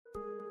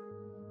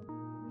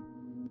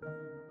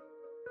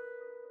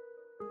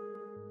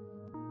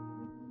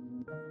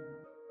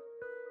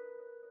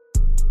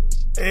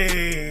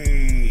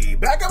Hey,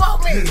 back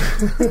about me.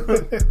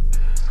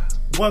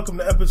 Welcome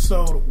to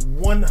episode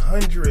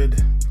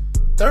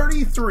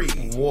 133.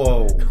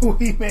 Whoa.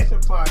 We made a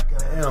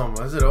podcast. Damn,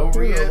 is it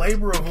over yet? A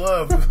labor of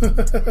love.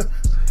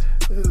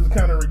 This is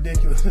kind of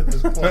ridiculous at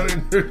this point.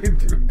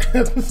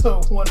 133.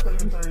 Episode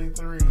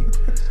 133.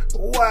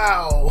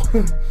 Wow.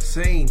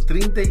 Saying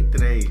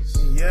 33.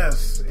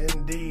 Yes,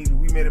 indeed.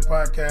 We made a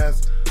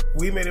podcast.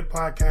 We made a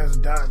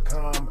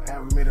podcast.com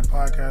at We Made a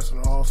Podcast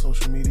on all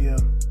social media.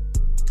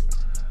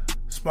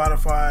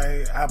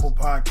 Spotify, Apple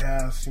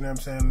Podcasts, you know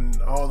what I'm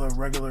saying? All the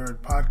regular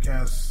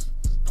podcast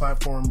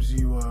platforms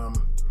you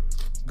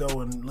go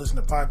and listen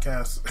to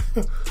podcasts.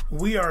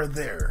 We are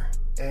there.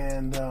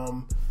 And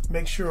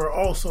make sure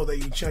also that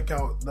you check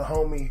out the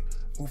homie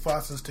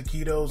Mufasa's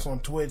Taquitos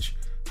on Twitch.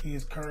 He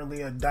is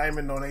currently a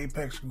diamond on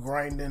Apex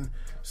grinding.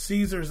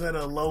 Caesar's at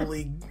a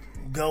lowly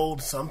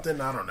gold something.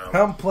 I don't know.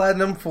 I'm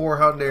Platinum 4.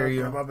 How dare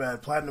you? My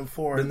bad. Platinum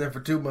 4. Been there for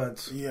 2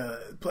 months. Yeah.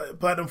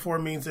 Platinum 4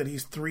 means that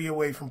he's 3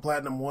 away from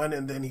Platinum 1,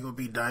 and then he will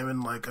be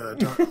diamond like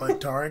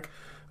Tarek.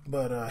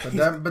 But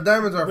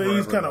diamonds are. But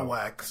he's kind of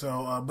whack.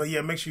 So, but yeah,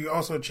 make sure you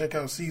also check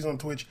out C's on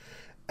Twitch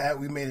at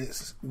We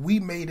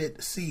Made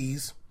It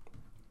C's.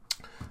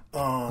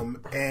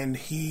 And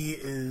he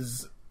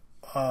is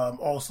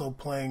also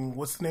playing.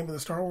 What's the name of the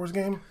Star Wars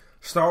game?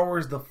 Star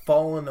Wars: The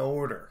Fallen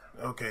Order.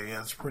 Okay, yeah,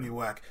 it's pretty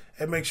whack.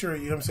 And make sure,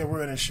 you know what I'm saying, we're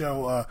going to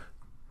show,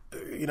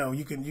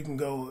 you can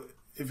go,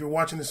 if you're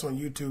watching this on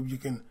YouTube, you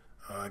can,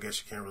 I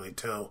guess you can't really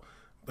tell,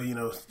 but,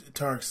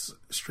 Tarek's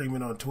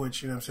streaming on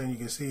Twitch, you know what I'm saying, you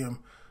can see him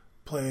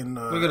playing.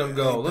 Look at him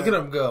go, look at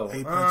him go.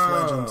 Apex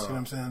Legends, you know what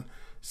I'm saying.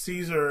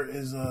 Caesar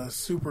is a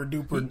super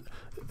duper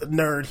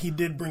nerd. He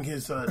did bring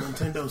his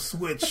Nintendo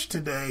Switch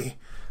today.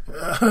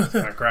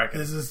 Not cracking.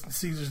 This is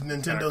Caesar's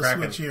Nintendo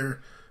Switch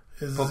here.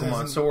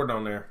 Pokemon Sword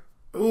on there.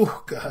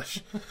 Oh,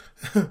 gosh.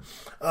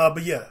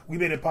 But yeah, We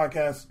Made a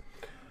Podcast.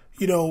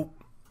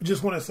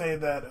 Just want to say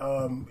that,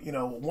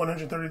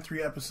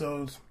 133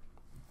 episodes.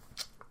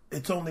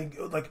 It's only,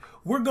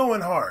 we're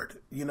going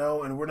hard,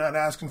 and we're not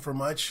asking for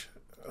much.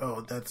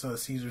 Oh, that's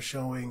Caesar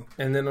showing.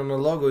 And then on the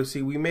logo, you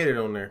see, we made it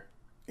on there.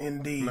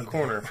 Indeed. In the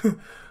corner.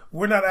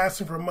 We're not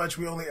asking for much.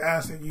 We only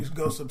ask that you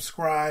go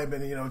subscribe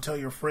and, tell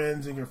your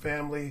friends and your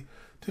family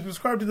to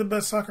subscribe to the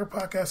best soccer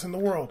podcast in the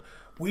world.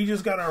 We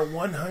just got our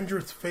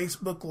 100th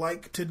Facebook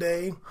like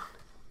today.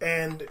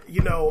 And,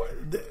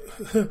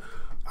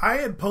 I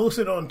had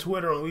posted on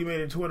Twitter, on We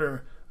Made It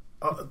Twitter,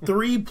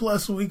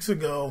 3+ weeks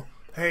ago,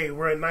 hey,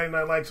 we're at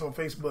 99 likes on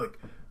Facebook.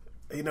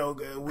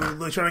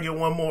 We're trying to get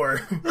one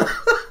more.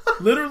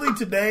 Literally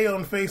today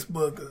on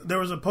Facebook, there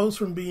was a post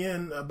from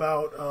BN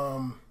about,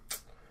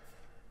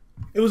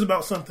 it was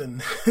about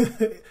something.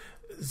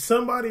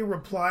 Somebody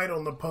replied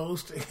on the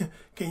post,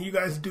 can you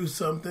guys do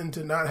something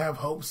to not have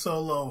Hope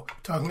Solo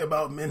talking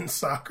about men's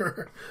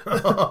soccer?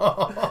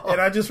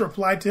 And I just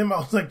replied to him. I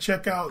was like,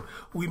 check out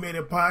We Made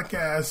a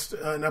Podcast,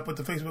 and I put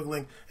the Facebook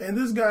link. And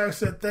this guy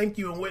said thank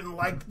you and went and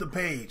liked the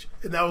page.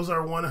 And that was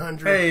our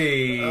 100.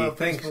 Hey,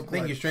 thanks.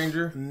 Thank you,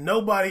 stranger.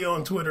 Nobody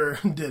on Twitter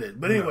did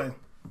it. But anyway,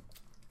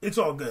 it's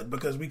all good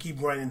because we keep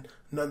grinding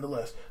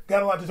nonetheless.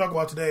 Got a lot to talk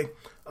about today.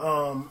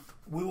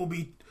 We will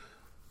be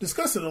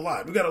discussing a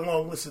lot. We got a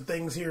long list of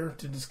things here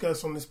to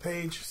discuss on this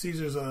page.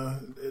 Caesar's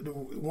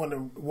want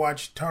to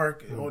watch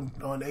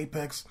Tarek on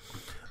Apex.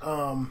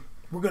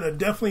 We're gonna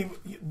definitely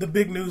the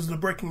big news, the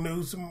breaking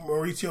news: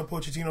 Mauricio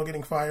Pochettino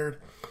getting fired.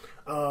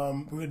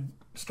 We're gonna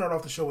start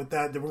off the show with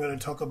that. Then we're gonna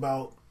talk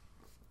about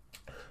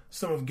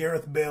some of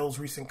Gareth Bale's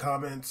recent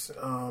comments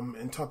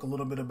and talk a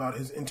little bit about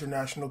his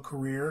international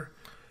career.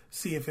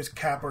 See if it's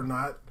cap or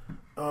not.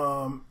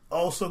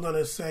 Also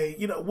gonna say,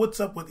 what's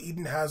up with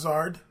Eden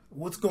Hazard?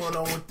 What's going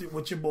on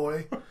with your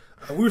boy?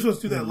 We were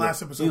supposed to do that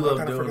last episode. You but love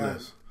I kind of doing forgot.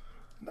 this.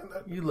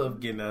 You love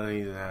getting out of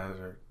Eden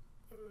Hazard.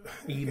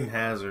 Eden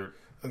Hazard.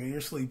 Okay,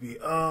 you're sleepy.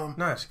 No,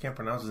 I just can't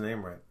pronounce his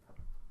name right.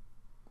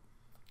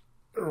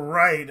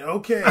 Right.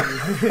 Okay.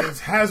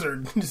 It's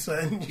Hazard,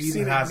 son.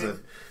 Eden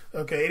Hazard.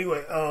 Okay.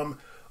 Anyway.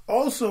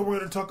 Also, we're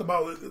going to talk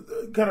about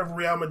kind of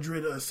Real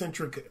Madrid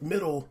centric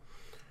middle.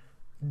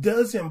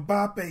 Does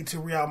Mbappe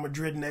to Real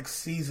Madrid next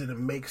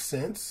season make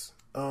sense?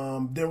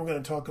 Then we're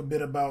going to talk a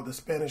bit about the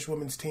Spanish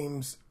women's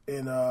teams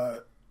in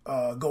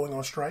going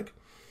on strike.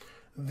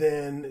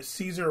 Then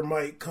Caesar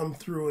might come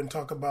through and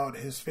talk about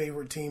his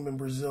favorite team in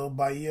Brazil,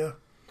 Bahia,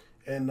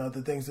 and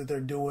the things that they're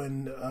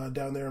doing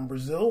down there in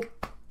Brazil.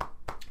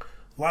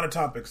 A lot of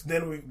topics.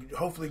 Then we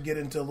hopefully get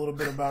into a little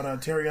bit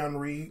about Thierry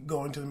Henry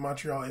going to the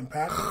Montreal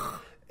Impact.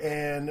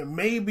 And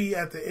maybe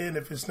at the end,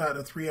 if it's not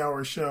a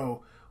 3-hour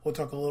show, we'll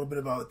talk a little bit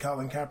about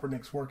Colin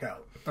Kaepernick's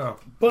workout. Oh.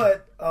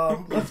 But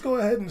let's go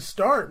ahead and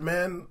start,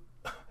 man.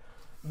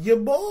 Your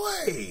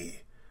boy,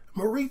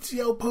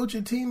 Mauricio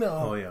Pochettino.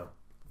 Oh, yeah.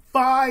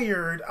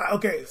 Fired.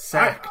 Okay,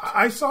 Sacked.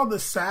 I saw the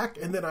sack,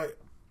 and then I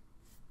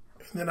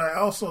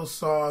also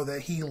saw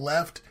that he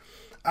left.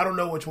 I don't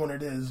know which one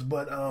it is,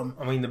 but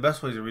the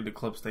best way is to read the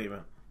club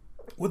statement.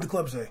 what'd the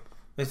club say?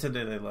 They said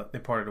that they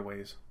parted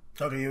ways.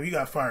 Okay, you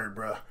got fired,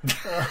 bro.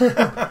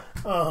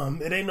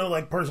 It ain't no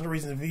like personal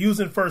reason. If you was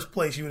in first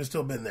place, you would have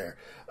still been there.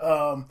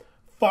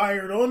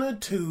 Fired on a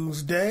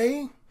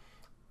Tuesday.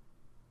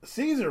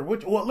 Caesar,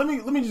 let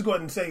me just go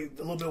ahead and say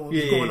a little bit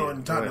what's going on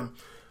in Tottenham.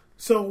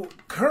 So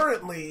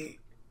currently,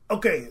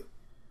 okay,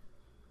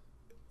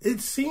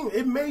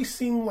 it may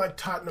seem like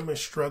Tottenham is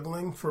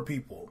struggling for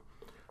people.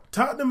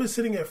 Tottenham is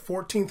sitting at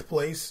 14th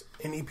place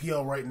in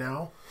EPL right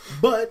now,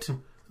 but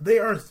they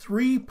are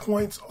 3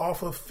 points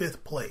off of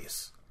 5th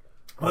place.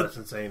 Oh, that's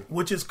insane.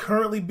 Which is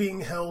currently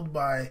being held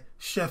by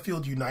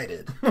Sheffield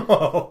United.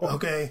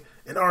 Okay?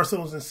 And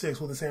Arsenal's in 6th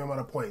with the same amount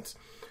of points.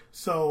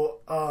 So,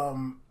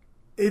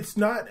 it's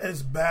not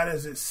as bad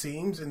as it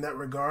seems in that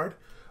regard.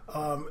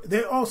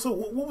 They also,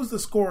 what was the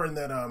score in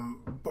that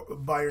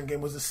Bayern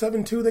game? Was it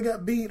 7-2 they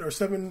got beat, or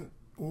 7-1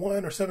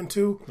 or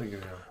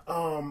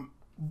 7-2?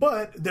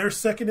 But they're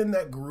second in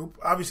that group.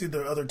 Obviously,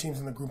 the other teams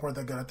in the group aren't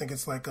that good. I think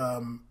it's like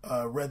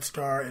Red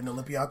Star and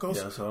Olympiacos.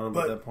 Yeah, so I don't know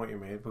about that point you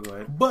made, but go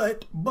ahead.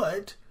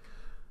 But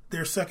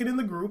they're second in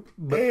the group.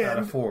 Out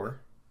of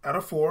 4. Out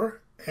of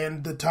 4.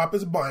 And the top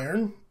is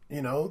Bayern.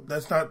 You know,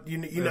 that's not...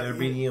 They're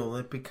beating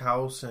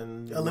Olympiacos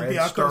and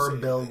Red Star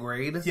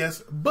Belgrade.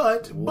 Yes,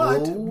 but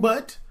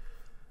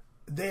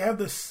they have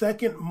the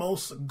second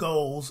most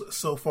goals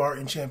so far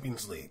in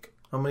Champions League.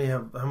 How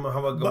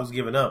about goals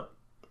given up?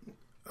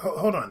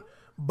 Hold on.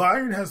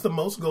 Bayern has the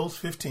most goals,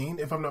 15,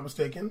 if I'm not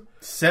mistaken.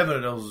 7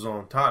 of those is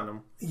on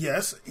Tottenham.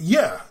 Yes,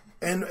 yeah.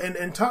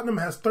 And Tottenham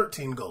has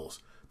 13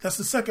 goals. That's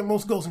the second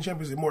most goals in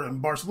Champions League, more than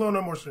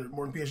Barcelona, more than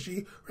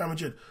PSG, Real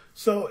Madrid.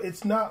 So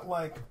it's not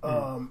like...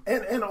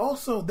 And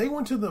also, they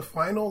went to the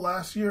final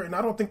last year, and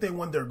I don't think they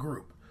won their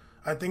group.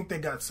 I think they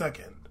got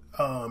second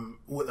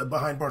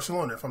behind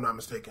Barcelona, if I'm not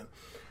mistaken.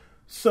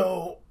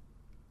 So,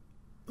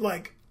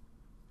 like,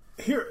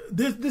 here,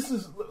 this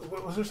is...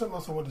 Was there something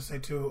else I wanted to say,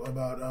 too,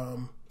 about...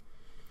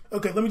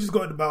 Okay, let me just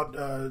go ahead about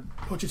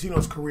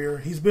Pochettino's career.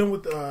 He's been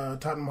with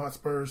Tottenham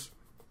Hotspurs.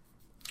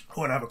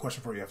 Oh, and I have a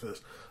question for you after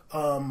this.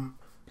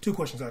 2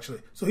 questions,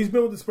 actually. So he's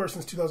been with the Spurs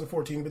since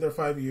 2014, been there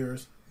 5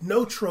 years.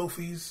 No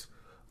trophies.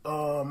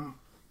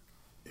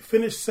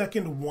 Finished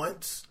second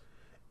once.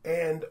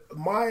 And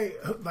my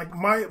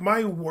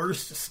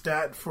worst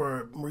stat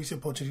for Mauricio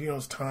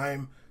Pochettino's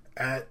time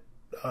at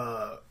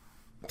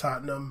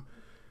Tottenham,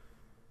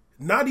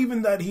 not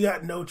even that he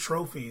got no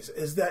trophies,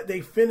 is that they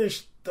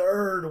finished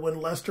 3rd when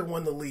Leicester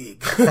won the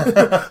league.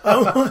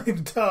 I'm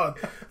like, dog.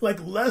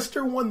 Like,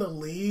 Leicester won the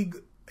league,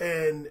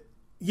 and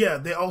yeah,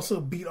 they also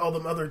beat all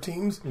them other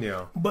teams.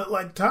 Yeah. But,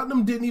 like,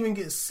 Tottenham didn't even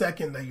get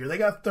second that year. They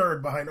got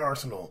 3rd behind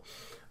Arsenal.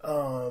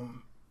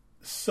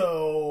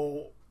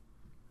 So,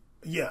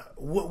 yeah.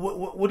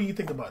 What do you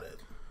think about it?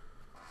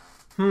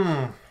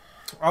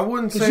 I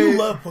wouldn't say... Because you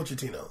love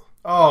Pochettino.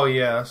 Oh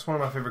yeah, that's one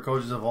of my favorite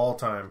coaches of all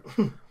time.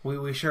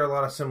 we share a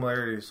lot of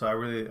similarities, so I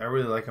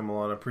really like him a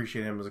lot. I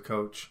appreciate him as a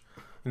coach.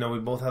 You know, we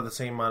both have the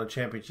same amount of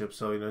championships,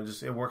 so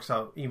just it works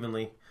out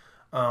evenly.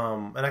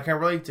 And I can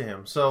relate to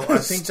him. So I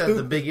think that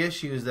the big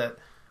issue is that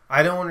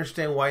I don't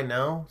understand why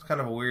now. It's kind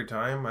of a weird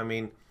time. I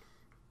mean,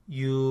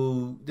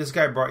 this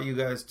guy brought you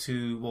guys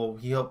to,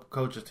 he helped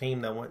coach a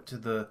team that went to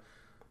the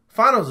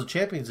finals of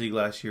Champions League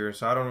last year.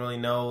 So I don't really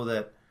know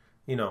that,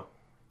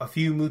 a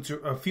few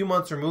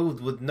months removed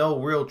with no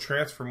real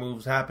transfer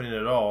moves happening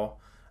at all,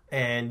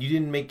 and you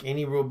didn't make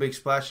any real big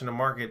splash in the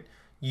market.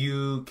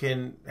 You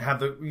can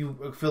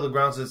you feel the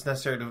grounds that's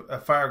necessary to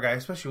fire a guy,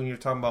 especially when you're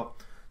talking about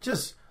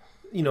just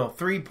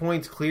 3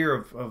 points clear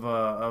of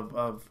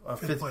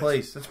 5th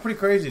place. That's pretty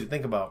crazy to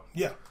think about.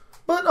 Yeah,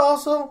 but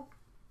also,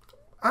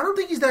 I don't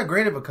think he's that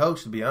great of a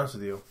coach, to be honest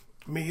with you.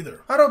 Me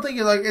either. I don't think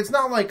it's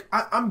not like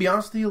I'm be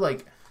honest with you,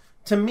 like.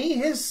 To me,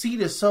 his seat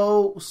is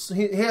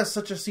he has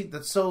such a seat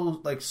that's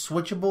so, like,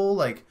 switchable.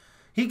 Like,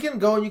 he can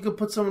go and you could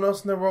put someone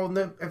else in the role. And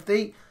then if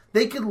they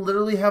could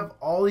literally have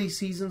all these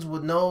seasons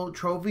with no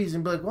trophies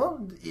and be like,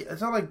 well,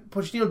 it's not like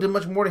Pochettino did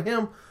much more to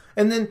him.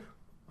 And then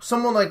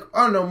someone like,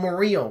 I don't know,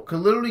 Mourinho could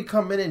literally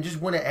come in and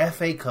just win an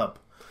FA Cup.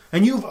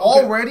 And you've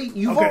already,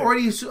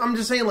 I'm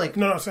just saying, like...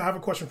 No, so I have a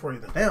question for you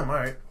then. Damn, all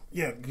right.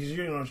 Yeah, because you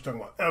don't know what you're talking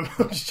about.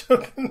 I'm just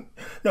joking.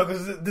 No,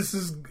 because this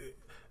is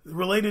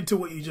related to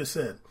what you just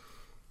said.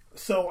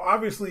 So,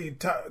 obviously,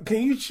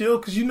 can you chill?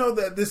 Because you know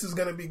that this is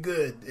going to be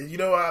good. You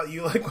know how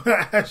you like when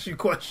I ask you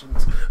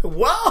questions.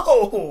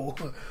 Whoa!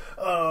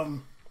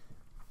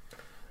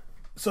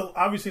 So,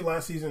 obviously,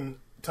 last season,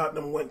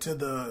 Tottenham went to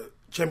the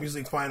Champions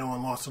League final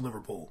and lost to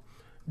Liverpool.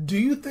 Do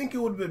you think it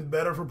would have been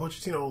better for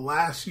Pochettino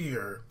last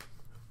year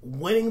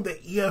winning the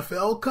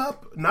EFL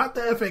Cup? Not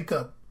the FA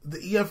Cup. The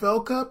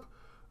EFL Cup?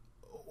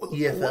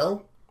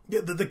 EFL?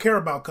 Yeah, the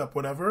Carabao Cup,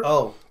 whatever.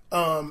 Oh.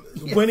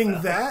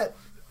 Winning that...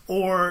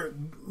 or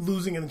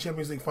losing in the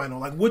Champions League final.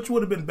 Like, which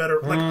would have been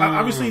better? Like,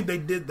 obviously, they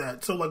did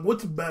that. So, like,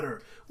 what's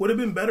better? Would it have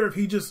been better if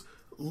he just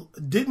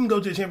didn't go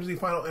to the Champions League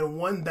final and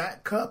won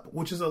that cup,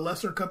 which is a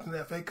lesser cup than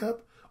the FA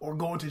Cup? or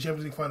going to the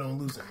Champions League final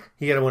and losing.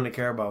 He got to win the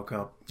Carabao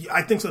Cup. Yeah,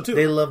 I think so too.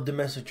 They love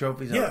domestic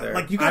trophies out there.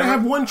 Like you gotta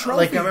have one trophy.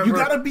 Like, I remember, you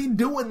gotta be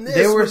doing this.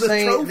 They were with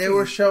saying a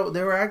trophy.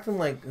 they were acting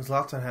like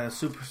Zlatan had a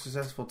super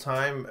successful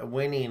time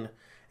winning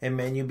in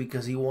Man U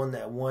because he won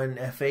that one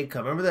FA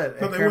Cup. Remember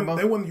that? No,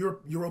 they won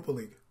Europa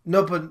League.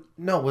 No,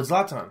 with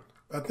Zlatan.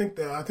 I think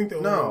they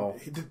won. No.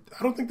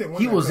 I don't think they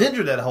won. He was cup.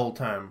 injured that whole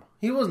time.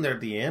 He wasn't there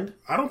at the end.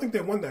 I don't think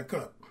they won that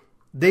cup.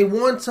 They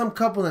won some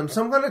cup with him,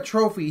 some kind of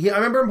trophy. I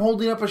remember him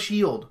holding up a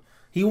shield.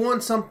 He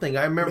won something.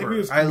 I remember. Maybe it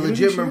was I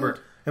legit remember.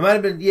 It might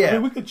have been, yeah. I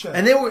mean, we could check.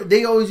 And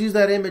they always use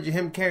that image of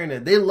him carrying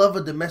it. They love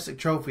a domestic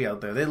trophy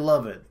out there. They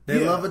love it.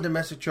 They love a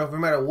domestic trophy, no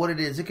matter what it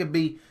is. It could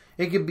be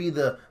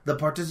the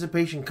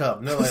participation cup.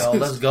 And they're like, oh,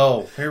 let's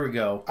go. Here we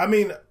go. I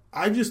mean,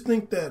 I just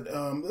think that.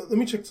 Let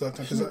me check this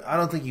out. I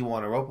don't think he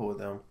won Europa with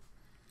them.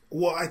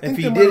 Well, I think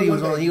if he did, he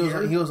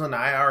was on the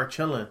IR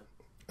chilling.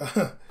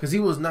 Because he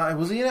was not.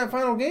 Was he in that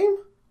final game?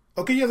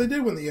 Okay, yeah, they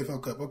did win the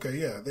EFL Cup. Okay,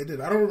 yeah, they did.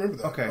 I don't remember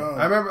that. Okay,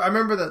 I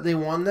remember that they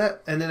won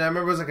that, and then I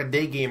remember it was like a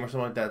day game or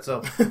something like that.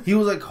 So he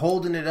was like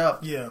holding it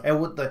up, and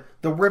with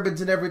the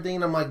ribbons and everything.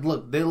 And I'm like,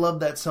 look, they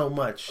love that so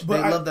much.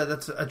 But they love that.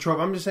 That's a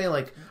trophy. I'm just saying,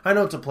 like, I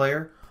know it's a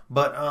player,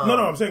 but no,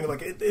 I'm saying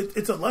like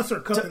it's a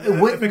lesser cup,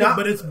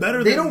 but it's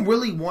better. They don't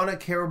really want to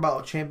care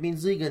about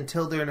Champions League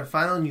until they're in the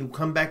final and you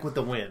come back with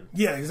the win.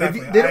 Yeah,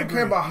 exactly. They don't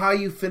care about how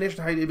you finished,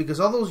 how you did, because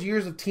all those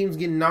years of teams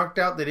getting knocked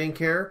out, they didn't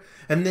care,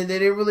 and then they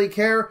didn't really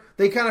care.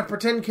 They kind of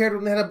pretend cared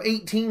when they had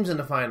 8 teams in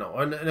the final,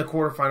 in a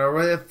quarterfinal,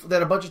 or they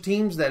had a bunch of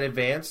teams that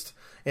advanced.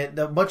 And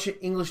a bunch of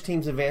English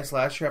teams advanced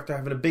last year after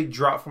having a big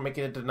drop from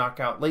making it to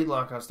late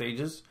knockout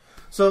stages.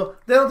 So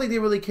they don't think they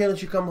really care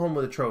unless you come home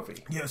with a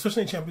trophy. Yeah,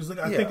 especially in Champions League.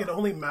 I think it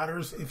only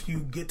matters if you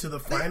get to the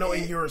final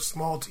and you're a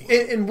small team.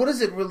 And what does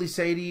it really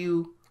say to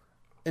you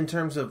in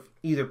terms of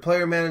either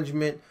player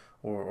management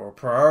or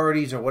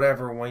priorities or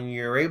whatever when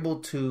you're able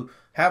to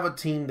have a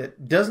team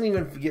that doesn't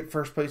even get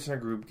first place in a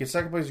group, gets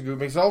second place in a group,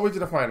 makes it all the way to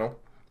the final,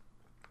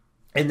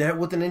 and that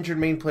with an injured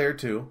main player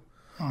too?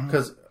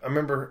 Because I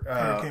remember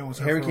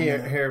Harry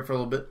Kane here for a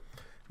little bit,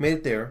 made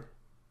it there.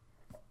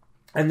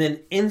 And then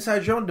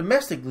inside your own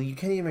domestically, you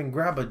can't even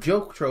grab a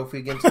joke trophy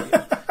against.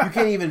 You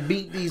can't even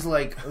beat these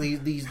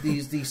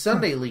these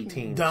Sunday League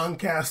teams.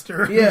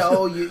 Doncaster. Yeah.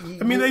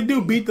 I mean, they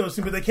do beat those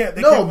teams, but they can't.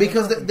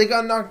 Because they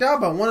got knocked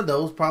out by one of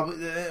those probably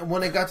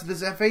when they got to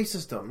this FA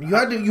system. You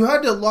had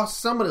to have lost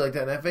somebody like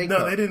that in FA. No,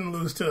 Cup. they didn't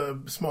lose to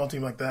a small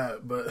team like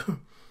that. But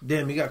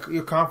damn, you got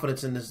your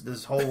confidence in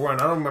this whole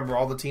run. I don't remember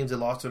all the teams that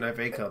lost to an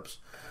FA Cups.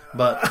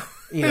 But,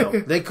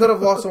 they could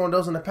have lost one of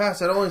those in the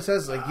past. It only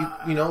says, like,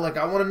 like,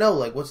 I want to know,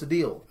 like, what's the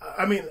deal?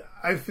 I mean,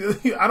 I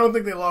don't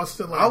think they lost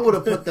to, like... I would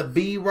have put the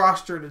B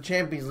roster in the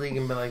Champions League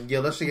and been like,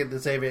 yo, let's get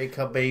this FA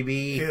Cup,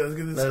 baby. Yeah, let's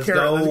get this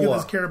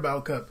Carabao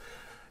Cup.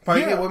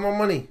 Probably get way more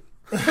money.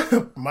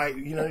 Might,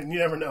 you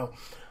never know.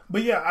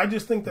 But, yeah, I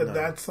just think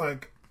that's,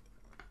 like,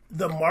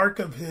 the mark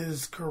of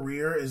his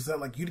career is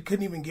that, like, you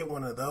couldn't even get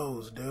one of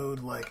those,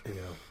 dude. Like,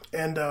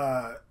 and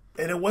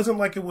it wasn't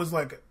like it was,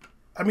 like...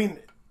 I mean...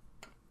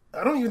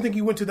 I don't even think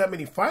he went to that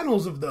many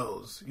finals of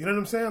those. You know what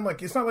I'm saying?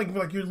 Like, it's not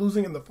like you're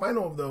losing in the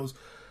final of those.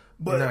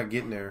 But you're not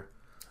getting there.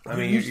 I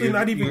mean, usually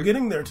not even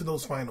getting there to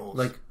those finals.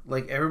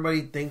 Like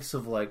everybody thinks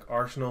of like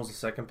Arsenal as the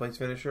second place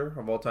finisher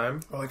of all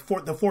time, or like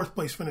the fourth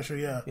place finisher.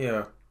 Yeah,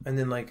 yeah. And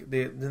then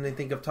they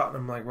think of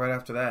Tottenham like right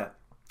after that.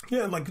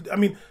 Yeah, like I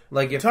mean,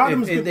 like if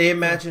they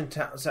imagine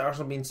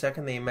Arsenal being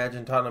second, they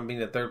imagine Tottenham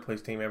being the third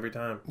place team every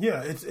time.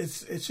 Yeah,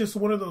 it's just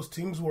one of those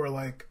teams where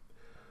like.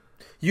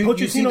 You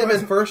see them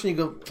in first and you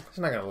go, it's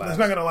not going to last. It's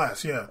not going to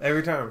last, yeah.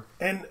 Every time.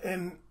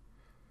 And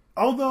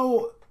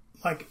although,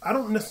 like, I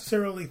don't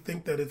necessarily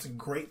think that it's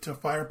great to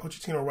fire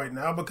Pochettino right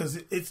now because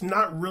it's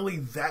not really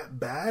that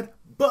bad,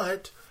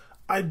 but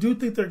I do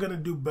think they're going to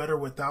do better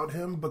without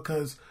him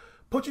because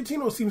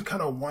Pochettino seems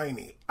kind of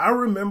whiny. I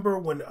remember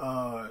when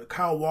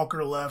Kyle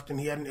Walker left and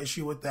he had an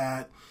issue with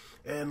that.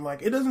 And,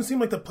 like, it doesn't seem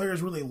like the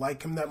players really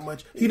like him that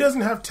much. He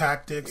doesn't have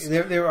tactics.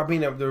 The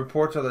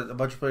reports are that a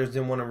bunch of players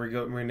didn't want to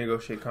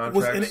renegotiate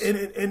contracts.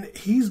 And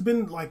he's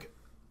been, like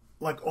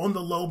on the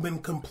low, been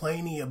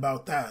complaining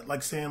about that.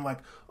 Like, saying, like,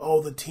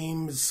 oh, the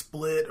team is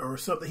split or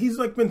something. He's,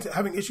 like, been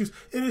having issues.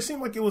 And it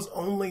seemed like it was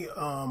only,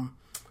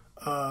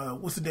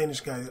 what's the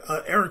Danish guy?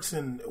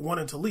 Eriksson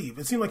wanted to leave.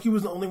 It seemed like he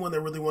was the only one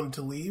that really wanted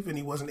to leave, and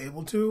he wasn't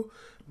able to.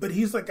 But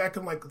he's, like,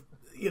 acting like,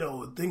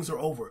 things are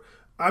over.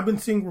 I've been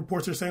seeing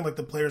reports that are saying, like,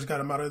 the players got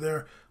him out of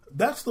there.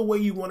 That's the way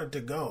you want it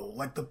to go.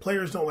 Like, the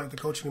players don't like the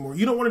coach anymore.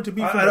 You don't want it to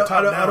be from the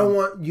top down. I don't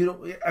want...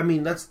 I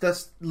mean,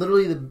 that's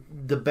literally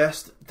the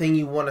best thing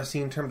you want to see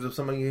in terms of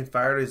somebody getting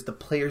fired is the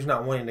players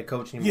not wanting to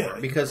coach anymore.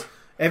 Yeah. Because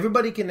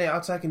everybody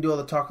outside can do all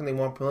the talking they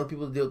want, but only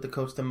people to deal with the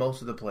coach than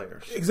most of the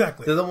players.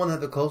 Exactly. They're the one that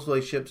have the close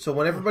relationship. So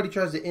when everybody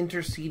tries to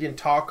intercede and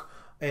talk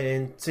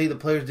and say the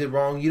players did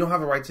wrong, you don't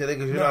have a right to say that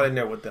because you're not in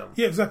there with them.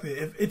 Yeah, exactly.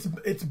 If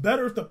it's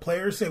better if the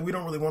players say we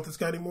don't really want this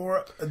guy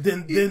anymore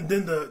than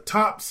the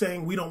top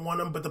saying we don't want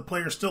him, but the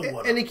players still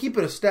want him. And they keep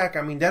it a stack.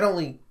 I mean, that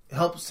only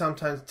helps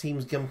sometimes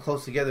teams get them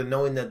close together,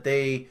 knowing that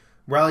they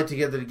rally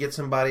together to get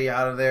somebody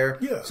out of there.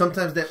 Yeah.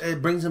 Sometimes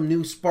it brings them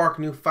new spark,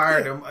 new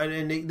fire, Yeah.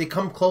 and they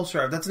come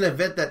closer. That's an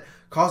event that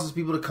causes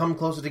people to come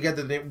closer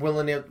together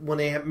when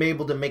they have been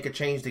able to make a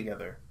change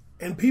together.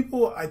 And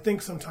people, I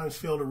think, sometimes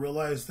fail to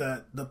realize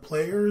that the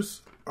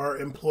players are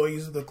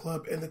employees of the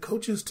club and the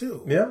coaches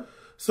too. Yeah.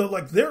 So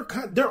like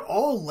they're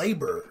all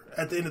labor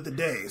at the end of the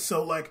day.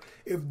 So like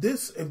if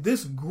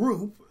this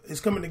group is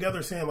coming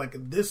together saying like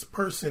this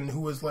person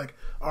who is like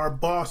our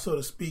boss, so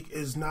to speak,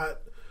 is not,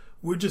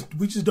 we just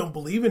don't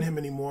believe in him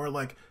anymore.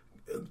 Like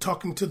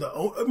talking to the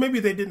owner, maybe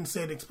they didn't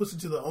say it explicit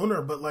to the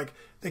owner, but like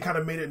they kind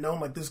of made it known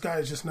like this guy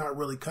is just not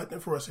really cutting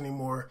it for us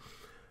anymore.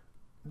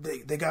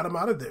 They got him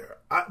out of there.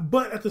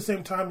 But at the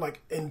same time,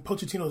 like in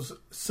Pochettino's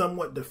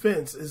somewhat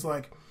defense, is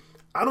like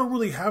I don't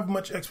really have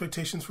much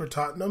expectations for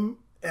Tottenham.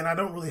 And I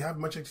don't really have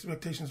much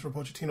expectations for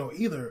Pochettino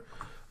either.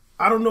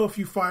 I don't know if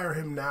you fire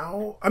him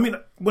now. I mean,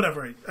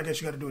 whatever. I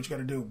guess you got to do what you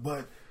got to do.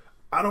 But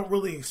I don't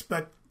really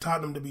expect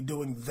Tottenham to be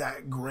doing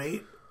that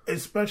great,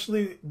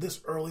 especially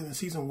this early in the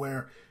season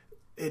where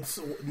it's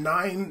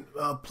 9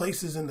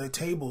 places in the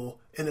table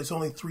and it's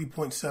only 3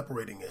 points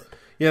separating it.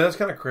 Yeah, that's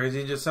kind of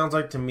crazy. It just sounds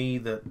like to me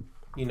that,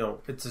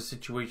 it's a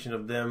situation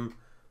of them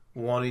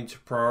wanting to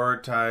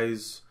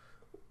prioritize,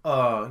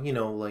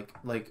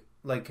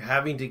 like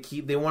having to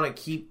keep, they want to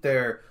keep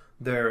their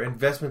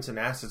investments and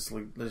assets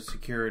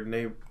secured, and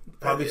they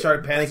probably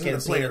started panicking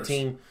and seeing the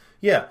team,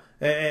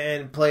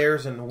 and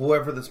players and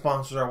whoever the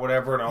sponsors are,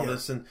 whatever, and all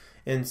this,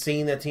 and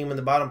seeing that team in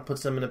the bottom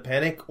puts them in a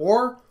panic.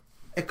 Or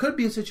it could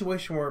be a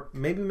situation where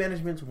maybe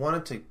management's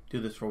wanted to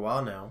do this for a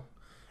while now,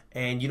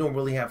 and you don't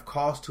really have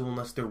cause to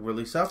unless they're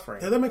really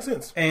suffering. Yeah, that makes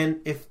sense. And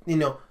if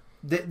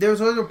there's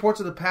other reports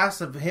of the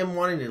past of him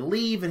wanting to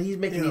leave, and he's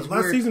making these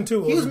last weird. Season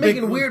 2, he was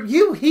making weird.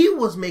 He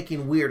was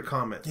making weird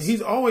comments.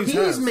 He's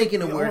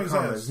making weird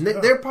comments. Yeah.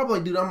 They're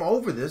probably, dude, I'm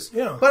over this.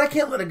 Yeah. But I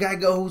can't let a guy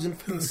go who's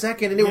in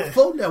second, and they were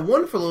floating at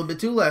 1 for a little bit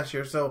too last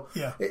year. So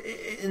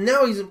and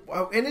now he's, and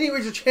then he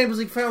reached a Champions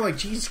League final. Like,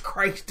 Jesus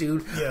Christ,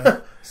 dude.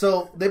 Yeah.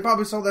 So they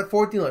probably saw that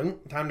 14,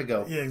 like, time to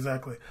go. Yeah,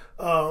 exactly.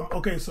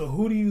 Okay, so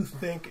who do you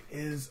think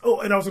is?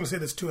 Oh, and I was going to say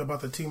this too about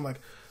the team, like.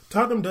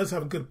 Tottenham does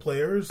have good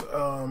players,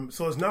 so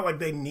it's not like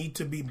they need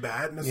to be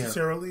bad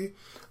necessarily.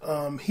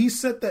 Yeah. He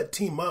set that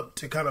team up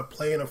to kind of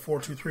play in a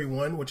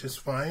 4-2-3-1, which is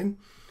fine.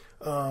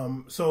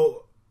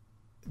 So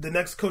the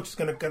next coach is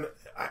going to,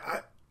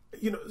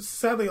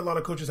 sadly, a lot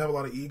of coaches have a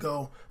lot of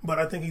ego, but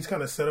I think he's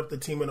kind of set up the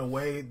team in a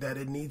way that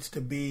it needs to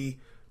be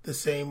the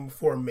same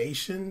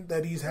formation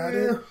that he's had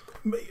in.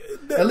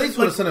 At least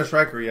with a center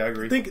striker, I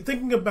agree.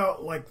 Thinking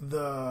about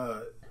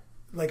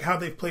how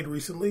they've played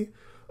recently.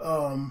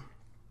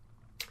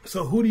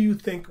 So who do you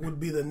think would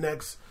be the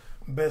next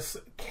best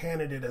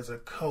candidate as a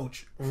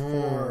coach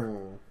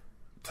for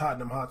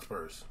Tottenham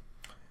Hotspurs?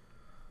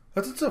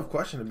 That's a tough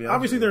question, to be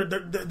honest. Obviously,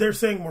 they're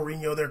saying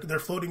Mourinho. They're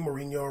floating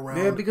Mourinho around.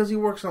 Yeah, because he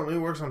works on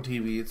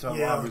TV. It's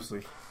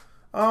obviously.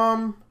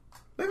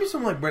 Maybe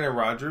someone like Brendan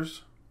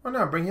Rodgers. Why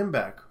not bring him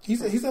back?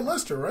 He's at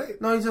Leicester, right?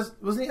 No,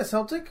 wasn't he at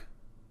Celtic?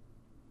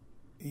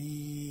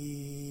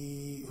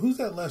 Who's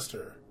at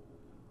Leicester?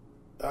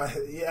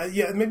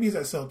 Maybe he's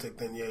at Celtic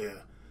then. Yeah.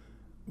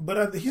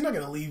 But he's not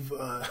going to leave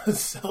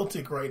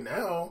Celtic right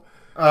now.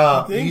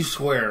 You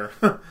swear.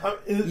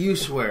 You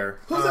swear.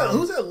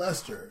 Who's at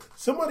Leicester?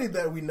 Somebody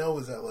that we know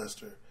is at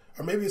Leicester.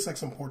 Or maybe it's like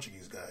some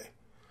Portuguese guy.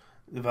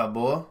 Philip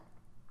Boa?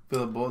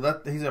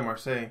 He's at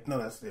Marseille. No,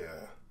 that's,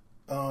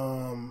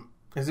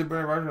 is it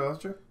Brendan Rodgers at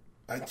Leicester?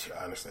 I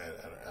understand.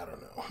 I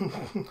don't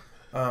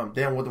know.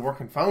 Damn, with the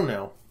working phone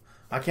now.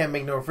 I can't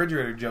make no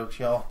refrigerator jokes,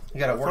 y'all. You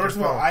got to work. First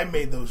of all, I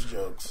made those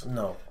jokes.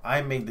 No,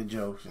 I made the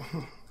jokes.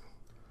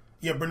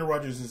 Yeah, Brendan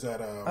Rodgers is at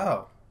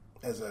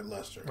at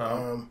Leicester.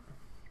 Oh.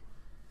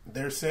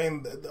 They're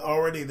saying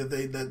already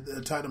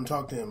that Tottenham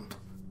talked to him.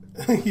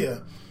 Yeah,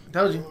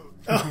 told you.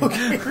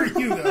 Okay, here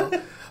you go.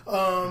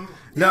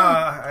 No,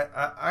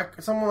 I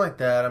someone like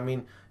that. I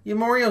mean,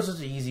 Mourinho's just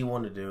an easy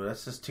one to do.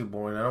 That's just too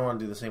boring. I don't want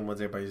to do the same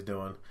ones everybody's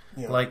doing.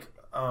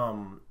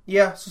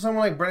 Yeah. So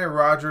someone like Brendan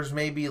Rodgers,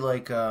 maybe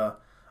like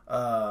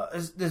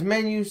does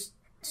Man U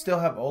still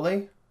have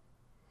Ole?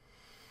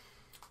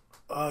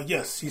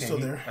 Yes, he's still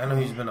there. I know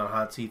he's been on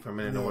hot seat for a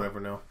minute or whatever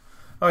now.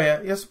 Oh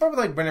yeah, yes, probably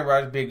like Brendan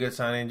Rodgers would be a good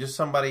signing. Just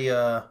somebody.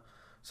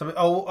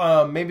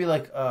 Maybe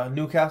like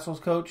Newcastle's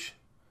coach.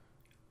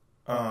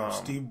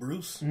 Steve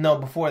Bruce. No,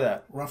 before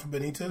that, Rafa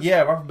Benitez.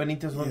 Yeah, Rafa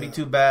Benitez wouldn't be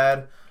too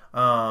bad.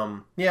 I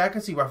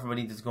can see Rafa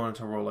Benitez going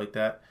into a role like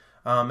that.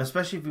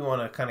 Especially if you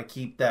want to kind of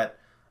keep that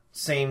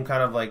same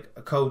kind of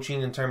like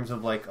coaching in terms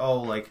of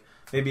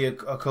maybe a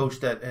coach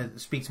that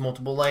speaks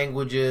multiple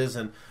languages,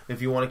 and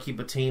if you want to keep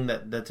a team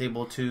that's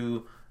able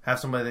to have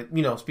somebody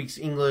that speaks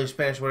English,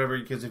 Spanish, whatever,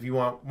 because if you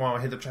want to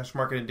hit the transfer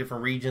market in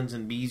different regions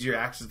and be easier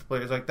access to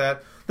players like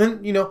that,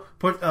 then he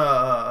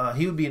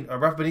would be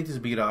Rafa Benitez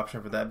would be a good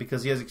option for that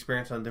because he has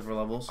experience on different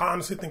levels. I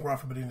honestly think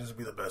Rafa Benitez would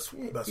be the best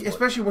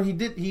especially when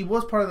he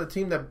was part of the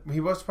team he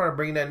was part of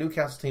bringing that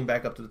Newcastle team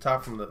back up to the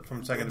top from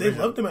second division.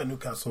 They loved him at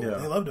Newcastle. Yeah.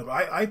 They loved him.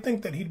 I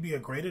think that he'd be a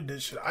great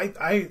addition.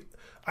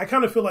 I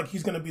kind of feel like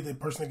he's going to be the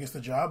person that gets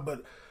the job,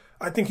 but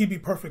I think he'd be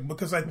perfect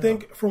because I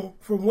think from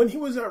when he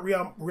was at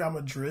Real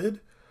Madrid,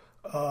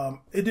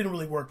 it didn't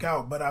really work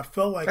out. But I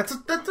felt like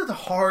that's a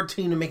hard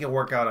team to make it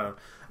work out on.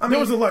 I mean, there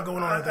was a lot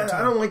going on at that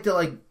time. I don't like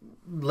to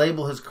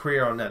label his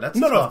career on that. That's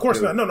no, tough, of course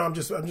dude. not. No, I'm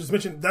just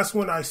mentioning that's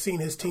when I seen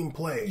his team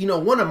play. You know,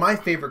 one of my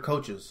favorite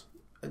coaches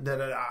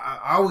that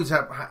I always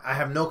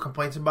have no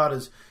complaints about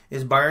is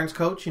Bayern's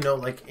coach. You know,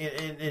 like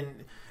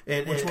in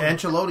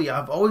Ancelotti.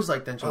 I've always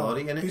liked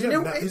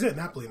Ancelotti. He's at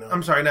Napoli now.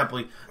 I'm sorry,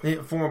 Napoli, the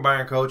former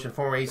Bayern coach and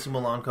former AC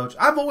Milan coach.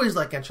 I've always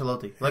liked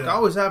Ancelotti. I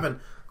always have. And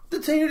the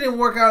tenure didn't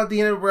work out at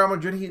the end of Real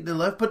Madrid. They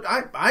left, but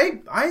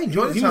I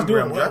enjoyed his time at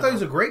Real Madrid. I thought he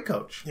was a great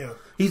coach. Yeah,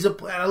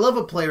 I love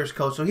a player's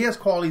coach, so he has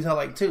qualities I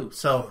like too.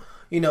 So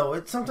you know,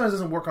 it sometimes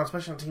doesn't work on,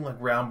 especially on a team like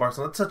Real and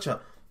Barcelona.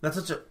 That's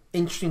such an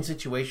interesting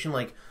situation.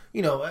 Like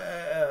you know,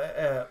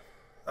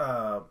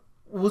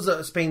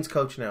 who's Spain's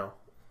coach now?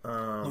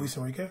 Luis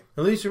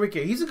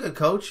Enrique. He's a good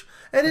coach,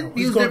 and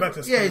he's going back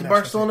to Spain. Yeah, he's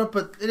Barcelona,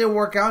 but it didn't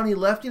work out, and he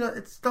left. You know,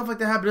 it's stuff like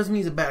that happens. Doesn't mean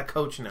he's a bad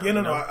coach now. Yeah,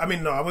 no.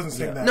 I wasn't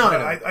saying that. No,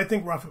 I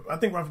think Rafa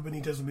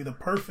Benitez would be the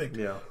perfect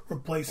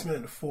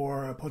replacement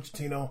for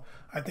Pochettino.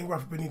 I think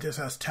Rafa Benitez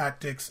has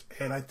tactics,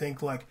 and I think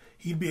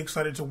he'd be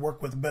excited to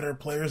work with better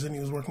players than he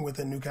was working with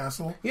in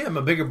Newcastle. Yeah,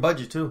 a bigger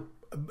budget too.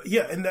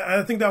 Yeah, and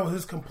I think that was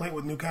his complaint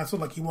with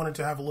Newcastle. He wanted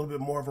to have a little bit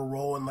more of a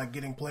role in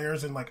getting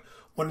players and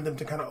wanted them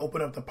to kind of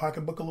open up the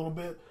pocketbook a little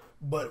bit.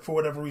 But for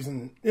whatever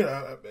reason, you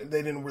know,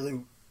 they didn't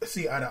really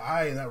see eye to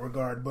eye in that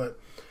regard. But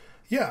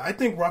yeah, I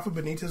think Rafa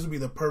Benitez would be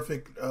the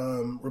perfect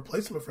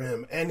replacement for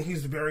him, and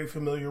he's very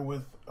familiar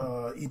with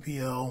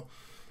EPL.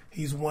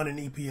 He's won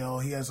an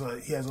EPL. He has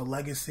a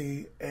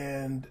legacy,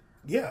 and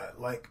yeah,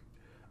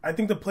 I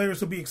think the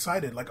players will be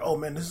excited. Oh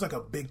man, this is a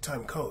big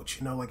time coach.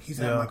 You know, he's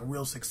had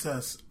real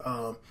success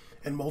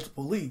in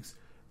multiple leagues.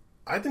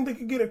 I think they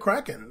could get it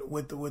cracking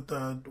with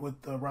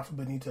Rafa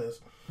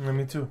Benitez. Yeah,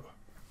 me too.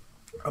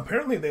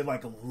 Apparently, they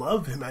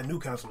love him at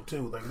Newcastle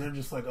too. They're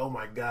just oh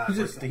my god. Who's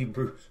this Steve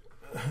Bruce?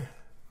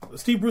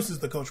 Steve Bruce is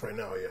the coach right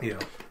now. Yeah.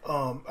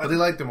 But they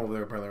liked him over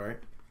there, apparently, right?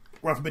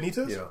 Rafa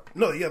Benitez. Yeah.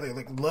 No, yeah, they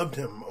loved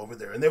him over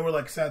there, and they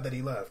were sad that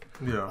he left.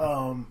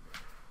 Yeah.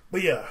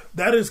 But yeah,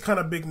 that is kind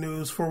of big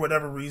news for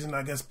whatever reason.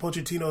 I guess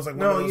Pochettino's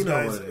one of those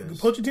guys.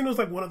 Pochettino's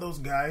one of those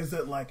guys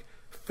that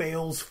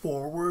fails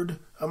forward.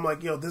 I'm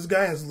yo, this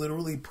guy has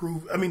literally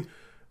proved. I mean,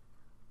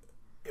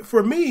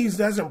 for me, he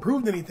hasn't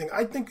proved anything.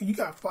 I think you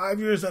got 5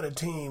 years at a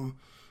team.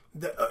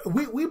 That,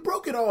 we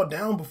broke it all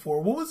down before.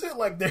 What was it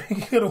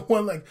He could have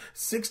won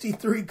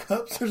 63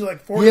 cups or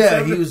 47.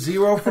 Yeah, he was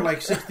 0 for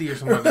 60 or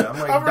something like that.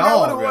 I'm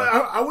dog.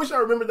 I wish I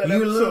remembered that. You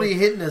were literally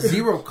hitting a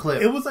zero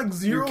clip. It was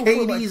 0. Your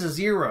KD's a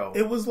 0.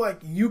 It was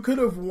you could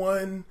have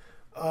won.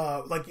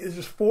 It's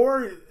just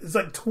 4. It's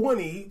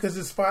 20 because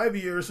it's 5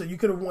 years, so you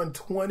could have won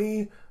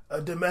 20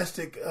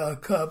 domestic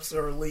cups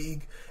or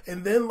league,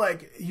 and then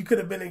you could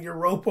have been in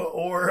Europa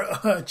or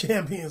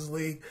Champions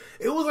League.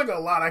 It was a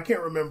lot. I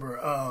can't remember.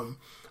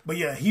 But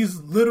yeah, he's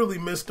literally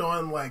missed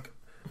on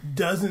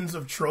dozens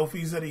of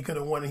trophies that he could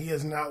have won, and he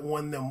has not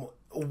won them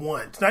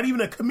once. Not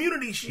even a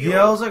community shield.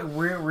 Yeah, I was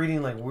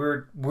reading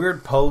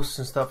weird posts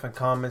and stuff and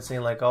comments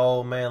saying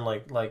oh man,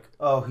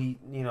 he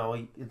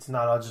it's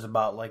not all just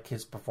about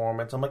his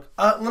performance. I'm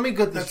let me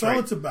get this That's straight. all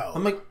it's about.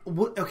 I'm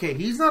what, okay,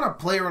 he's not a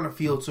player on the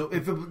field. So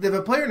if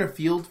a player in the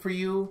field for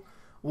you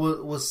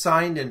was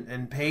signed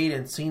and paid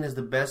and seen as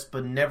the best,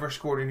 but never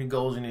scored any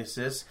goals and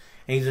assists,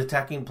 and he's an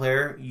attacking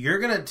player, you're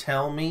gonna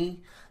tell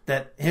me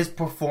that his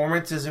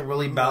performance isn't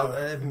really about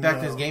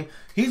his game?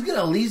 He's gonna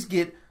at least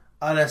get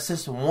an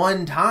assist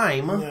one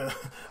time. Yeah.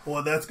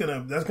 Well, that's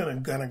gonna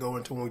kind of go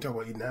into when we talk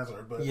about Eden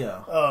Hazard. But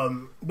yeah.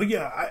 But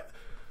yeah,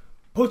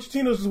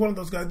 Pochettino is one of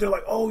those guys. They're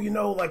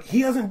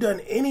he hasn't done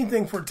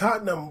anything for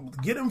Tottenham.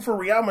 Get him for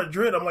Real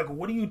Madrid. I'm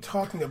what are you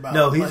talking about?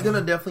 No, he's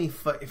gonna definitely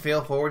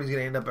fail forward. He's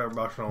gonna end up at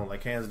Barcelona,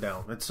 hands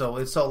down. It's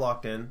so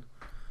locked in.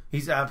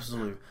 He's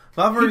absolutely.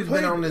 Valverde's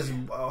been on this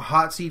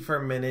hot seat for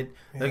a minute.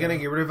 They're gonna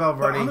get rid of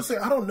Valverde. But honestly,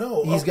 I don't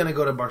know. He's gonna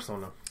go to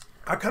Barcelona.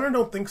 I kind of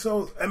don't think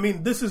so. I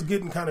mean, this is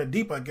getting kind of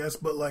deep, I guess,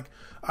 but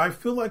I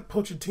feel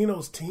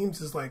Pochettino's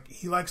teams is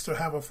he likes to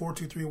have a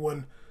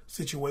 4-2-3-1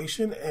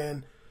 situation,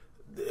 and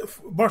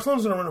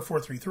Barcelona's going to run a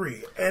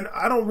 4-3-3, and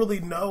I don't really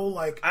know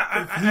if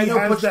he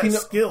has that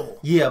skill.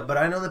 Yeah, but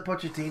I know that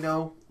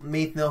Pochettino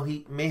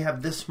may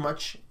have this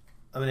much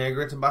of an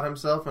arrogance about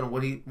himself and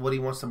what he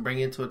wants to bring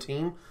into a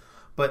team.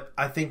 But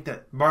I think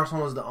that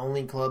Barcelona is the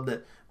only club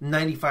that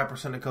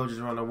 95% of coaches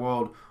around the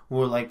world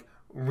will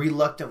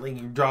reluctantly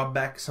drop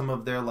back some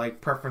of their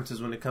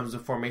preferences when it comes to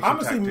formation.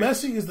 Honestly,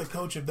 tactics. Messi is the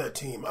coach of that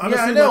team. Honestly,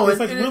 yeah, I know. Really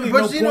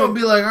but no would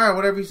be all right,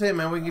 whatever you say,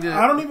 man. We can do it.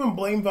 I don't even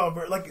blame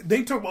Valverde.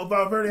 They talk about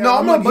Valverde. No,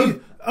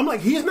 I'm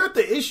he's not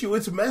the issue.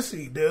 It's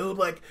Messi, dude.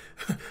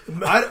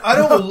 I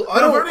don't.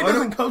 Valverde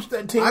doesn't coach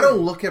that team. I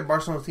don't look at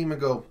Barcelona's team and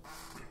go,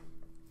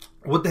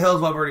 What the hell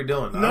is Valverde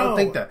doing? I don't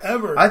think that.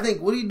 Ever. I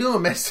think, what are you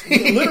doing,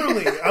 Messi?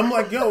 Literally. I'm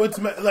like, yo, it's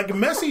like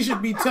Messi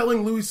should be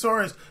telling Luis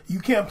Suarez,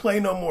 you can't play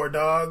no more,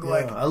 dog.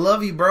 Like, I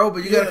love you, bro,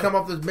 but you got to come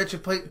off this bitch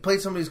and play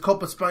some of these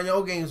Copa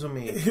Espanol games with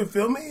me. You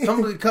feel me?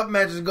 Some of the cup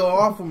matches go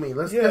off with me.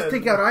 Let's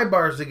take out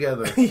Ibars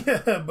together.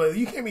 Yeah, but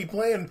you can't be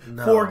playing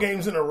 4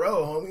 games in a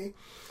row,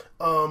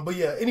 homie. But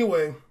yeah,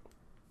 anyway,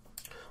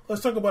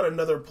 let's talk about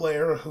another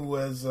player who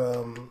has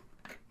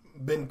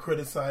been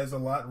criticized a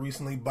lot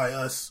recently by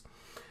us.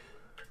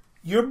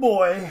 Your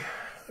boy,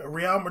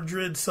 Real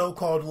Madrid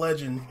so-called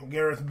legend,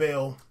 Gareth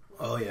Bale.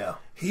 Oh, yeah.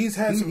 He's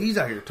out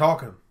here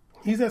talking.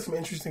 He's had some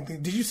interesting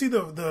things. Did you see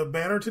the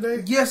banner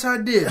today? Yes, I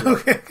did.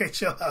 Okay,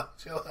 chill out.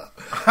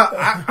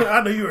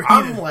 I know you were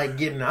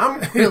heated. I'm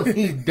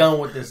really done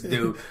with this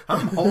dude.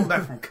 I'm holding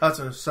back from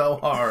cussing so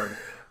hard.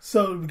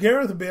 So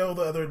Gareth Bale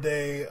the other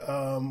day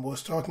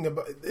was talking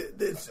about,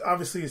 it's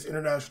obviously it's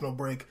international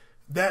break.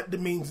 That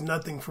means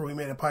nothing for We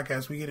Made a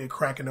Podcast. We get it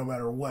cracking no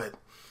matter what.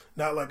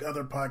 Not like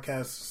other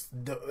podcasts.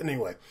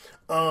 Anyway,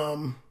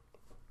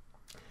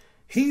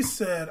 he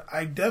said,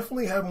 I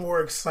definitely have more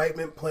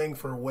excitement playing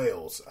for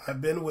Wales.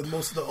 I've been with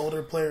most of the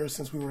older players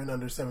since we were in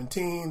under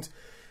 17s.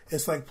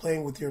 It's like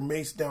playing with your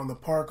mates down the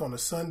park on a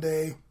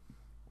Sunday.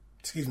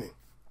 Excuse me.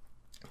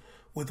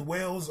 With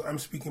Wales, I'm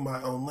speaking my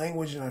own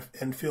language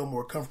and feel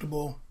more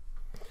comfortable.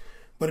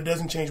 But it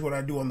doesn't change what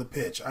I do on the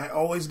pitch. I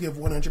always give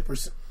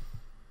 100%.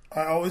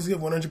 I always give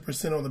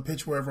 100% on the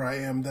pitch wherever I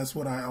am. That's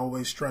what I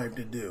always strive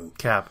to do.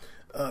 Cap.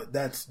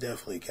 That's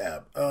definitely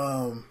cap.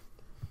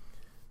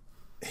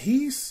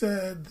 He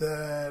said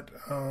that...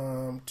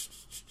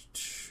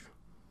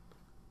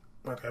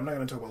 okay, I'm not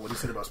going to talk about what he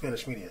said about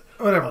Spanish media.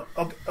 Whatever.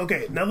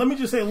 Okay, now let me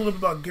just say a little bit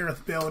about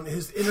Gareth Bale and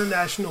his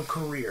international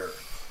career.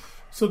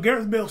 So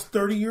Gareth Bale's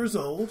 30 years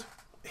old.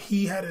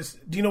 He had his...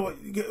 Do you know what...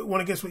 Want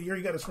to guess what year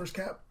he got his first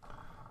cap?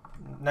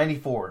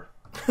 94.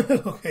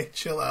 Okay,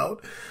 chill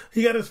out.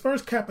 He got his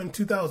first cap in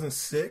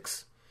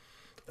 2006.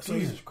 So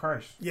Jesus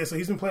Christ. Yeah, so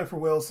he's been playing for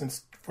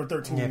Wales for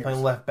 13 years. Yeah,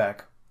 playing left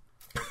back.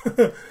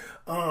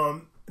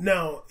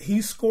 Now, he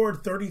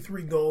scored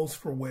 33 goals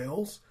for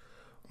Wales.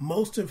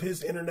 Most of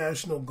his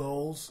international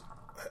goals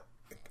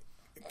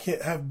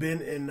have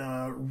been in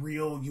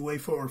real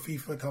UEFA or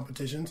FIFA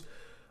competitions.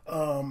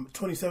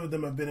 27 of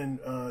them have been in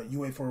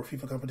UEFA or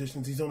FIFA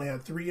competitions. He's only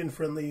had 3 in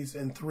friendlies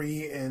and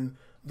 3 in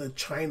the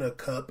China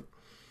Cup.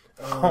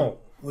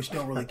 Which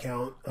don't really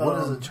count. What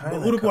is a China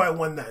But Uruguay Cup?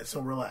 won that,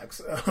 so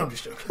relax. I'm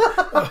just joking.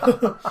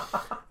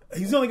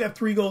 He's only got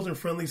 3 goals in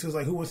friendlies, so it's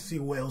like, who wants to see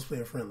Wales play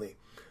a friendly?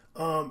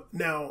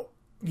 Now,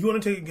 you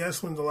want to take a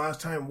guess when the last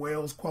time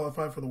Wales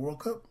qualified for the World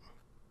Cup?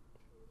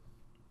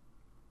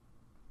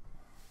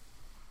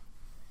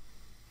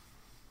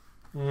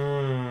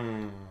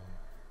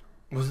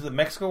 Was it the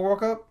Mexico World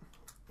Cup?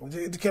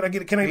 Can I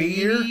get a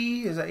year?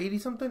 Is that 80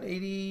 something?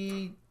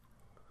 80...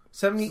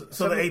 70?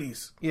 So the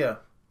 80s. Yeah.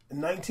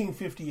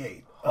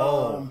 1958.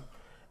 Oh.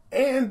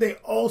 And they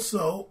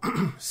also,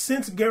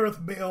 since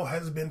Gareth Bale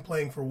has been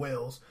playing for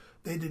Wales,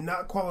 they did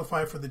not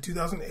qualify for the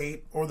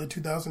 2008 or the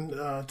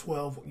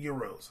 2012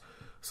 Euros.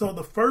 So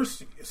the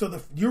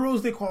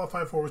Euros they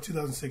qualified for was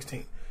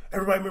 2016.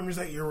 Everybody remembers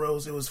that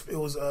Euros.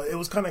 It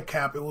was kind of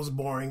cap. It was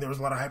boring. There was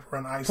a lot of hype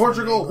around Iceland.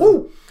 Portugal.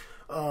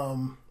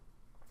 Woo!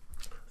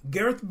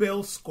 Gareth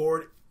Bale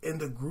scored in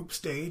the group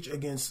stage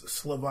against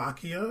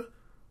Slovakia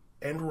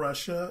and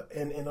Russia,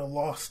 and in a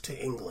loss to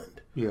England.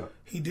 Yeah.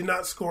 He did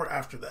not score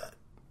after that.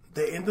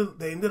 They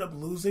ended up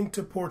losing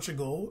to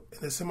Portugal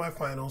in the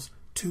semifinals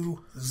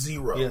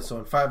 2-0. Yeah, so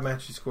in 5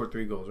 matches he scored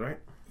 3 goals, right?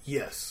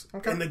 Yes.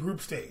 Okay. In the group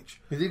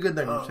stage. He did good in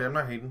that group stage. I'm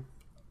not hating.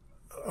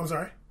 I'm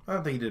sorry? I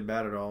don't think he did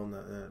bad at all in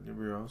the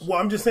Euros. Well,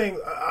 I'm just saying,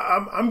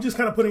 I'm just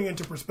kind of putting it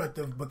into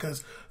perspective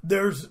because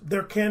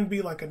there can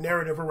be like a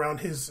narrative around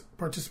his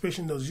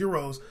participation in those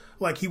Euros,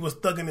 like he was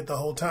thugging it the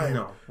whole time.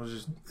 No, it was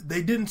just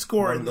they didn't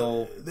score one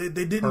goal they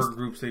didn't per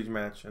group stage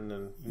match, and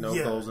then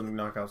goals in the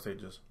knockout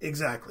stages.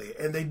 Exactly,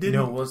 and they didn't. You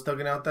know what was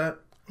thugging out that?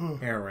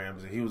 Aaron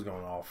Ramsey. He was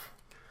going off.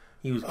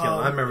 He was killing.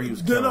 I remember he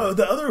was killing. No,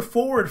 the other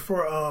forward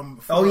for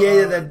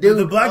that dude,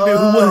 the black dude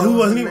who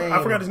wasn't even.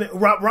 I forgot his name.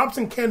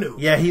 Robson Kanu.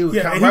 Yeah, he was.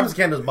 Robson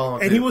Kanu was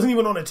balling, and he wasn't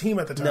even on a team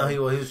at the time. No, he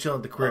was chilling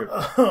at the crib.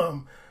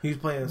 He was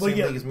playing the same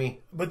league as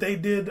me. But they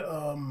did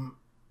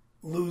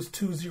lose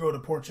 2-0 to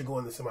Portugal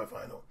in the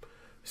semifinal.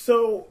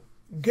 So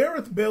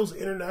Gareth Bale's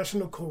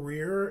international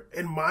career,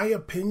 in my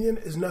opinion,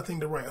 is nothing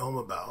to write home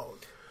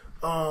about.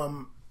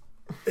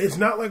 It's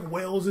not like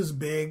Wales is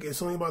big.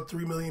 It's only about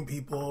 3 million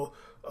people.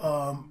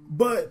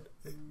 But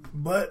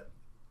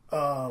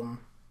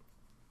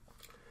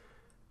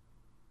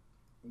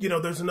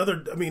there's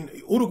another. I mean,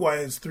 Uruguay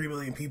is 3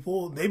 million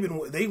people.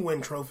 They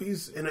win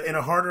trophies in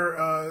a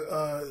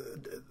harder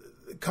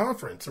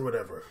conference or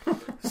whatever.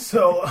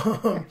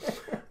 So,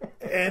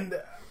 and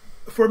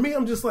for me,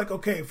 I'm just like,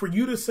 okay, for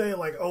you to say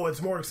like, oh,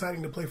 it's more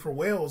exciting to play for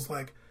Wales,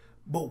 like,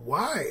 but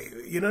why?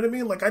 You know what I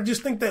mean? Like, I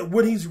just think that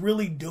what he's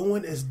really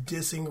doing is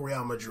dissing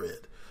Real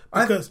Madrid.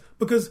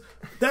 Because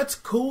that's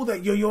cool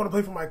that you want to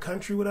play for my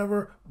country,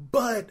 whatever,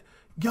 but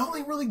y'all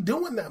ain't really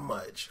doing that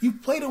much.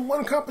 You've played in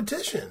one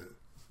competition.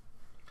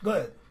 Go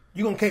ahead.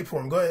 You gonna cape for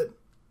him? Go ahead.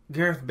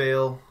 Gareth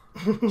Bale,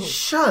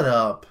 shut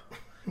up.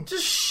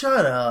 Just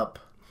shut up.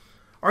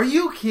 Are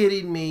you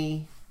kidding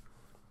me?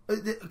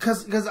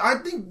 Because I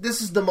think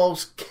this is the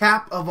most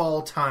cap of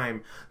all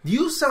time.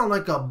 You sound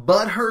like a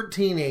butthurt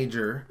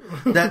teenager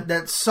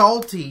that's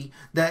salty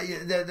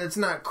that's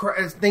not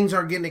things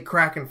aren't getting it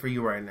cracking for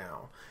you right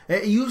now.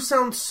 You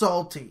sound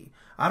salty.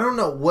 I don't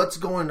know what's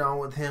going on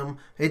with him.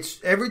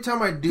 It's every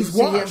time I do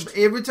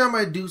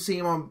see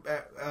him on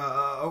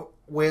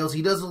Wales,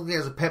 he does look like he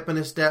has a pep in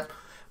his step.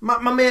 My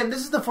man, this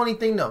is the funny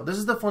thing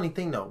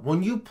though.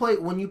 When you play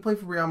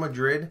for Real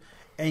Madrid.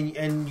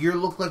 And you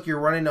look like you're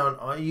running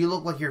on. You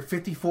look like you're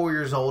 54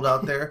 years old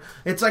out there.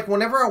 It's like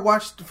whenever I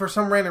watch, for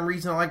some random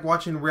reason, I like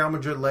watching Real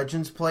Madrid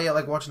legends play. I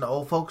like watching the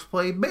old folks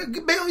play.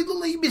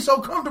 Bailey, you'd be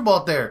so comfortable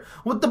out there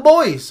with the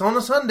boys on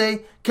a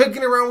Sunday,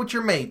 kicking around with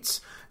your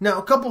mates. Now,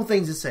 a couple of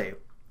things to say.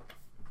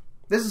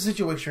 This is a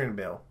situation in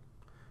Bale.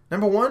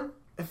 Number one,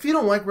 if you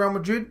don't like Real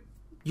Madrid,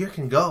 you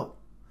can go.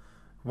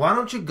 Why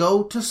don't you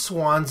go to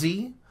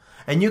Swansea?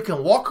 And you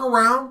can walk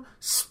around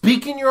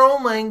speaking your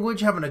own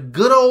language, having a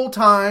good old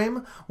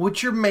time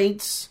with your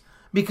mates.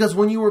 Because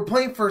when you were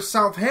playing for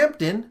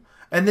Southampton,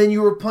 and then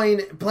you were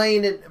playing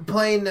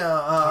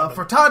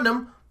for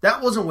Tottenham,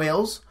 that wasn't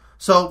Wales.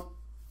 So,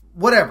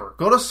 whatever.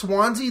 Go to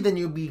Swansea, then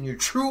you'll be in your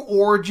true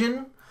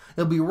origin.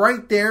 You'll be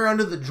right there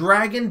under the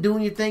dragon,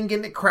 doing your thing,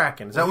 getting it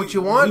cracking. Is that what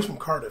you want? He's from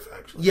Cardiff,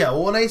 actually. Yeah,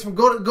 well, nice.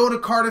 Go to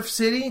Cardiff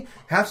City,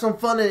 have some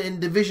fun in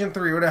Division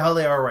 3, where the hell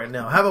they are right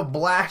now. Have a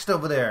blast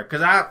over there.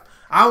 Because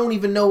I won't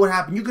even know what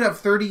happened. You could have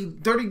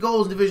 30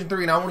 goals in Division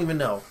 3 and I won't even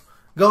know.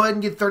 Go ahead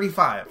and get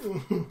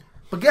 35.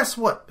 But guess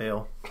what,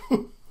 Bale?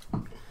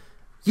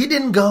 You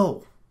didn't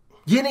go.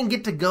 You didn't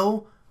get to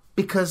go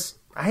because,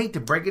 I hate to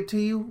break it to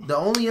you, the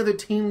only other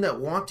team that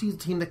wants you is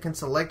the team that can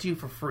select you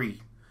for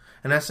free.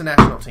 And that's the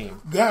national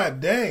team. God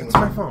dang. It's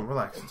my phone.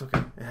 Relax. It's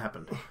okay. It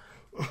happened.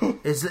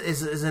 It's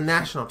a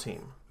national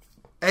team.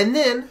 And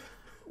then,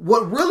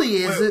 what really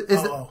is...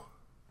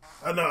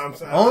 I know, I'm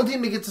sorry. The only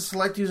team that gets to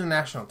select you is a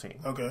national team.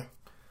 Okay.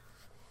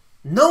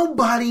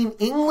 Nobody in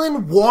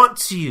England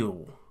wants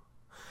you.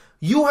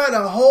 You had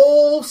a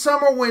whole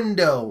summer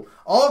window.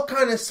 All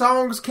kind of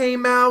songs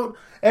came out.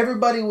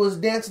 Everybody was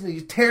dancing to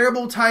these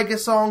terrible Tyga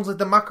songs like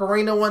the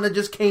Macarena one that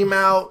just came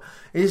out.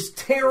 It's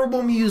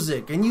terrible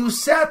music. And you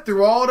sat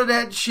through all of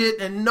that shit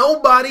and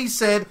nobody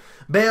said,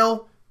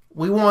 Bale,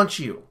 we want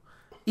you.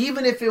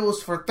 Even if it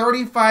was for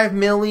 $35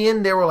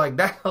 million, they were like,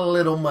 that's a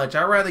little much.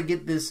 I'd rather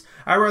get a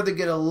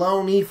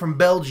loanee from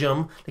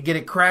Belgium to get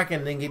it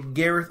cracking than get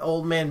Gareth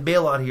Old Man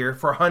Bale out here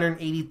for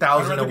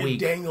 $180,000 a week.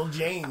 Daniel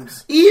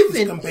James.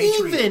 Even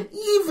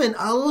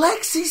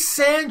Alexis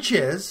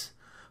Sanchez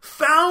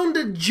found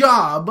a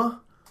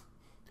job,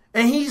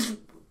 and he's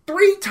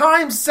 3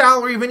 times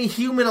salary of any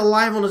human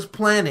alive on this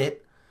planet.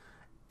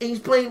 And he's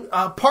playing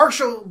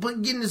partial,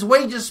 but getting his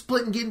wages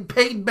split and getting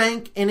paid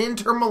bank in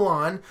Inter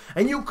Milan,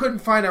 and you couldn't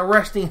find a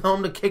resting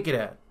home to kick it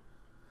at.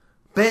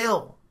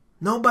 Bale,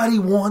 nobody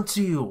wants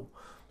you.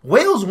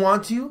 Wales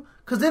wants you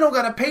because they don't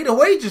got to pay the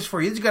wages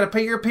for you. They just got to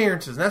pay your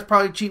appearances, and that's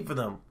probably cheap for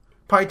them.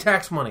 Probably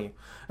tax money.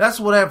 That's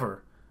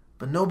whatever.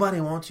 But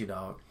nobody wants you,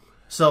 dog.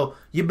 So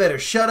you better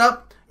shut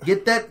up,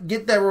 get that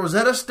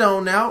Rosetta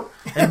Stone out,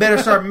 and better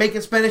start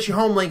making Spanish your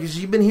home language.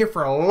 You've been here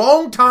for a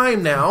long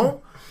time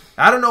now.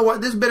 I don't know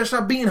what. This better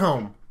start being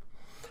home.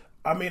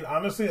 I mean,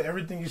 honestly,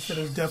 everything you said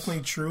is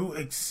definitely true,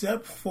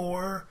 except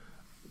for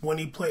when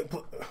he played.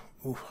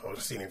 I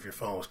was seeing if your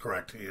phone was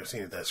correct. You were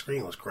seeing if that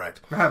screen was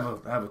correct. I have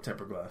a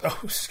tempered glass. Oh,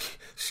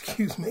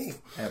 excuse me.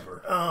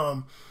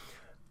 Ever.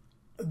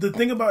 The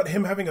thing about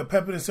him having a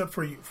pep in his step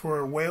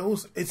for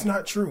Wales, it's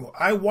not true.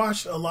 I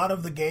watched a lot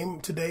of the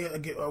game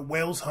today,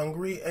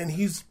 Wales-Hungary, and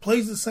he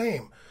plays the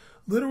same.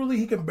 Literally,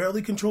 he can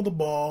barely control the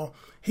ball.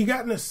 He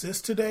got an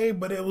assist today,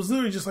 but it was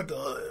literally just like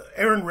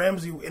Aaron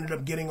Ramsey ended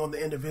up getting on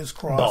the end of his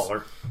cross.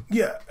 Baller.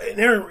 Yeah, and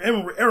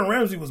Aaron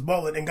Ramsey was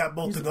balling and got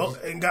both the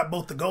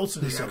goals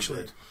today.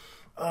 Actually,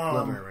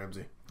 love Aaron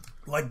Ramsey.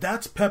 Like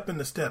that's pep in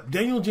the step.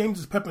 Daniel James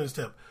is pep in the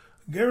step.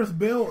 Gareth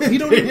Bale,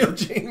 Daniel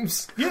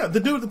James. Yeah, the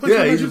dude that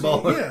plays. He's a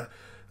baller. Yeah.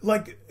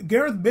 Like,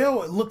 Gareth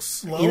Bale looks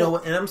slow. You know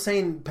what? And I'm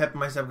saying pep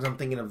myself because I'm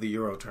thinking of the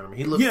Euro tournament.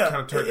 He looked kind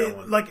of turned that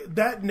one. Like,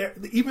 that...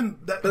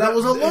 But that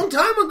was a long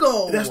time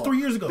ago. That's 3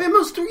 years ago. Man, it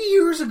was 3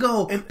 years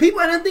ago. And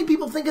I didn't think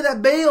people think of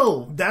that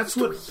Bale. That's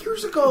 3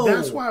 years ago.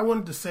 That's why I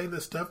wanted to say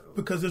this stuff,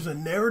 because there's a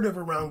narrative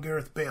around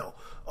Gareth Bale.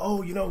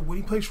 Oh, when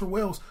he plays for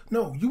Wales.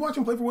 No, you watch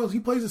him play for Wales,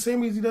 he plays the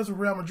same as he does with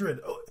Real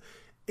Madrid.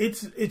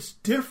 It's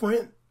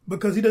different.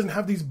 Because he doesn't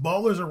have these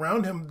ballers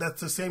around him that's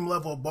the same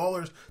level of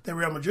ballers that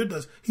Real Madrid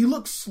does. He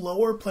looks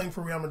slower playing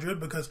for Real Madrid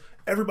because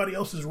everybody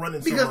else is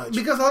running so much.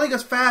 Because La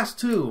Liga's fast,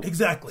 too.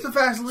 Exactly. It's a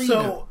fast league.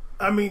 So,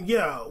 I mean,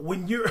 yeah,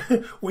 when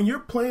you're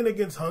playing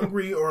against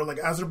Hungary or, like,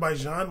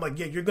 Azerbaijan, like,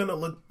 yeah, you're going to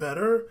look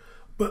better.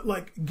 But,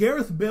 like,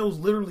 Gareth Bale's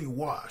literally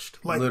washed.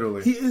 Like,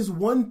 literally. He is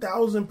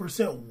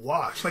 1,000%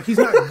 washed. Like, he's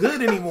not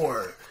good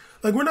anymore.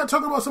 Like, we're not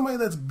talking about somebody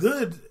that's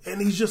good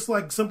and he's just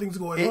like something's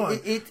going on.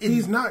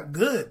 He's not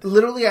good.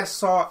 Literally,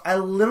 I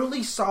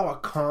literally saw a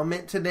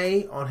comment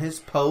today on his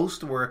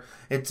post where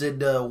it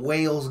said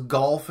Wales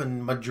golf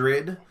in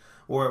Madrid.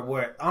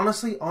 Where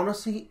honestly,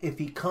 if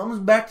he comes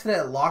back to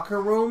that locker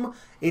room,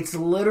 it's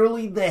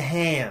literally the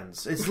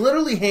hands. It's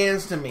literally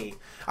hands to me.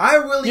 I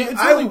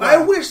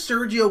wish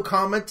Sergio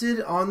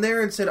commented on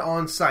there and said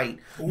on site.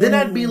 Then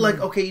I'd be like,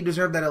 okay, you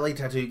deserve that LA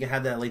tattoo. You can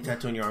have that LA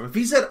tattoo on your arm. If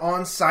he said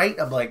on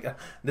site, I'm like,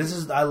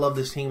 I love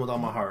this team with all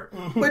my heart.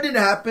 But it didn't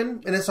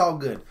happen, and it's all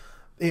good.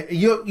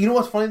 You know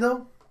what's funny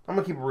though? I'm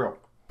gonna keep it real.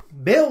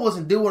 Bale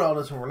wasn't doing all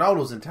this when Ronaldo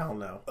was in town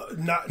now.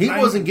 He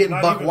wasn't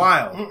getting buck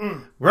wild.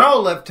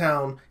 Ronaldo left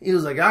town. He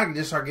was like, I can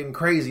just start getting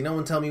crazy. No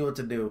one tell me what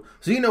to do.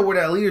 So you know where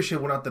that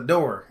leadership went out the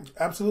door.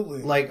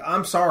 Absolutely. Like,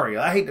 I'm sorry.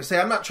 I hate to say.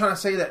 I'm not trying to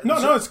say that.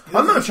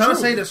 I'm not trying to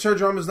say that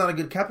Sergio Ramos is not a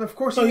good captain. Of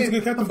course, he's a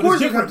good captain. Of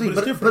course, he's a different.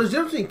 But there's a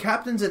difference between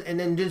captains and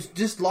then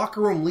just locker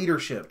room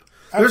leadership.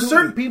 Absolutely. There's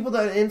certain people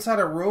that are inside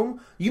a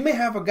room, you may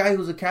have a guy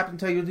who's a captain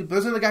tell you, but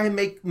there's another guy who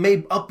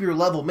may up your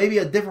level, maybe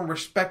a different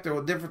respect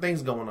or different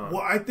things going on.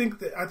 Well, I think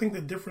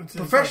the difference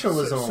is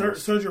professionalism.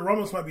 Sergio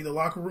Ramos might be the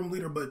locker room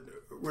leader, but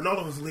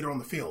Ronaldo was the leader on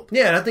the field.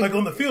 Yeah, and I think like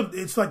on the field,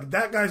 it's like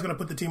that guy's going to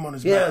put the team on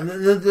his back.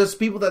 Yeah, there's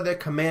people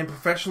that command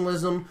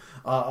professionalism,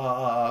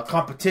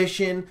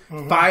 competition,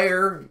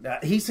 fire.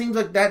 He seems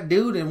like that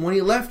dude, and when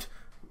he left,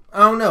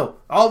 I don't know.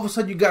 All of a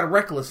sudden, you got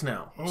reckless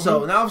now.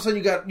 So now all of a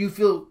sudden, you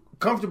feel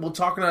comfortable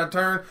talking out of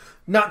turn,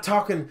 not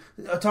talking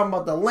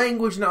about the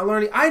language, not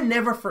learning. I'll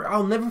never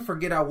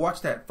forget. I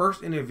watched that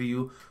first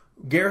interview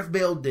Gareth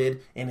Bale did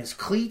in his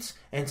cleats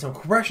and some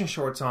compression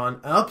shorts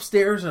on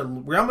upstairs in a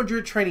Real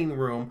Madrid training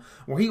room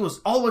where he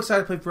was all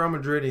excited to play for Real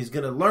Madrid. He's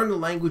going to learn the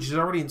language. He's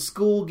already in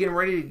school, getting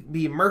ready to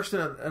be immersed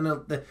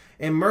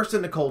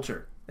in the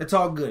culture. It's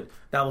all good.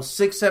 That was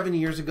 6-7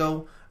 years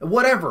ago.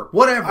 Whatever.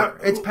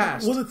 It's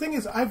past. Well, the thing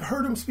is, I've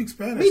heard him speak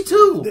Spanish. Me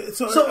too.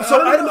 So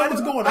I don't know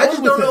what's going on. I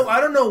just don't know.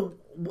 I don't know.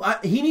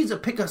 He needs to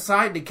pick a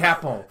side to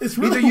cap on. It's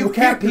really either you weird.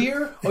 cap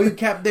here or you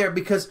cap there,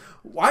 because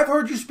I've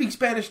heard you speak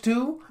Spanish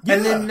too,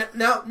 and then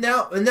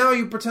now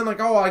you pretend like,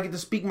 oh, I get to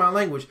speak my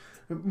language,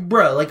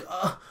 bruh. Like,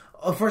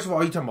 first of all,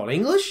 are you talking about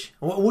English?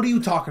 What are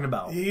you talking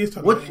about? He is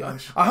talking about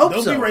English. I hope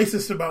don't so. Don't be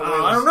racist about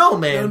Wales. I don't know,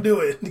 man. Don't do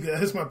it.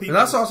 That's my people. And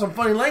I saw some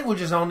funny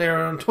languages on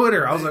there on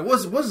Twitter. I was like,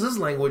 what's this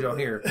language on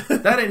here?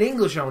 That ain't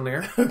English on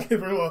there. Okay,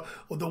 very well.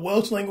 Well, the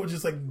Welsh language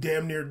is like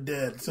damn near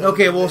dead. So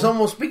okay, well,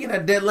 someone was speaking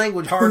that dead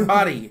language, hard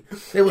body.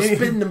 They was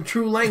spitting them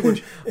true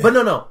language. But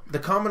no. The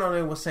comment on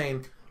there was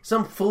saying,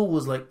 some fool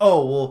was like,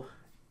 oh, well,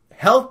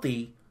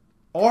 healthy,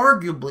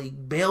 arguably,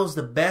 Bale's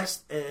the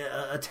best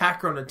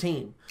attacker on the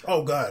team.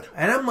 Oh, God.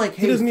 And I'm like,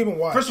 hey, he doesn't even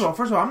watch. First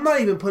of all, I'm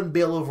not even putting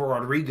Bale over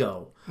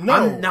Rodrigo. No,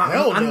 I'm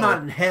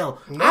not in hell.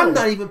 No. I'm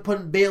not even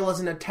putting Bale as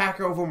an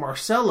attacker over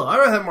Marcelo. I'd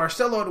rather have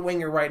Marcelo at the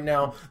winger right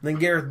now than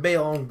Gareth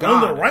Bale on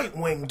God. On the right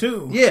wing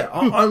too. Yeah,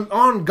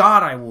 on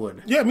God I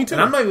would. Yeah, me too.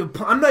 And I'm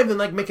not even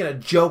like making a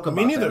joke about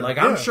me neither. That. Like,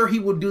 yeah. I'm sure he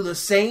would do the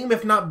same,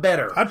 if not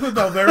better. I put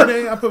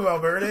Valverde. I put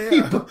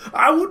Modric.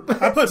 I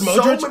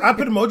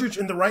put Modric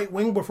in the right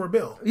wing before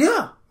Bale.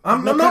 Yeah,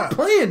 I'm not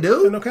playing,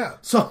 dude. No cap.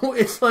 So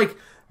it's like.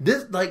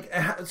 This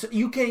so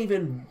you can't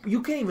even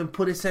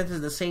put his name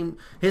in the same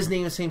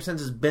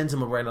sentence as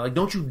Benzema right now. Like,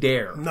 don't you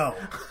dare! No,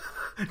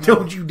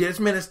 don't you dare! This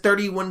man has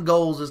 31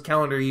 goals this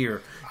calendar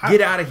year.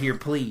 Get out of here,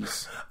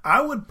 please. I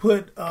would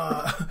put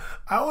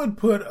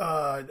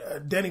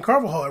Danny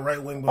Carvajal at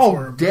right wing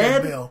before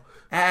Bale.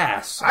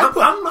 Ass. I'm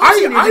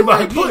thinking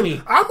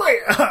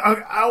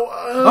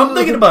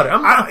about it.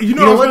 I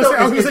was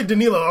going to say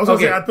Danilo. I was going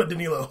to say I'd put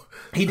Danilo.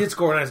 He did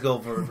score a nice goal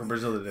for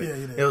Brazil today. Yeah,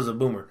 he did. It was a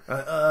boomer.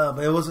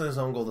 But it wasn't his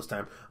own goal this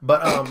time.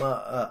 But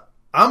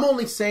I'm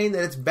only saying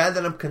that it's bad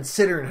that I'm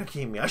considering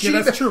Hakimi.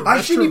 That's true.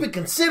 I shouldn't even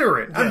consider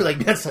it. I'd be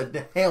like,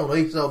 hell no,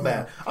 he's so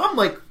bad. I'm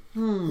like,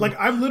 like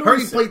I've literally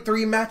heard he played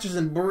 3 matches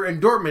in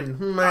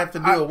Dortmund. I have to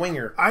do a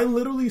winger. I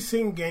literally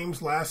seen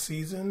games last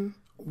season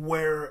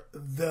where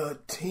the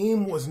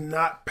team was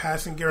not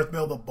passing Gareth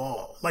Bale the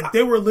ball. Like,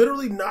 they were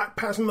literally not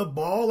passing the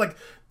ball. Like,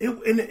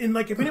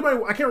 like, if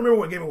anybody, I can't remember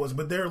what game it was,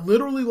 but they're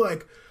literally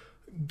like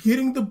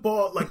getting the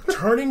ball, like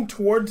turning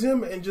towards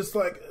him and just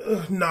like,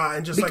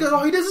 and just because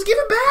all he does is give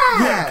it back.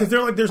 Yeah, because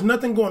they're like, there's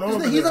nothing going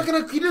on. He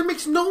just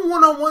makes no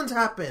one-on-ones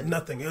happen.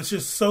 Nothing. It's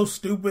just so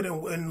stupid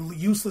and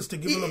useless to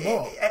give him the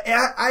ball.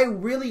 I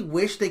really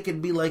wish they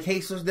could be like,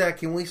 hey, Dad,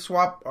 can we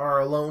swap our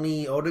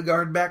Aloni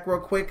Odegaard back real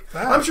quick?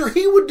 I'm sure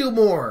he would do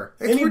more.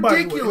 It's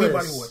ridiculous.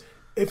 Anybody would.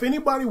 If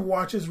anybody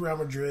watches Real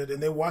Madrid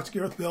and they watch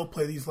Gareth Bale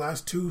play these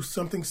last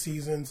 2-something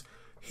seasons,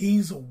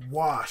 he's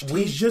washed.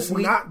 He's just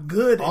not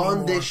good anymore.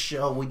 On this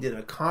show, we did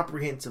a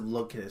comprehensive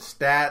look at his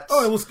stats.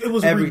 Oh, it was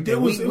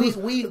everything.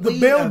 The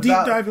Bale deep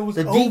dive. It was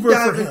over for him. The deep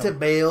dive into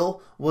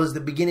Bale was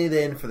the beginning of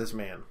the end for this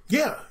man.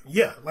 Yeah,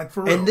 like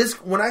for real. And this,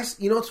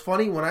 what's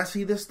funny, when I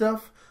see this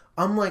stuff,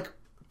 I'm like,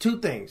 2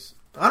 things.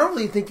 I don't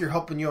really think you're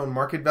helping your own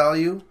market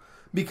value.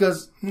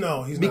 Because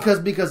no, he's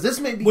not. Because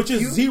this may be which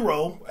cute. Is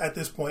 0 at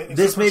this point.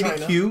 This may be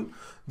cute.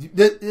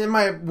 Am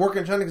I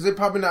working in China? Because they're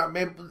probably not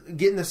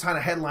getting this kind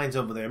of headlines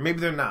over there. Maybe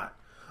they're not.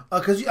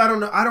 Because I don't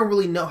know. I don't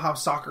really know how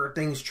soccer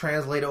things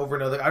translate over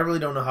another. I really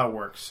don't know how it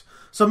works.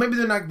 So maybe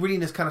they're not reading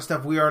this kind of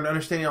stuff we are and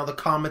understanding all the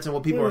comments and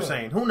what people are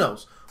saying. Who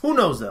knows? Who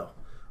knows though?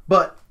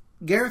 But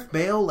Gareth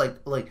Bale,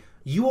 like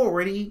you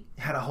already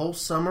had a whole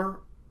summer.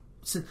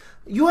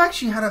 You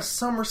actually had a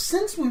summer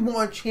since we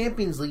won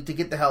Champions League to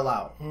get the hell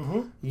out.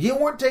 Mm-hmm. You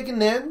weren't taken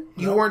then.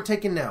 You weren't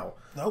taken now.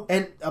 Nope.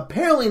 And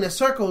apparently in the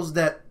circles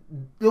that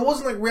it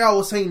wasn't like Real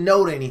was saying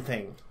no to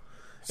anything.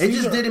 It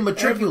just didn't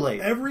matriculate.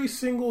 Every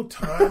single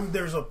time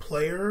there's a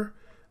player,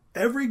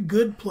 every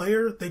good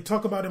player, they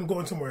talk about him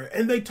going somewhere.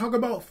 And they talk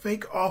about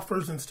fake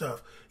offers and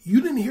stuff.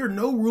 You didn't hear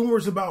no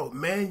rumors about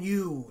Man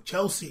U,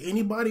 Chelsea,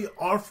 anybody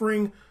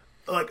offering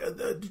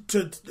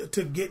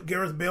to get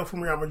Gareth Bale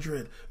from Real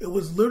Madrid. It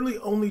was literally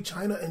only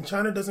China, and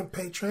China doesn't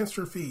pay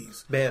transfer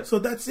fees. Bam. So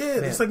that's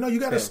it. Bam. It's like, no, you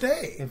got to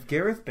stay. If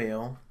Gareth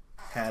Bale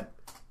had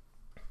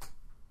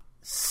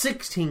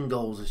 16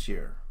 goals this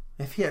year,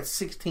 if he had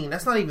 16,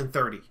 that's not even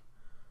 30.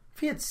 If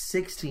he had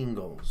 16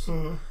 goals,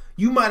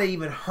 you might have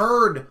even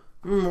heard,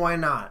 why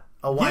not?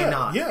 Why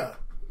not? Yeah.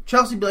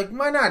 Chelsea be like,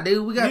 why not,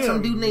 dude? We got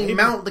some dude named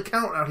Mount the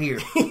Count out here.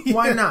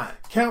 Why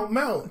not? Count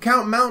Mount.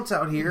 Count Mount's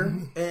out here,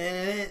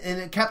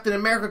 and Captain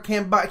America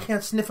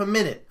can't sniff a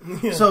minute.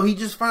 Yeah. So he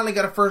just finally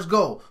got a first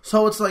goal.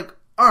 So it's like,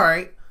 all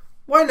right,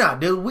 why not,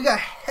 dude? We got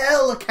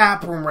hella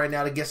cap room right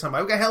now to get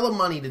somebody. We got hella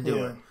money to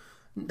do it.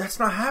 That's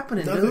not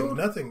happening, dude.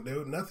 Nothing,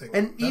 dude. Nothing.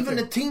 And even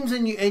the teams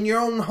in your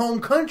own home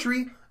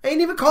country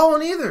ain't even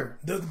calling either.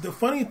 The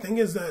funny thing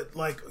is that,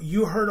 like,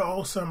 you heard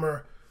all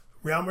summer,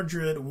 Real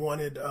Madrid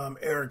wanted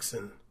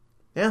Eriksen.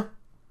 Yeah.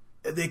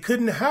 They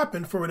couldn't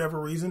happen for whatever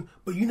reason,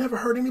 but you never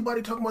heard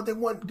anybody talking about they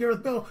want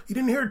Gareth Bale. You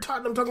didn't hear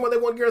Tottenham talking about they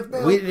want Gareth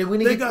Bale. We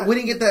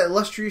didn't get that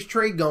illustrious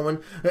trade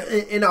going.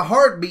 In a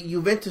heartbeat,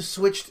 Juventus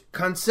switched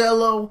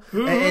Cancelo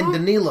and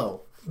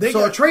Danilo.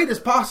 A trade is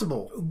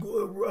possible.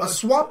 A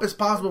swap is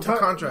possible for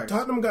contracts.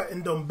 Tottenham got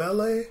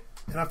Ndombele,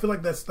 and I feel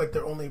like that's like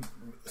their only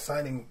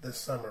signing this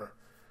summer,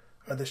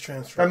 or this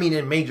transfer. I mean,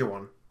 a major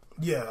one.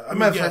 Yeah, I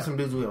might have had some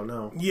dudes we don't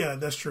know. Yeah,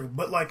 that's true.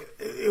 But like,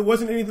 it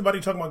wasn't anybody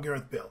talking about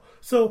Gareth Bale.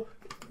 So,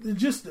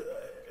 just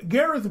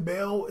Gareth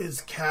Bale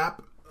is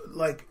cap.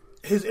 Like,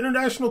 his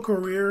international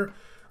career,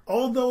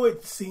 although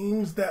it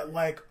seems that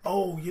like,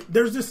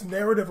 there's this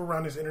narrative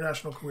around his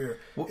international career.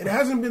 It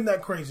hasn't been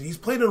that crazy. He's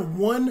played in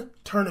one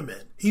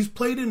tournament.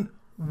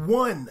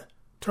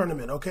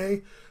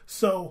 Okay,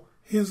 so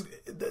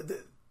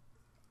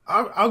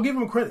I'll give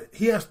him credit.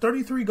 He has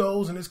 33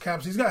 goals in his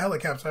caps. He's got hella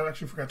caps. I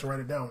actually forgot to write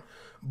it down.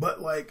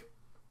 But like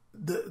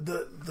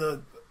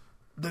the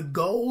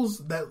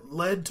goals that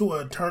led to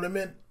a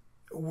tournament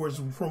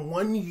was from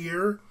 1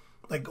 year,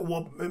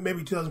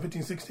 maybe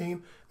 2015-16,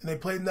 and they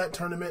played in that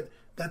tournament.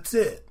 That's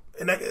it.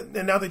 And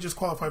now they just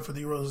qualified for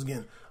the Euros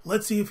again.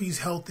 Let's see if he's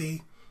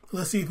healthy.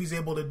 Let's see if he's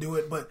able to do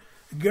it. But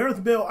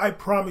Gareth Bale, I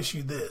promise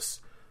you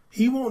this,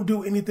 he won't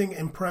do anything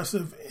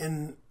impressive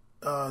in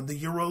the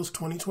Euros,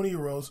 2020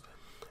 Euros.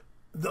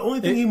 The only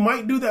thing he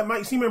might do that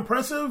might seem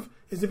impressive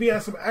is if he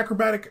has some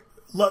acrobatic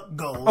luck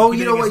goals. Oh,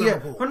 you know what? Yeah.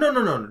 Oh,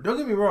 no. Don't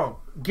get me wrong.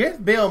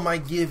 Gareth Bale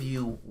might give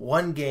you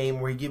one game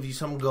where he gives you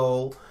some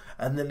goal,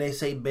 and then they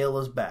say Bale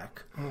is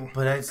back.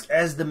 But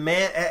as the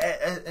man,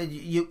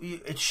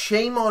 it's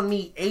shame on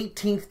me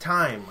 18th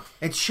time.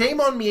 It's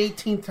shame on me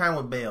 18th time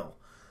with Bale,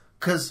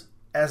 because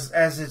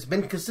as it's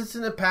been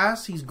consistent in the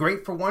past, he's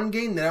great for one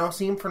game, then I don't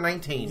see him for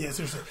 19. Yeah,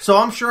 seriously. So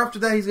I'm sure after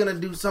that he's going to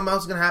do something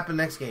else is going to happen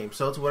next game.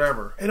 So it's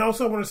whatever. And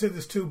also I want to say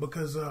this too,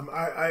 because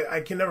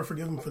I can never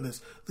forgive him for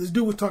this. This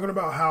dude was talking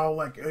about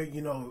how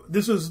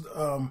this was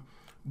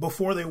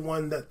before they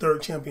won that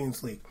third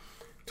Champions League.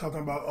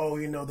 Talking about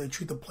they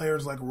treat the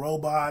players like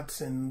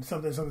robots and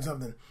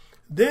something.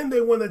 Then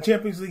they won the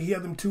Champions League. He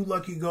had them 2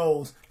 lucky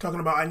goals. Talking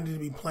about I need to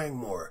be playing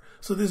more.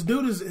 So this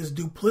dude is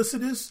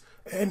duplicitous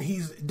and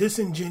he's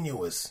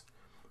disingenuous.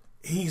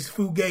 He's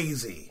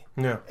fugazi.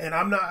 Yeah. And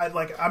I'm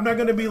not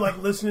going to be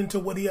listening to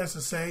what he has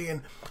to say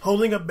and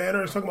holding a banner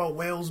and talking about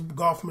Wales,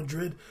 Golf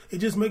Madrid. It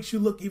just makes you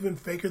look even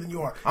faker than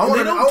you are.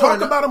 They don't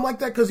talk about him like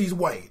that because he's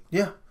white.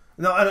 Yeah.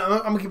 No,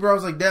 I'm gonna keep it. I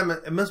was like, damn,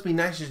 it must be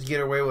nice just to get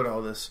away with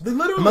all this. It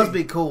must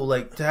be cool,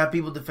 to have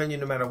people defend you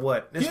no matter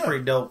what. It's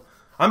pretty dope.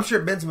 I'm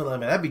sure Benzema, man,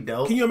 that'd be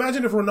dope. Can you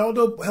imagine if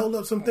Ronaldo held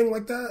up something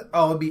like that?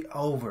 Oh, it'd be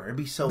over. It'd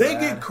be so They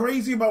bad. get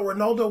crazy about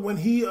Ronaldo when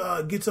he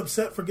gets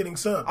upset for getting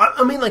subbed.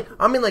 I mean,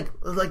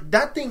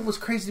 that thing was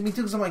crazy to me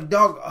too. Because I'm like,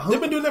 dog,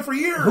 they've been doing that for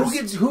years.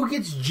 Who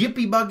gets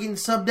Jippy by getting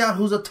subbed out?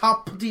 Who's a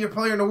top tier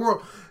player in the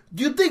world?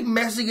 Do you think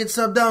Messi gets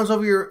subbed out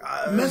over your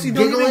Messi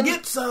giggling? don't even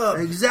get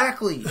subbed.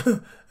 Exactly.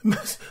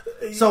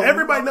 So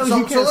everybody knows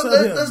you can't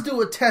sub him. Let's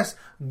do a test.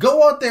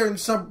 Go out there and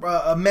sub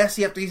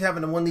Messi after he's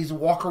having one of these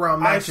walk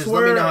around matches.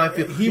 Let me know how I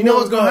feel. You know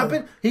what's gonna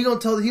happen? He gonna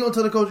tell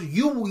the coach,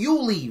 you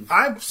leave.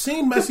 I've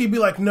seen Messi be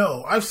like,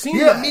 no. I've seen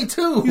that. Me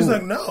too. He's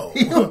like, no.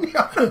 I'm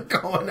not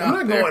going out. I'm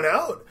not going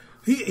out.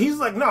 He's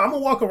like, no, I'm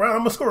gonna walk around. I'm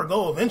gonna score a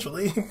goal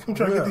eventually. I'm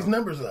trying to get these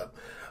numbers up.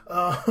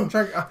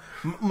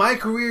 My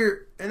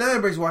career, and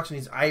everybody's watching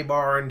these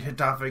Ibar and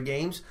Hitafe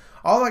games.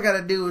 All I got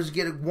to do is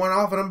get one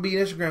off, and I'm going to be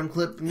an Instagram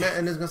clip, and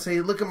it's going to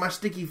say, "Look at my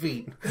sticky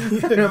feet."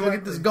 And I'm going to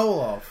get this goal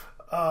off.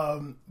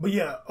 But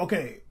yeah,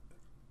 okay.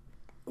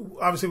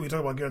 Obviously, we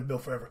talk about Gareth Bale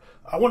forever.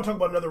 I want to talk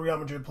about another Real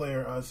Madrid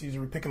player. Caesar,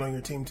 we're picking on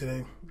your team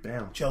today.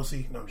 Damn.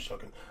 Chelsea. No, I'm just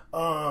joking.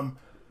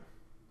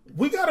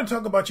 We got to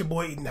talk about your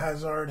boy Eden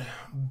Hazard.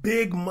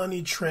 Big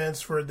money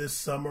transfer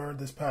this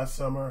past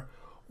summer.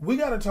 We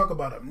got to talk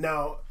about him.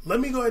 Now, let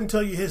me go ahead and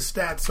tell you his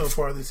stats so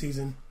far this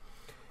season.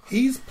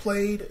 He's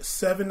played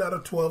 7 out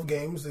of 12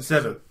 games this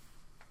season.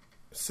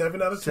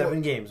 7 out of 12.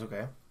 7 games,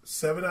 okay.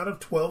 7 out of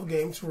 12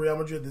 games for Real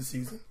Madrid this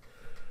season.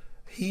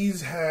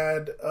 He's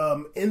had,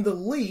 in the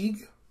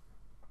league,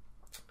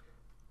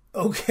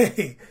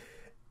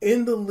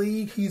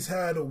 he's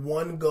had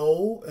 1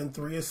 goal and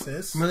 3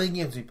 assists. How many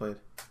games he played?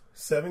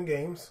 7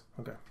 games.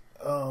 Okay.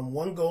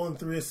 1 goal and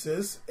 3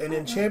 assists. And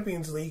in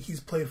Champions League, he's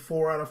played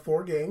 4 out of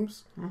 4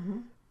 games. Mm-hmm.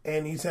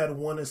 And he's had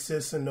 1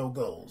 assist and no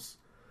goals.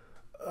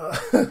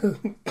 But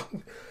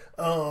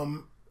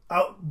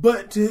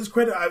to his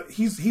credit,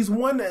 he's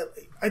won.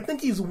 I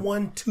think he's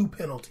won 2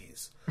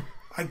 penalties.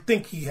 I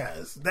think he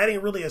has. That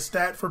ain't really a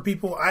stat for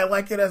people. I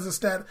like it as a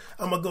stat.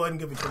 I'm gonna go ahead and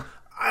give it to him.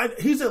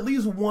 He's at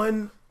least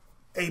won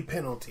a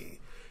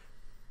penalty.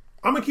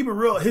 I'm gonna keep it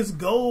real. His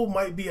goal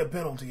might be a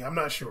penalty. I'm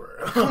not sure.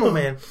 Come on,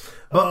 man.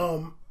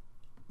 But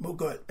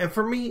go ahead. And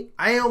for me,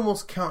 I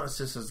almost count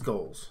assists as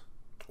goals.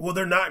 Well,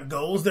 they're not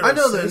goals. They're I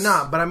know assists. they're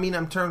not, but I mean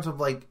in terms of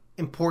like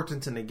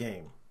importance in the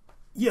game.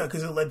 Yeah,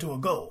 because it led to a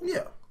goal.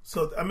 Yeah.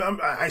 So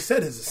I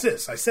said his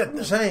assists. I said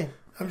that.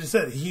 I'm just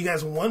saying he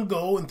has 1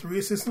 goal and 3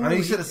 assists in the league. I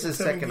know you said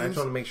assists second. Games. I just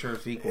want to make sure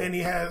it's equal. And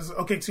he has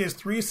so he has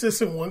 3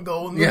 assists and 1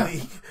 goal in the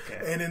league.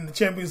 Okay. And in the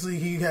Champions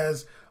League, he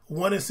has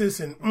 1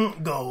 assist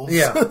and goals.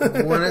 Yeah,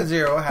 1 and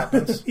 0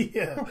 happens.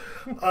 Yeah.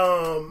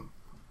 I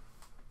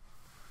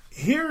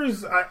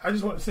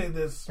just want to say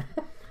this.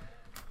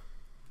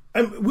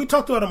 And we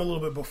talked about him a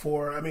little bit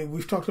before. I mean,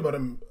 we've talked about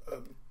him,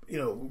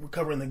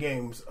 covering the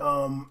games.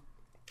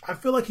 I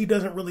feel like he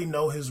doesn't really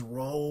know his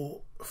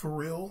role for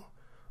real.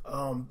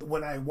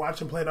 When I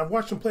watch him play, and I've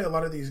watched him play a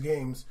lot of these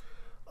games,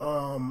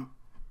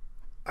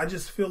 I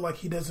just feel like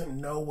he doesn't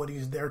know what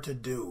he's there to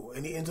do.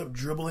 And he ends up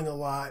dribbling a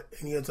lot,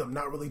 and he ends up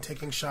not really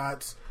taking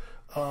shots.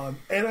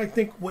 And I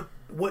think what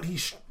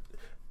he's...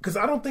 Because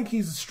I don't think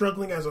he's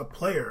struggling as a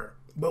player,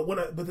 but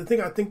the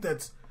thing I think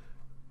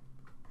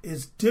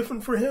is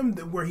different for him,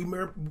 that where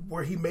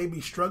he may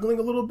be struggling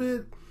a little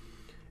bit,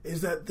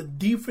 is that the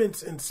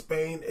defense in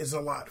Spain is a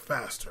lot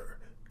faster.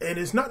 And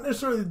it's not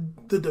necessarily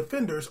the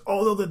defenders,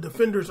 although the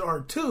defenders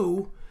are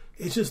too.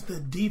 It's just the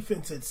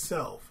defense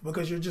itself,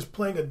 because you're just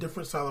playing a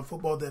different style of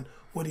football than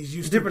what he's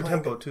used to playing.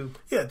 Different tempo too.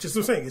 Yeah, just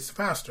what I'm saying, it's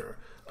faster.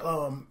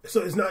 So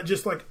it's not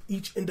just like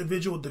each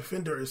individual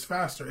defender is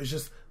faster. It's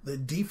just the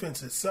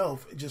defense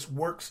itself. It just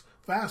works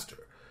faster.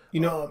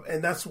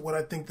 And that's what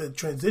I think the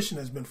transition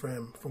has been for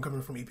him from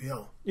coming from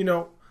EPL.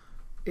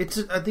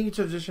 I think it's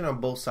a transition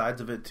on both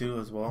sides of it too,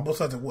 as well. Both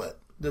sides of what?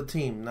 The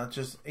team, not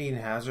just Eden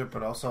Hazard,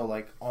 but also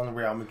like on the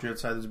Real Madrid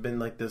side, there's been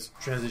like this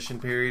transition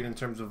period in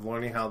terms of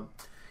learning how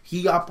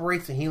he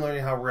operates and he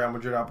learning how Real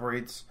Madrid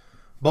operates.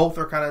 Both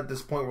are kind of at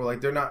this point where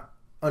like they're not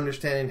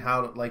understanding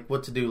how to, like,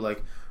 what to do.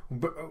 Like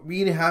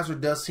Eden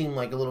Hazard does seem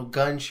like a little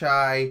gun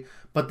shy,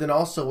 but then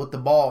also with the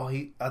ball,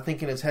 I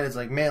think in his head is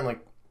like, man,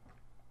 like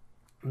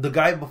the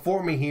guy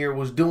before me here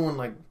was doing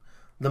like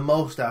the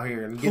most out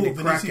here and getting it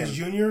cracking.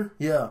 Vinicius Jr.?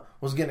 Yeah,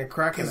 was getting it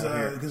cracking out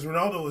here. Because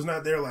Ronaldo was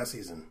not there last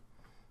season.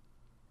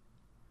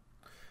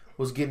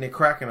 Was getting it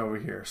cracking over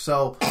here.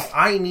 So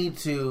I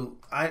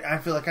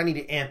feel like I need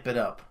to amp it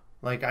up.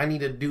 Like I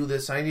need to do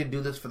this. I need to do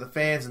this for the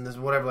fans and this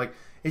whatever. Like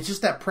it's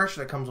just that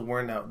pressure that comes with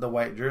wearing the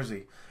white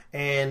jersey.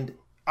 And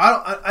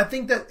I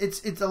think that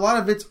it's a lot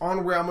of it's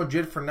on Real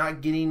Madrid for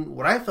not getting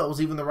what I felt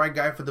was even the right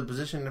guy for the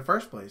position in the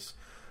first place.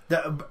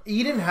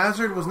 Eden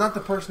Hazard was not the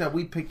person that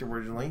we picked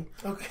originally.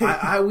 Okay,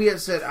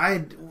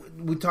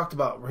 we talked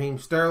about Raheem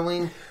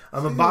Sterling.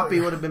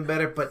 Mbappe would have been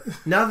better, but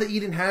now that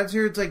Eden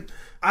Hazard, it's like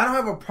I don't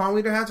have a problem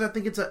with Eden Hazard. I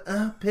think it's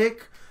a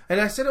pick,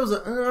 and I said it was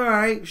all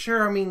right,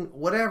 sure. I mean,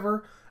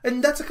 whatever,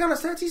 and that's the kind of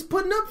stats he's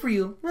putting up for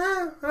you.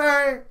 All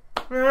right.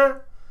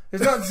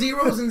 It's not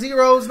zeros and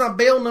zeros. It's not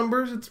Bale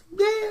numbers. It's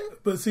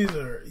But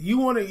Caesar, you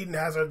wanted Eden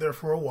Hazard there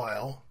for a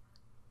while.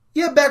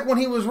 Yeah, back when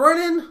he was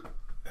running.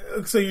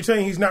 So you're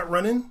saying he's not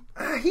running?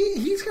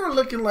 He's kind of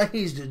looking like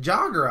he's the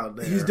jogger out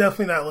there. He's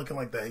definitely not looking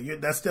like that.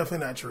 That's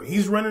definitely not true.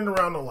 He's running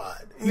around a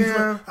lot.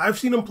 I've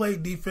seen him play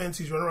defense.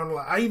 He's running around a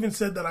lot. I even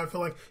said that I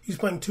feel like he's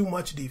playing too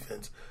much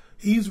defense.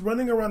 He's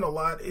running around a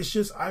lot. It's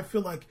just I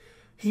feel like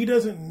he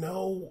doesn't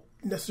know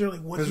necessarily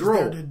what he's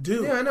there to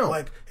do. Yeah, I know.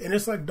 And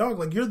it's like, dog,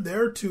 like you're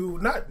there to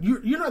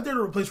you're not there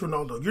to replace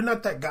Ronaldo. You're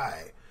not that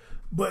guy,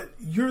 but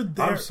you're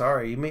there. I'm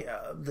sorry. You mean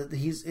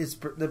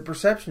the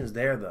perception is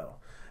there though.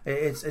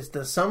 It's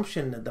the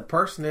assumption that the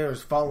person there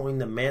is following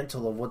the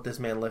mantle of what this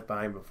man left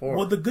behind before.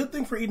 Well, the good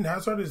thing for Eden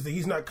Hazard is that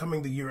he's not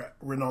coming the year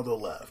Ronaldo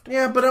left.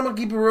 Yeah, but I'm gonna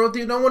keep it real with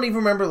you. No one even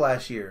remember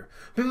last year.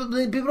 People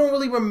don't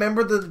really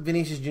remember the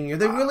Vinicius Jr.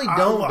 They really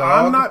don't. Dog.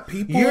 I'm not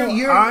people. I know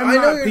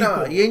you're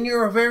not, and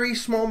you're a very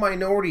small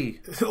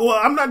minority.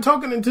 Well, I'm not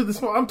talking into the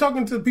small. I'm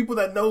talking to people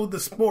that know the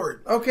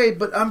sport. Okay,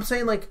 but I'm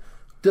saying like,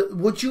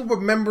 would you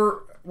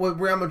remember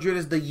what Real Madrid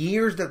is the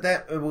years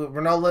that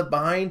Ronaldo left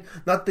behind,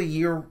 not the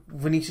year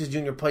Vinicius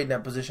Jr. played in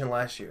that position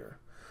last year.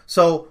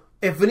 So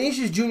if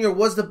Vinicius Jr.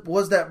 was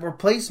that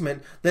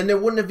replacement, then there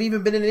wouldn't have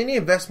even been any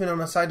investment on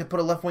the side to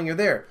put a left winger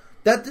there.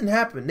 That didn't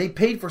happen. They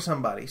paid for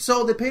somebody.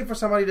 So they paid for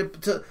somebody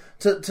to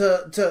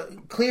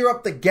clear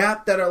up the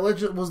gap that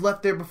allegedly was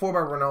left there before by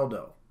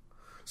Ronaldo.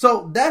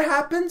 So that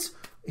happens.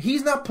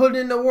 He's not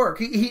putting in the work.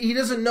 He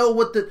doesn't know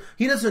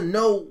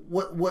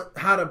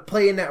how to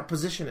play in that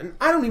position. And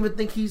I don't even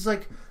think he's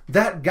like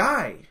that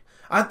guy.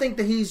 I think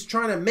that he's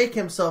trying to make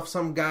himself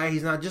some guy.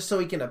 He's not just so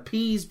he can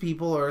appease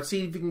people or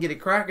see if he can get it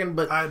cracking.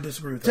 But I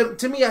disagree with that.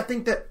 To me, I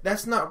think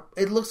that's not.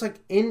 It looks like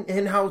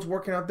in how it's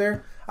working out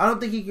there. I don't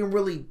think he can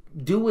really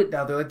do it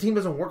out there. The team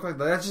doesn't work like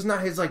that. That's just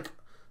not his like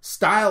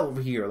style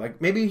over here.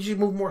 Like maybe he should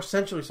move more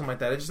centrally or something like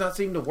that. It just not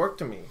seeming to work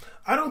to me.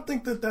 I don't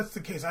think that that's the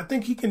case. I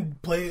think he can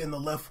play in the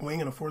left wing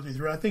in a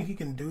 4-3-3. I think he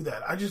can do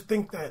that. I just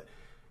think that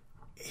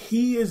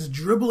he is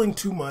dribbling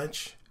too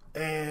much,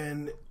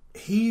 and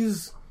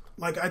he's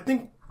like I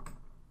think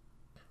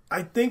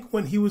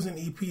when he was in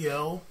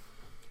EPL,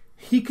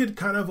 he could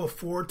kind of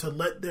afford to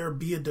let there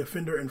be a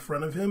defender in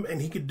front of him,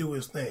 and he could do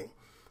his thing.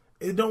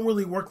 It don't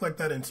really work like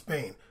that in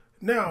Spain.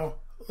 Now,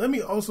 let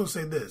me also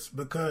say this,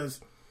 because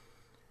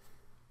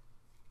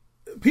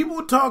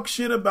people talk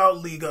shit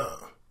about Liga.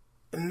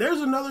 And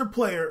there's another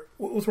player.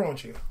 What's wrong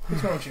with you?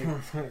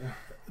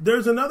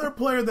 There's another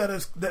player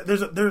there's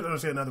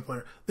another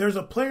player. There's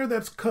a player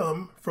that's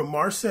come from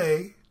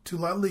Marseille to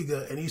La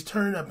Liga, and he's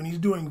turning up, and he's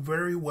doing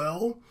very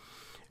well,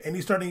 and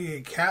he's starting to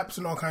get caps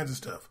and all kinds of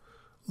stuff.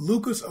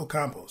 Lucas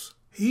Ocampos.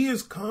 He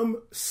has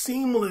come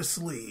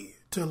seamlessly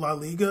to La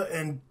Liga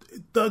and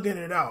thugging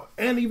it out.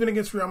 And even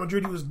against Real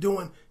Madrid, he was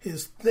doing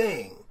his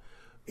thing.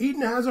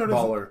 Eden Hazard is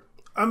baller.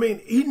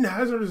 Eden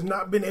Hazard has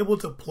not been able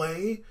to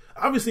play.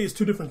 Obviously, it's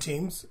two different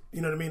teams.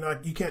 You know what I mean?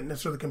 Like, you can't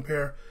necessarily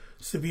compare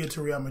Sevilla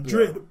to Real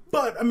Madrid. Yeah.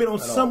 But I mean, on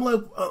some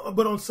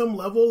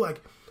level,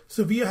 like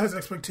Sevilla has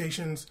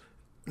expectations,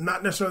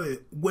 not necessarily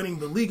winning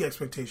the league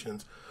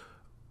expectations.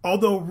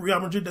 Although Real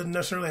Madrid doesn't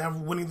necessarily have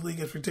winning the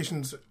league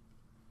expectations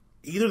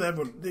either. They have,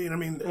 you know what I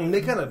mean?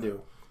 They kind of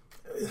do.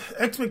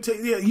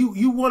 Yeah,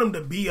 you want them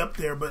to be up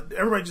there, but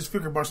everybody just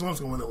figured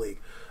Barcelona's going to win the league.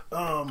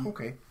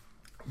 Okay,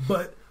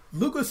 but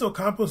Lucas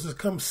Ocampos has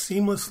come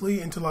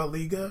seamlessly into La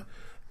Liga,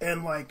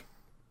 and like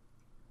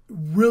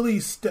really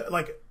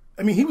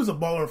he was a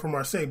baller from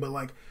Marseille, but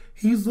like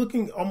he's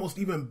looking almost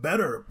even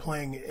better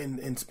playing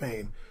in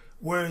Spain,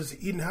 whereas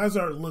Eden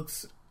Hazard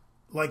looks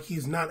like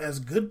he's not as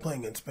good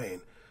playing in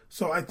Spain.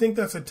 So I think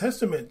that's a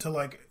testament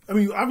to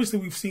obviously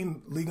we've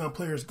seen Ligue 1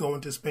 players go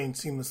into Spain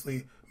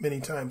seamlessly many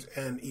times,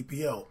 and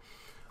EPL.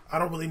 I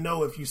don't really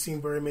know if you've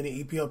seen very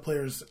many EPL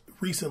players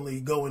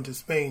recently go into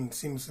Spain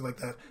seamlessly like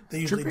that. They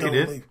usually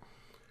don't leave.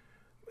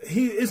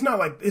 It's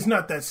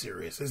not that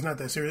serious. It's not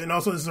that serious. And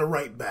also, this is a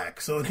right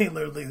back, so it ain't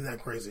literally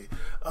that crazy.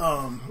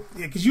 How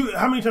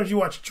many times you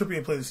watch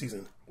Trippier play this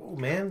season? Oh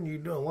man, you're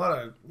doing a lot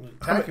of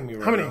attacking me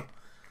right now. How many?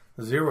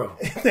 0.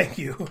 Thank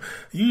you.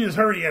 You just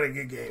heard he had a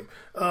good game.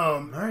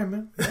 All right,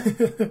 man.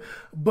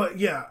 But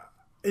yeah,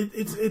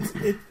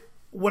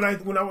 when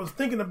I was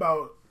thinking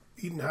about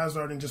Eden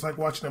Hazard and just like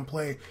watching him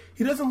play,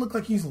 he doesn't look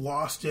like he's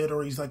lost it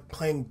or he's like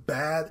playing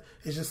bad.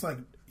 It's just like,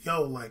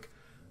 yo, like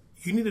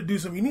you need to do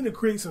something. You need to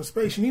create some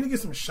space. You need to get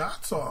some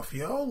shots off,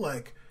 yo.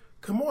 Like,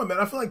 come on, man.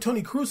 I feel like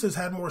Toni Kroos has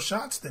had more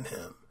shots than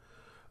him.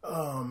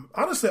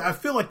 Honestly, I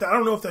feel like that. I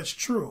don't know if that's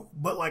true,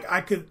 but like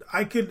I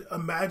could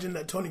imagine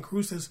that Toni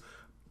Kroos has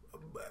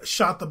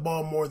shot the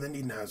ball more than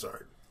Eden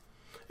Hazard.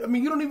 I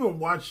mean, you don't even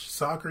watch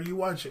soccer. You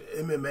watch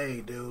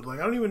MMA, dude. Like,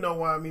 I don't even know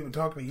why I'm even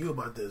talking to you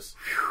about this.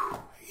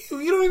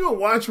 You don't even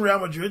watch Real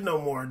Madrid no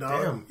more,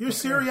 dog. Damn. You're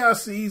Serie A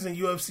C's and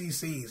UFC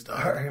C's,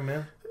 dog. All right,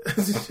 man.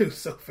 This dude's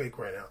so fake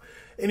right now.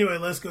 Anyway,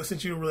 let's go.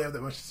 Since you don't really have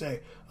that much to say,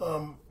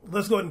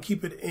 let's go ahead and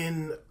keep it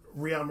in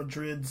Real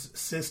Madrid's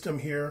system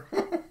here.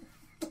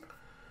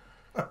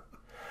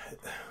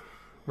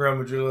 Real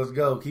Madrid, let's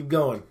go. Keep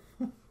going.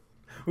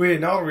 We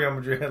didn't all Real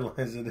Madrid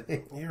headlines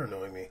today. You're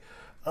annoying me.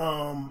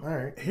 All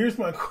right. Here's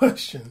my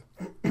question.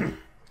 I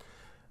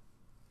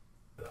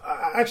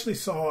actually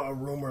saw a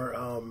rumor.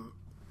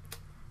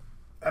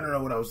 I don't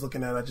know what I was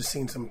looking at. I just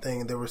seen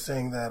something, and they were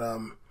saying that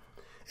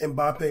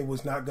Mbappe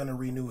was not going to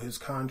renew his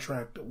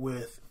contract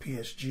with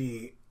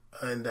PSG,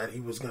 and that he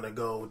was going to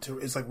go to.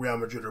 It's like Real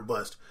Madrid or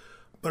bust.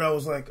 But I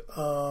was like,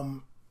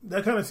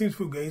 that kind of seems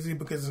fugazi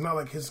because it's not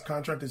like his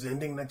contract is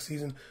ending next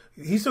season.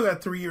 He's still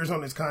got 3 years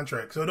on his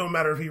contract, so it don't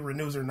matter if he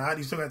renews or not.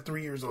 He's still got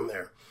 3 years on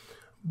there.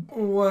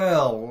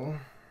 Well,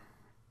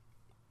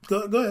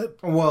 go ahead.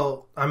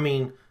 Well, I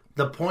mean,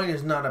 the point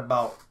is not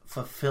about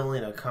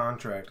fulfilling a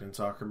contract in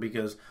soccer,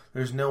 because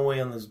there's no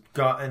way on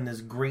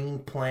this green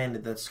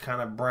planet that's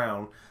kind of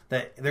brown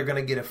that they're going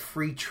to get a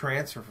free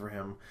transfer for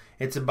him.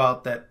 It's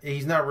about that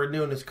he's not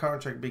renewing his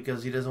contract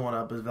because he doesn't want to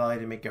up his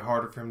value to make it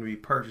harder for him to be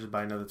purchased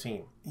by another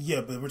team.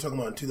 Yeah, but we're talking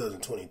about in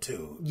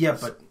 2022. Yeah,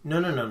 but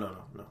no.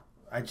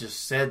 I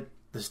just said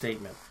the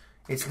statement.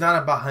 It's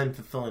not about him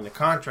fulfilling the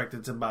contract.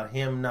 It's about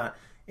him not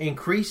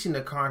increasing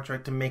the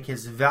contract to make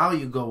his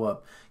value go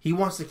up. He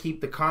wants to keep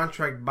the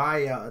contract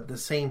buyout at the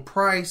same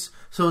price,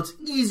 so it's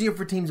easier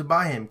for teams to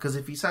buy him. Because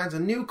if he signs a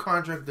new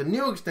contract, the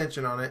new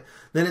extension on it,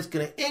 then it's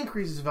going to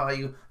increase his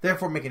value,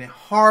 therefore making it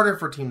harder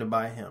for a team to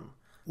buy him.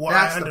 Well,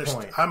 That's I the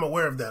understand. point. I'm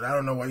aware of that. I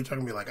don't know why you're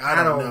talking to me like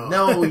I don't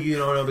know. You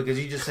don't know because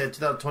you just said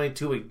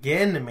 2022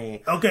 again to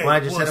me. Okay. When I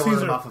just said it was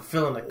Caesar, about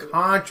fulfilling the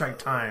contract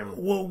time.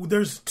 Well,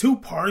 there's two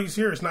parties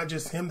here. It's not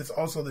just him. It's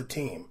also the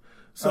team.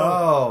 So,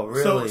 Oh,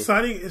 really? So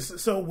signing is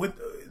with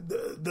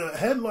the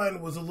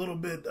headline was a little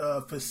bit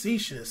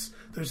facetious.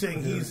 They're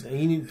saying he's.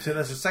 You said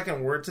that's the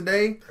second word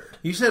today.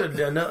 You said it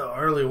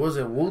earlier. Was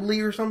it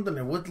Woodley or something?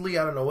 Or Woodley?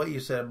 I don't know what you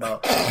said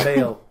about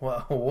Bale.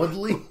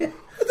 Woodley.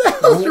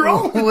 What's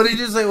wrong? What did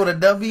you say with a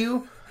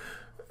W?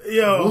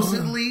 Yo,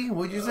 Woodley?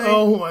 What'd you say?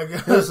 Oh my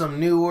god, That's some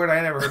new word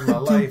I never heard in my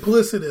life.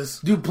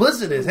 Duplicitous.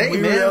 Duplicitous. Hey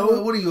Weirdo.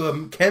 man, what are you,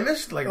 a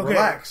chemist? Like, Okay.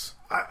 relax.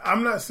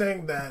 I'm not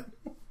saying that.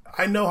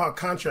 I know how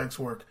contracts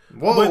work.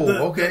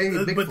 Whoa, okay,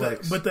 big but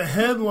flex. but the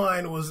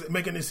headline was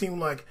making it seem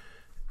like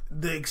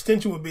the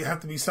extension would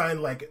have to be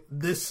signed like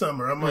this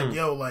summer. I'm like,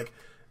 yo, like,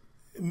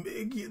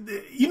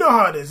 you know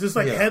how it is. It's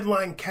like Yeah.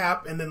 headline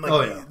cap, and then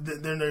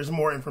then there's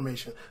more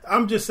information.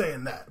 I'm just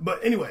saying that.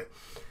 But anyway,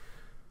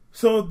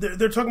 so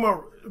they're talking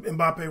about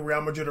Mbappe,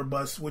 Real Madrid or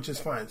bust, which is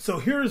fine.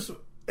 So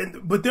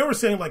but they were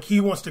saying like he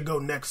wants to go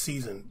next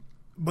season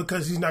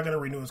because he's not going to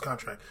renew his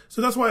contract.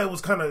 So that's why it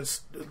was kind of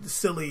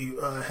silly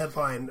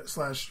headline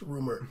 /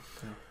 rumor.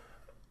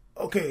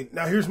 Okay,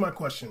 now here's my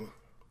question.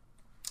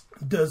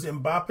 Does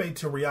Mbappe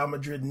to Real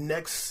Madrid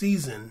next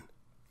season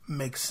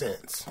make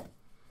sense?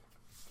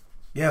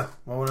 Yeah.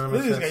 Well, Look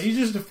at this guy.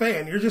 You're just a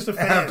fan. You're just a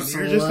fan.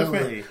 Absolutely. You're just a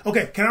fan.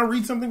 Okay, can I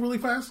read something really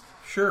fast?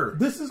 Sure.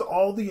 This is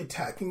all the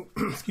attacking,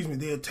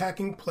 the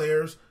attacking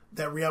players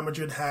that Real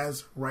Madrid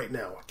has right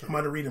now. I'm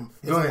going to read them.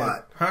 It's Go ahead. a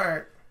lot. All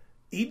right.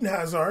 Eden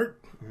Hazard,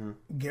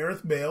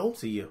 Gareth Bale.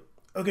 See you.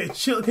 Okay,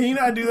 chill. Can you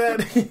not do that?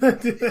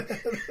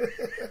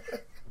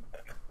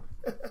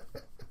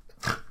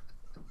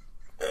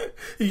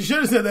 You should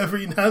have said that for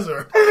Eden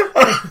Hazard.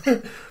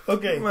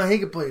 Okay. Well, he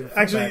could play it.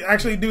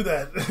 Actually do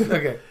that.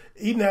 Okay.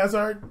 Eden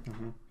Hazard.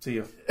 See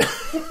you.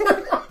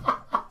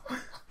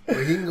 Well,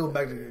 he can go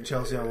back to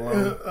Chelsea on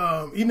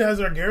loan. Eden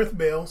Hazard, Gareth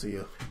Bale. See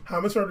you.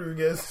 James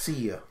Rodriguez. See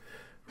you.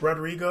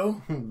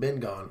 Rodrigo. Been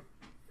gone.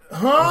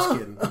 Huh?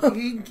 Just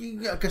kidding. He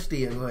got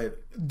Castilla. Go ahead.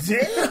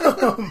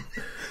 Damn.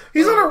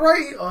 He's on the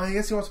right. Oh, I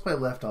guess he wants to play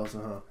left also,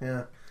 huh?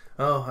 Yeah.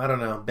 Oh, I don't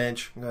know.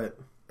 Bench. Go ahead.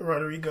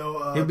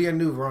 Rodrigo. He'll be a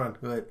new Ron.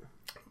 Go ahead.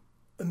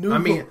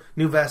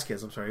 New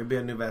Vasquez. I'm sorry. He'll be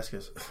a new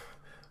Vasquez.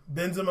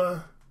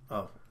 Benzema.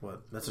 Oh,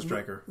 what? That's a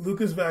striker.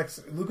 Lucas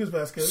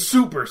Vasquez.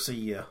 Super see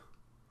ya.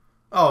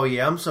 Oh,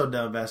 yeah. I'm so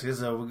done with Vasquez.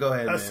 So go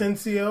ahead, man.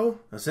 Asensio.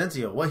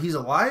 What? He's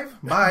alive?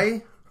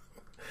 Bye.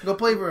 Go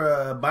play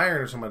for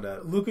Bayern or something like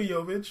that. Luka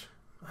Jovic.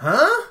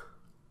 Huh?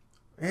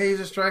 Hey, he's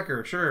a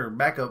striker. Sure.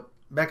 Backup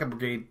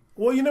brigade.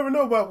 Well, you never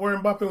know about where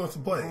Mbappe wants to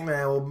play. Man,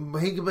 well,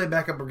 he can play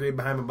backup brigade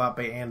behind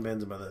Mbappe and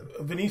Benzema then.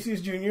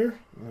 Vinicius Jr.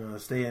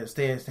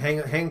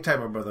 Hang tight,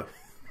 my brother.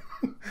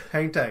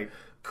 Hang tight.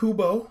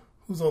 Kubo,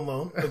 who's on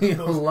loan.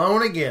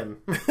 Loan again.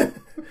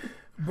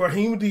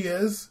 Brahim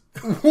Diaz.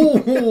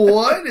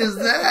 What is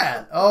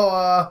that?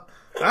 Oh,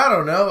 I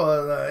don't know.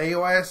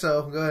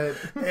 AYSO. Go ahead.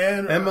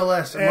 And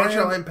MLS.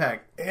 Montreal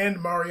Impact.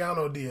 And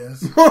Mariano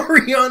Diaz.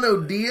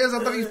 Mariano Diaz?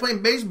 I thought he was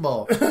playing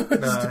baseball.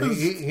 No,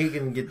 he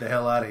can get the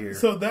hell out of here.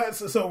 So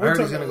I heard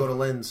he's going to go to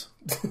Lens.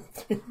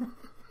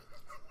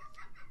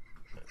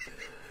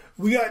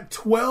 We got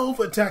 12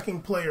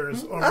 attacking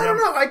players. I don't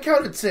know. I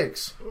counted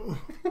 6.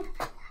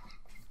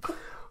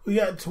 We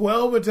got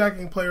 12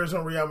 attacking players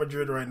on Real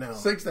Madrid right now.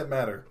 6 that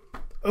matter.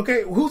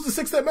 Okay, who's the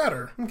 6 that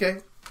matter? Okay.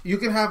 You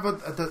can have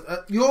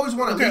you always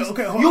want to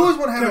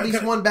have at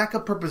least one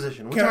backup per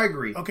position, which I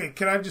agree. Okay,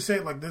 can I just say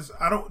it like this?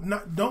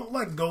 Don't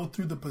like go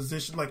through the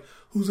position like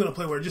who's going to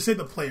play where. Just say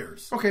the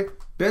players. Okay,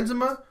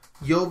 Benzema,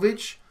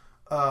 Jovic,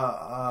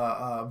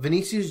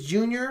 Vinicius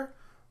Jr.,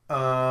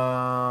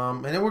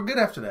 and then we're good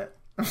after that.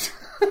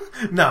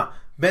 No,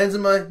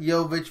 Benzema,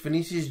 Jovic,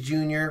 Vinicius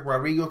Jr.,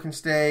 Rodrigo can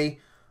stay.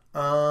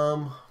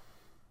 That's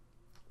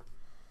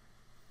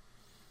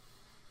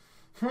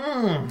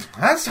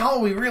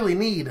all we really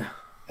need.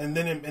 And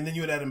then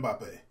you would add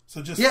Mbappe.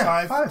 So just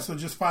 5. So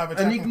just 5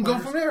 attacking and you can players.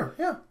 go from there.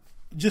 Yeah.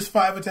 Just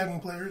 5 attacking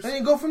players. And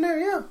you go from there.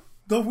 Yeah.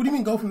 What do you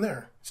mean go from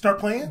there? Start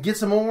playing? Get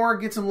some more,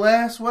 get some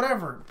less,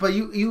 whatever. But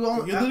you're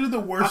literally the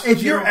worst.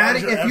 If you're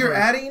adding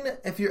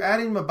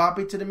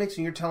Mbappe to the mix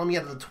and you're telling me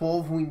out of the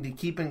 12 who we need to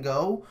keep and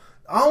go,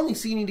 I only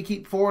see you need to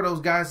keep 4 of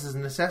those guys as a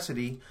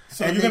necessity.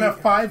 So you're going to have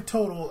 5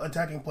 total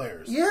attacking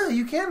players. Yeah,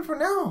 you can for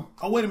now.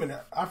 Oh, wait a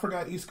minute. I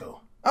forgot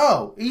Isco.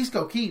 Oh,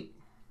 Isco, keep.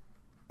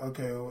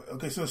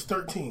 Okay, so it's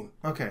 13.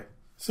 Okay.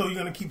 So you're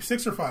going to keep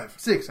 6 or 5?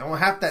 6. I want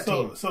half that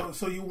team.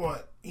 So you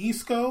want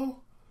Isco,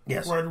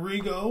 Yes.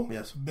 Rodrigo,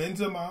 Yes.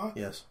 Benzema,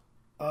 Yes.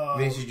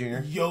 Vinicius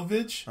Jr.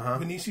 Jovic,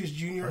 Vinicius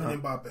Jr.,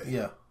 and Mbappe.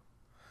 Yeah.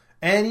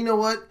 And you know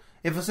what?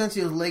 If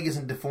Asensio's leg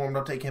isn't deformed,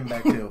 I'll take him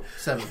back too.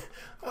 7.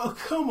 Oh,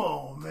 come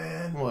on,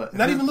 man. What?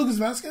 Not even Lucas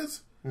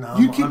Vasquez? No,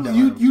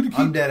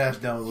 I'm dead ass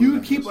down with You Lucas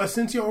would keep Vasquez.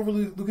 Asensio over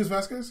Lucas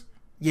Vasquez?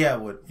 Yeah, I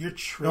would. You're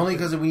tripping. Only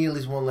because we need at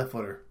least one left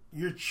footer.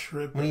 You're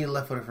tripping. We need a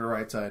left footer for the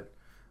right side.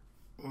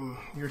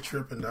 You're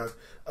tripping, dog.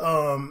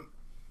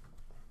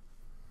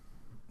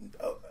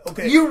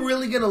 Okay. You're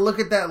really going to look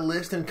at that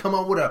list and come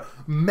up with a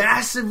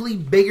massively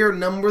bigger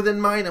number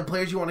than mine of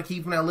players you want to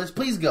keep from that list?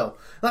 Please go.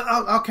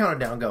 I'll count it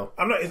down. Go.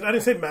 I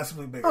didn't say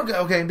massively bigger.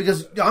 Okay,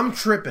 because I'm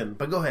tripping.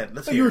 But go ahead.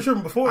 Let's hear You were it.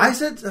 tripping before. I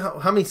said,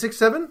 how many? 6,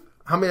 7?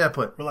 How many did I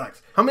put?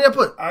 Relax. How many did I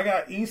put? I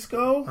got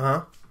Isco,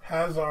 Uh-huh.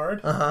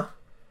 Hazard. Uh-huh.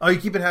 Oh, you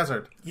keeping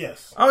Hazard?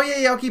 Yes. Oh,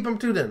 yeah, I'll keep him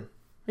too then.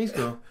 He's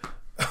cool.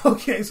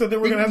 Okay, so then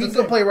we're He going to have can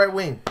to go play right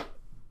wing.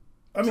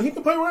 I mean, he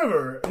can play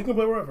wherever.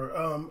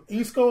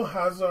 Isco,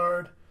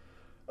 Hazard,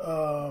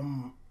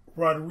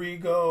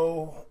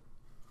 Rodrigo,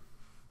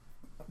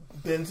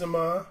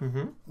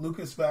 Benzema,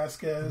 Lucas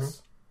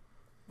Vasquez,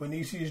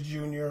 Vinicius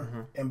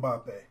Jr.,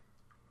 Mbappe.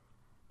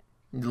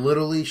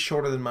 Literally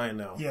shorter than mine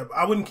now. Yeah,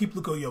 I wouldn't keep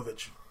Luka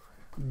Jovic.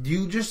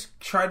 You just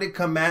tried to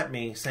come at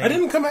me saying I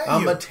didn't come at you.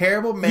 I'm a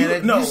terrible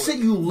manager. No. You said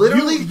you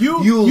literally You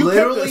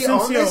literally kept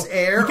on this Asensio-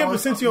 air, you kept on,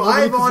 Asensio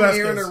live over on Lucas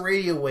air in Vasquez. the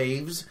radio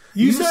waves.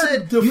 You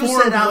said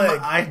deformed leg.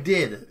 I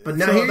did, but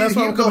now So here that's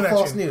why you I'm go coming at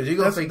false you. news. You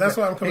go That's- fake. that's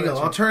why I'm coming Here you at go.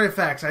 you. Alternative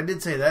facts. I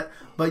did say that,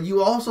 but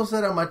you also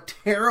said I'm a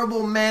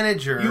terrible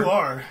manager. You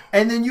are.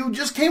 and then you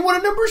just came with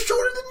a number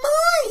shorter than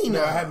mine.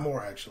 No, I had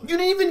more, actually. You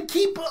didn't even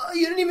keep.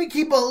 You didn't even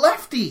keep a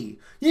lefty.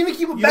 You didn't even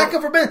keep a You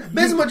backup know, for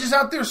Benzema. Just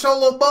out there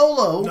solo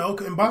bolo. No,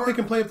 Mbappe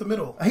can play up the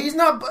middle. He's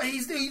not.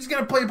 He's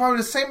going to play probably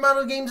the same amount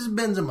of games as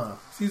Benzema.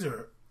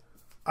 Caesar,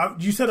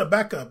 you said a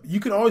backup.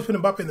 You can always put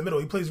Mbappe in the middle.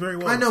 He plays very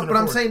well. I know, center but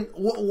I'm forward. saying,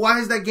 why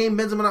is that game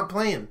Benzema not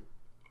playing?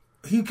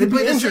 He He could be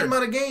played the same injured.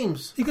 amount of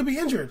games. He could be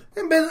injured.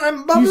 And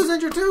Mbappe's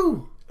injured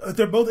too. If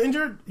they're both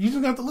injured, you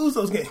just have to lose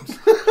those games.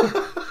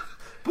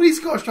 But he's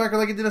score a striker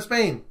like he did in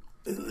Spain.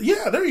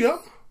 Yeah, there you go.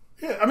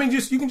 Yeah, I mean, you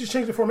can just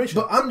change the formation.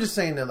 But I'm just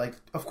saying that, like,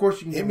 of course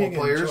you can get more Again,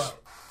 players. chill out.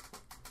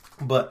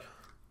 But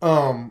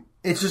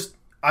it's just,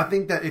 I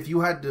think that if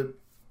you had to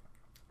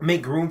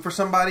make room for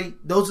somebody,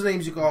 those are the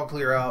names you can all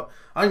clear out.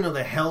 I don't know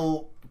the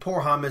hell.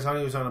 Poor James, I don't know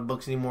if he's on the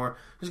books anymore.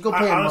 Just go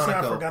play in Honestly,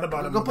 Monaco. I forgot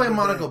about him. Go play in the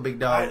other Monaco, day. big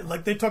dog.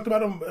 Like they talked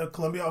about him at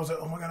Colombia. I was like,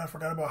 oh my god, I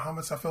forgot about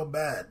James. I felt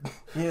bad.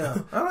 Yeah,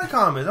 I like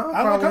James. I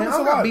I like James a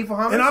got lot. beef for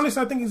James. And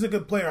honestly, I think he's a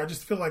good player. I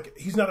just feel like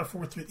he's not a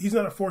 4-3. He's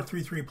not a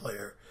 4-3-3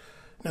 player.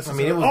 I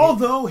mean, it was-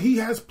 Although he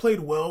has played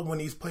well when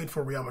he's played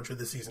for Real Madrid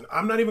this season.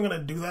 I'm not even going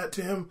to do that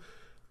to him.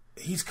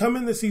 He's come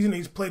in this season. And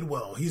he's played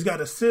well. He's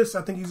got assists.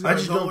 I think he's got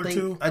a goal or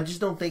two. I just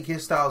don't think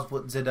his style is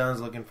what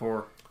Zidane's looking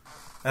for.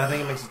 And I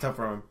think it makes it tough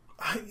for him.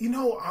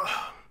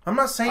 I'm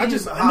not saying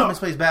James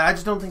plays bad. I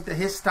just don't think that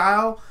his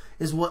style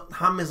is what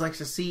James likes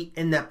to see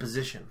in that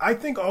position. I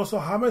think also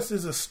James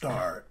is a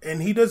star,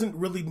 and he doesn't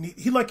really need.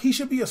 He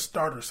should be a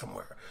starter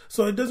somewhere.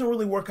 So it doesn't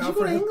really work He out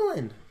go for to him.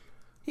 England.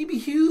 He'd be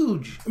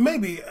huge.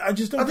 Maybe I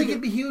just don't. I think he'd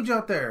be huge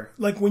out there.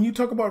 Like when you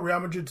talk about Real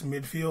Madrid's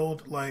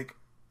midfield, like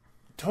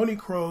Toni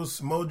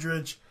Kroos,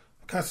 Modric,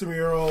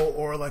 Casemiro,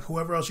 or like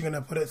whoever else you're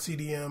gonna put at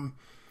CDM.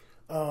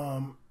 I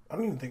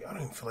don't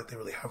even feel like they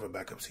really have a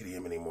backup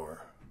CDM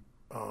anymore.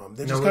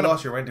 They just kind of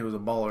lost Llorente, was a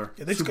baller.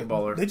 they Super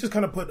baller. They just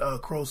kind of put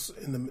Kroos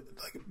in the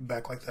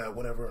back like that.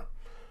 Whatever.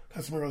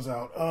 Casemiro's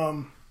out.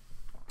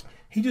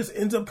 He just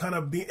ends up kind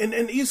of being and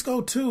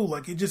Isco too.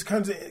 Like it just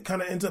kind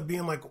of ends up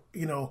being like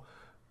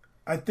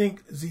I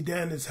think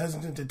Zidane is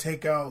hesitant to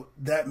take out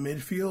that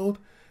midfield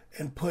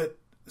and put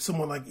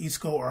someone like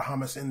Isco or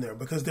James in there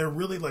because they're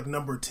really like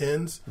number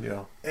 10s.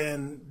 Yeah.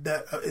 And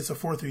that it's a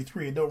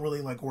 4-3-3. It don't really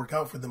like work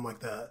out for them like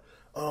that.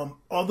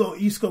 Although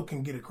Isco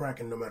can get it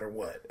cracking no matter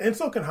what. And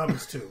so can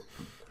James too.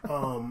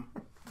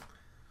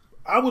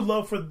 I would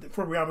love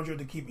for Real Madrid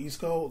to keep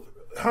Isco.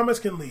 James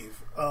can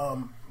leave. But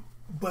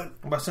What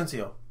about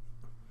Asensio?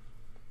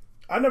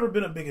 I've never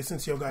been a big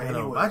Asensio guy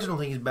anyway. I just don't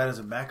think he's bad as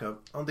a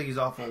backup. I don't think he's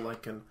awful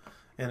like in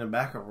a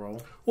backup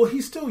role. Well,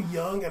 he's still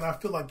young, and I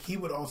feel like he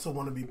would also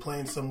want to be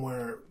playing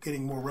somewhere,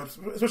 getting more reps,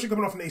 especially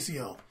coming off an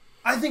ACL.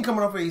 I think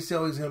coming off of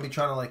ACL, he's going to be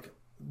trying to like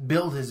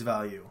build his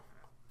value.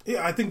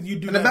 Yeah, I think you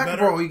do In that the backup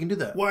better. role, you can do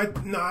that. Well,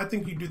 I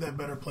think you do that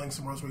better playing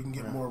somewhere else where you can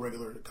get more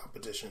regular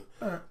competition.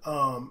 Right.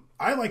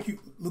 I like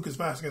Lucas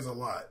Vasquez a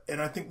lot,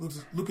 and I think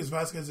Lucas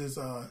Vasquez is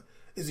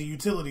a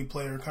utility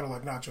player, kind of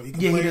like Nacho. He can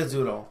play, he does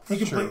do it all. He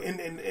can True. play,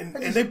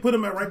 and they put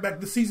him at right back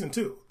this season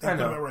too. They I put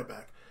know. him at right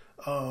back,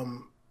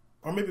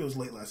 or maybe it was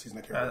late last season.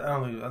 I can't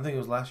remember. I think it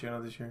was last year,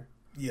 not this year.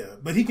 Yeah,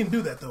 but he can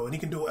do that though, and he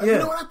can do it. Yeah. You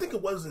know what? I think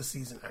it was this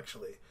season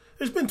actually.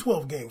 There's been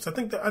 12 games. I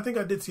think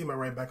I did see him at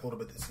right back a little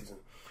bit this season.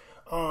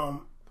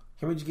 Can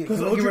we get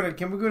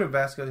rid of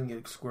Vasquez and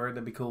get squared?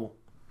 That'd be cool.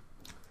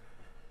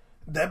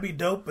 That'd be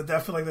dope, but I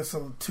feel like that's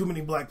too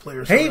many black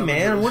players. Hey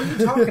man, what are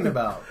you talking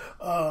about?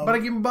 But I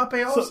give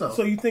Mbappe also.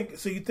 So you think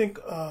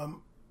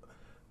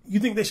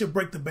they should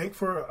break the bank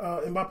for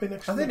Mbappe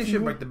next year? I think they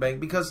should break the bank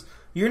because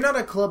you're not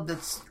a club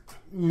that's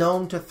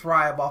known to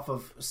thrive off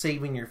of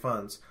saving your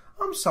funds.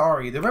 I'm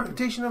sorry, the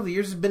reputation over the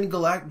years has been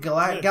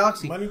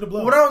Galaxy. Money to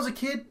blow. When I was a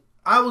kid,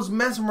 I was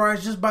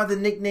mesmerized just by the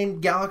nickname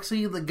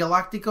Galaxy, the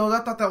Galacticos.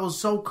 I thought that was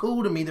so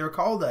cool to me. They were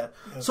called that.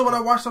 So when I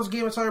watched those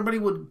games, I saw everybody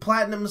with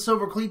platinum and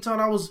silver cleats on.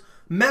 I was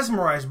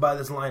mesmerized by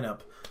this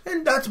lineup,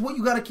 and that's what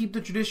you got to keep the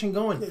tradition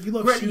going. Yeah, you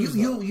love shoes,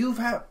 you've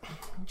had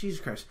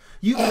Jesus Christ.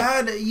 You've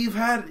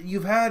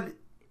had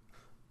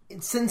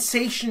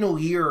sensational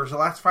years. The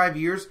last 5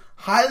 years,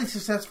 highly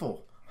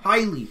successful,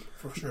 highly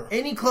for sure.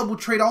 Any club would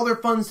trade all their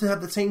funds to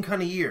have the same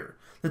kind of year.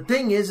 The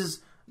thing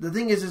is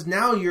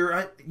now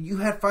you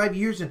had 5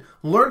 years and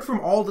learn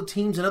from all the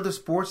teams in other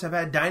sports that have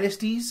had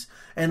dynasties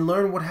and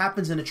learn what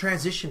happens in the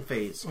transition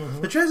phase.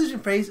 Mm-hmm. The transition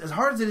phase, as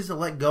hard as it is to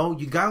let go,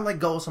 you got to let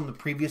go of some of the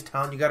previous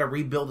talent. You got to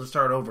rebuild and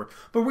start over.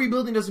 But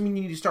rebuilding doesn't mean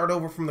you need to start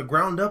over from the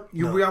ground up.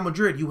 You're Real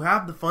Madrid. You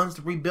have the funds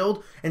to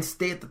rebuild and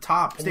stay at the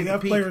top. Stay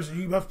at the peak.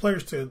 You have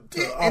players to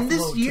and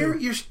this year,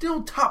 you're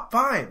still top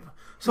 5.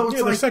 So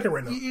it's they're second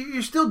right now.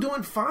 You're still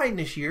doing fine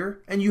this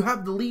year, and you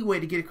have the leeway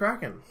to get it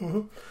cracking.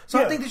 Mm-hmm.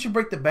 So I think they should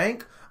break the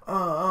bank.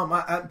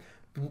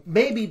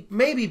 Maybe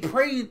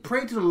pray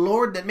to the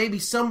Lord that maybe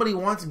somebody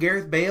wants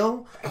Gareth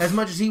Bale as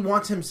much as he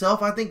wants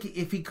himself. I think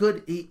if he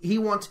could, he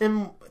wants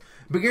him.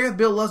 But Gareth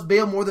Bale loves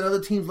Bale more than other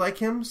teams like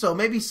him. So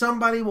maybe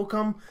somebody will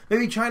come.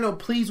 Maybe China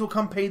Please will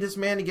come pay this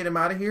man to get him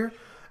out of here,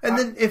 and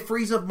then it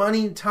frees up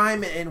money,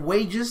 time, and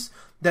wages.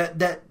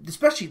 That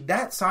especially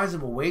that size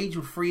of a wage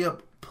would free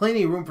up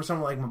plenty of room for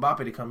someone like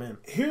Mbappe to come in.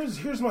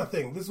 Here's my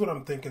thing. This is what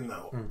I'm thinking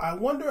though. I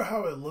wonder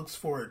how it looks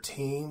for a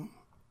team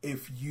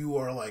if you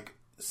are like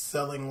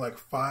selling like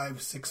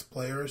 5-6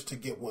 players to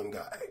get one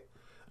guy.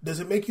 Does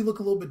it make you look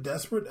a little bit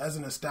desperate as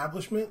an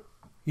establishment?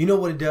 You know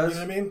what it does? You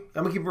know what I mean?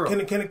 I'm gonna keep it real.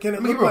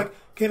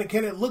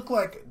 Can it look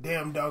like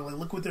damn dog? Like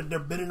look what they're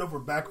bending over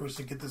backwards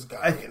to get this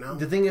guy. You know.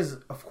 The thing is,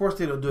 of course,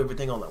 they don't do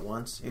everything all at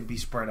once. It'd be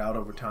spread out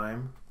over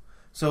time,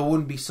 so it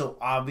wouldn't be so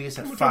obvious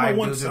that 5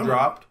 dudes are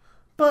dropped.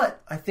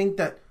 But I think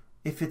that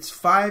if it's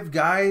 5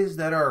 guys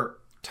that are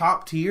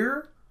top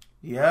tier,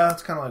 yeah,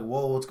 it's kind of like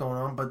whoa, what's going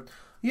on? But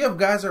you have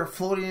guys that are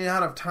floating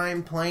out of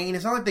time playing.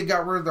 It's not like they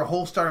got rid of their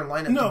whole starting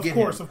lineup to get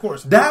him. Of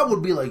course. That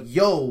would be like,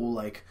 yo,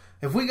 like,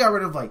 if we got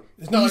rid of, like,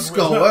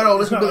 Isco,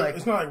 it's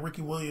not like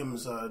Ricky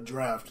Williams'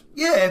 draft.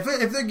 Yeah, if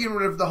they're getting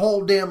rid of the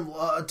whole damn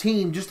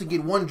team just to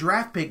get one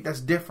draft pick, that's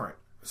different.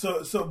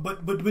 But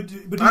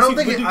I don't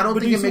think it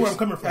makes. Where I'm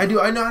coming from. I do.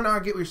 I know. I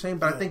get what you're saying,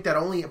 but I think that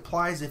only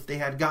applies if they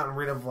had gotten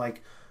rid of,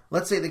 like,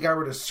 let's say they got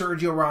rid of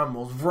Sergio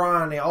Ramos,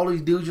 Varane, all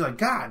these dudes. You're like,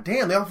 God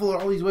damn, they all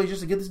floated all these ways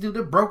just to get this dude.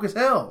 They're broke as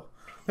hell.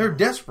 They're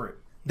desperate.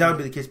 That would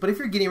be the case. But if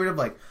you're getting rid of,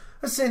 like,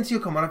 Asensio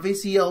coming off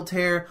ACL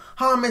tear,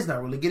 James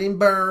not really getting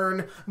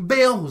burned,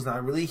 Bale, who's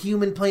not really a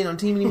human playing on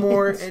team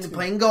anymore and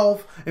playing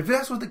golf, if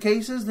that's what the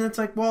case is, then it's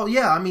like, well,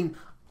 yeah, I mean,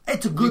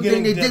 it's a good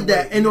thing they did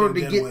that in order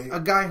to get a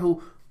guy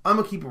who, I'm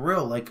going to keep it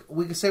real, like,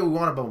 we can say we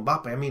want about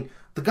Mbappe. I mean,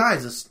 the guy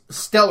is a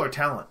stellar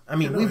talent. I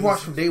mean, we've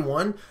watched from day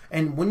one,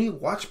 and when you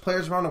watch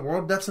players around the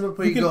world, that's another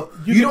place you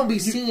don't be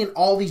seeing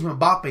all these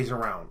Mbappes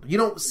around. You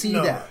don't see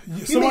that.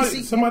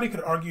 Somebody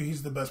could argue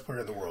he's the best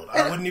player in the world.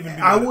 I wouldn't even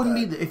be. I wouldn't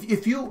either.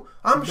 If you,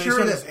 I'm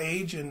sure that his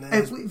age and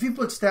if you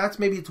put stats,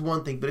 maybe it's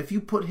one thing. But if you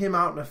put him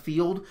out in the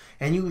field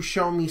and you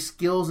show me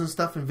skills and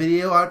stuff in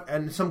video,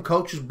 and some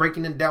coach is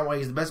breaking it down why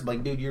he's the best,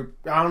 like, dude, you're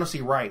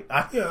honestly right.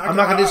 I'm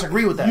not going to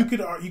disagree with that.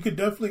 You could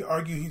definitely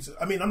argue he's.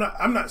 I mean,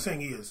 I'm not saying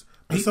he is.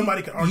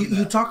 Somebody can argue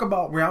you talk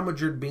about Real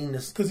Madrid being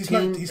this because he's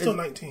still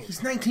 19.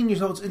 He's 19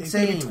 years old. It's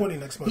insane. He's going to be 20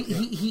 next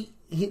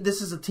month.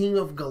 This is a team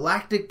of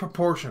galactic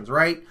proportions,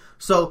 right?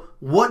 So,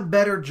 what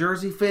better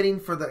jersey fitting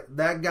for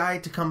that guy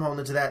to come home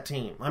into that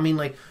team? I mean,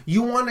 like,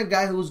 you want a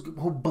guy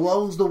who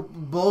blows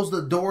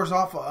the doors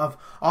off of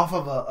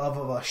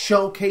a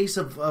showcase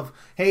of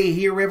hey,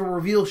 here we have a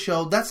reveal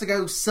show. That's the guy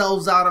who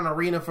sells out an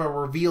arena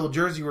for a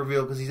jersey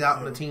reveal because he's out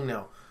in the team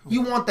now.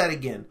 You want that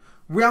again.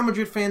 Real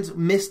Madrid fans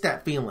miss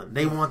that feeling.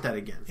 They want that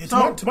again.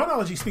 To my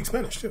knowledge, he speaks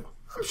Spanish too.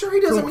 I'm sure he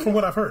does. From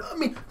what I've heard.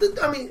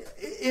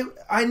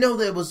 I know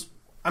that it was.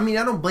 I mean,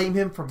 I don't blame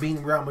him for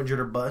being Real Madrid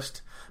or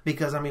bust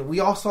because, I mean,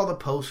 we all saw the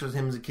posters of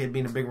him as a kid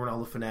being a big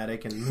Ronaldo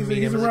fanatic and he's a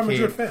Real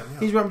Madrid fan. Yeah.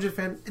 He's a Real Madrid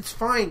fan. It's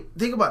fine.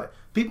 Think about it.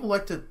 People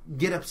like to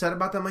get upset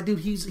about that. My dude,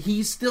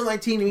 he's still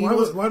 19.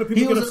 Why do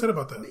people get upset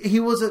about that? He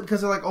wasn't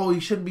because they're like, oh,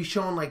 he shouldn't be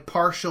showing like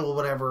partial or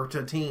whatever to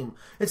a team.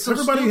 It's so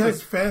everybody stupid.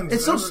 has fans.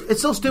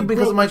 It's so stupid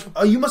because I'm like,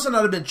 you must have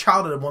not have been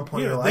childhood at one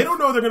point in your life. They don't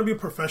know they're going to be a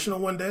professional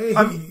one day.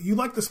 You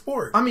like the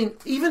sport. I mean,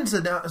 even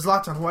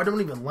Zlatan, who I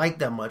don't even like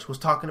that much, was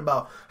talking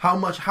about how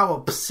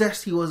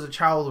obsessed he was as a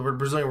child with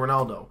Brazilian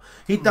Ronaldo.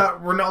 He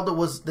thought Ronaldo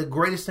was the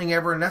greatest thing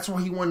ever, and that's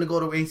why he wanted to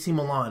go to AC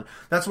Milan.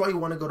 That's why he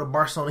wanted to go to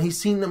Barcelona. He's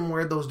seen them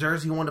wear those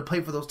jerseys. He wanted to play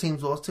played for those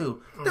teams was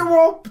too. They were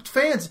all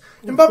fans.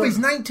 Mbappe's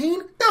 19.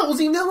 That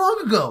wasn't even that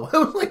long ago. It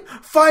was like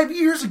 5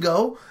 years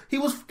ago. He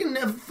was fucking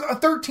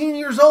 13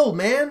 years old,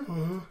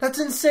 man. That's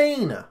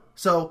insane.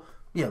 So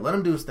yeah, let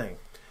him do his thing.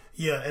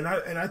 Yeah, and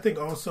I think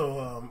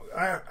also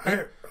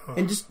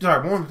and just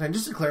sorry, one more thing,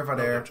 just to clarify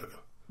there.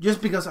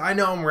 Just because I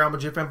know I'm a Real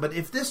Madrid fan, but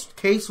if this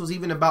case was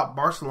even about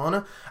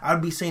Barcelona, I'd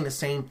be saying the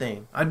same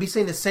thing. I'd be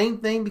saying the same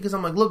thing because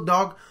I'm like, look,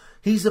 dog,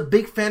 he's a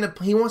big fan of.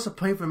 He wants to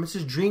play for him. It's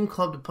his dream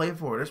club to play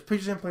for. There's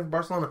pictures of him playing for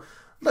Barcelona.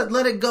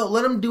 Let it go.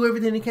 Let him do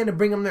everything he can to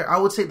bring him there. I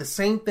would say the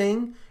same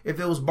thing if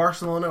it was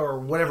Barcelona or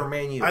whatever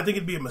Man U. I think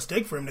it'd be a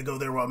mistake for him to go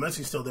there while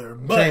Messi's still there.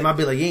 But same. I'd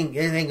be like, it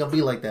ain't gonna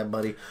be like that,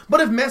 buddy.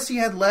 But if Messi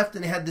had left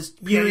and had this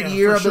period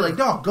year, I'd be like,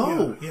 dog,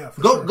 go,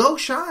 go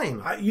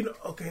shine.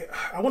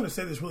 I want to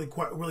say this really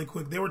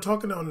quick. They were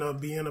talking on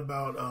BN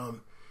about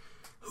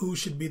who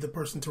should be the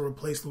person to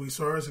replace Luis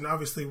Suarez, and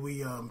obviously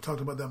we talked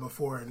about that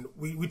before, and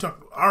we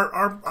talked.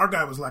 Our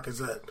guy was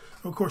Lacazette.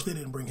 Of course, they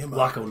didn't bring him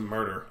up. Lacazette would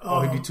murder.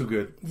 He'd be too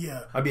good.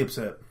 Yeah, I'd be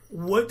upset.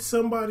 What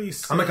somebody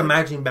said, I'm like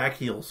imagining back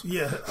heels.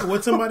 Yeah,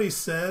 what somebody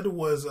said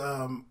was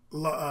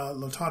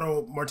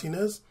Lautaro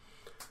Martinez,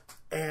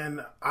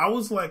 and I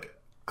was like,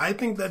 I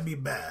think that'd be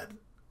bad.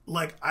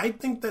 Like, I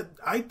think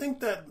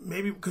that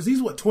maybe because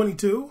he's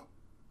 22.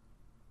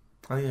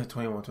 I think he's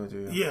 21,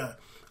 22. Yeah.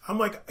 I'm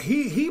like,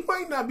 he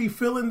might not be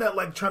feeling that,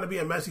 like, trying to be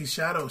a Messi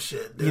shadow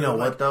shit. Dude. You know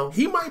like, what, though?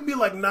 He might be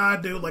like, nah,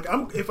 dude. Like,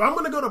 if I'm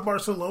going to go to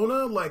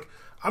Barcelona, like,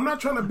 I'm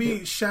not trying to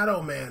be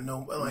shadow man.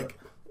 No, like...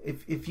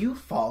 If you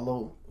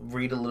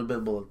read a little bit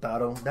about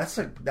Lautaro, that's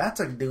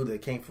a dude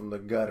that came from the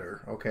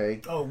gutter,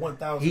 okay? Oh,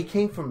 1,000. He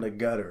came from the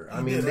gutter.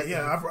 I mean...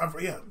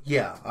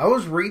 Yeah. I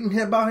was reading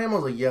about him. I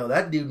was like, yo,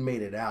 that dude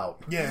made it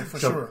out. Yeah, for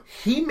sure.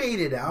 He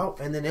made it out,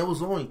 and then it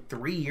was only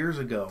 3 years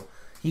ago.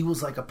 He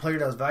was like a player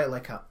that was valued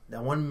like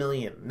 $1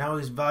 million. Now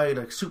he's valued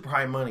like super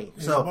high money.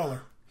 He's a baller.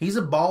 He's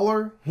a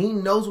baller. He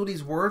knows what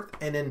he's worth.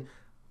 And then,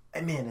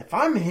 man, if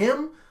I'm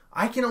him,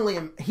 I can only.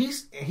 He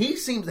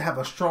seems to have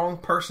a strong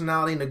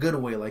personality in a good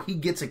way. Like he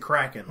gets it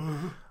cracking.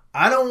 Mm-hmm.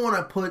 I don't want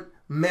to put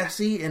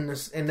Messi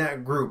in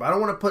that group. I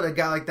don't want to put a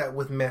guy like that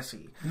with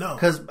Messi. No,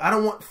 because I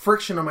don't want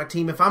friction on my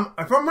team. If I'm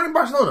running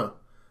Barcelona.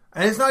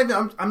 And it's not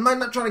even. I'm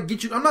not trying to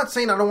get you. I'm not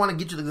saying I don't want to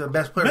get you the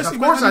best players. Messi, of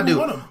course I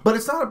do. But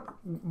it's not.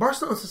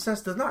 Barcelona's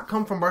success does not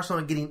come from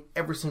Barcelona getting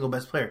every single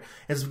best player.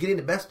 It's getting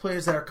the best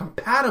players that are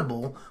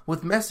compatible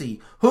with Messi,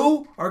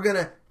 who are going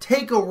to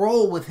take a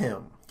role with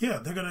him. Yeah,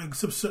 they're going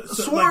to.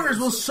 Suarez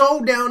was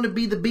so down to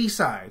be the B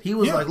side. He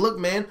was like, "Look,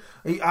 man,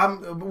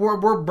 we're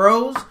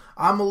bros.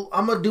 I'm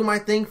gonna do my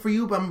thing for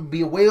you, but I'm gonna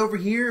be way over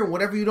here, and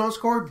whatever you don't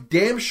score,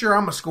 damn sure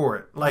I'm gonna score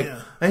it.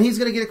 And he's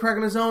gonna get a crack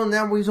on his own. And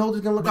then he's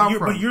always gonna look out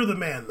for him. But you're the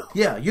man, though.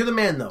 Yeah, you're the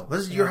man, though.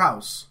 This is your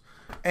house,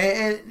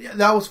 and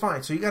that was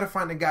fine. So you got to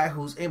find a guy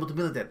who's able to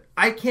be like that.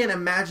 I can't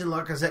imagine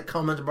Lacazette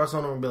coming into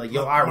Barcelona and be like,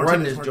 "Yo, I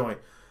run this joint."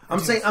 I'm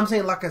saying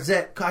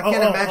Lacazette. I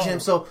can't imagine him.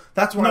 So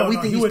that's why we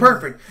think he's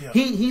perfect. Yeah.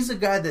 He's a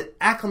guy that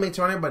acclimates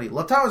around everybody.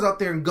 Lautaro's out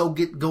there and go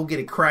get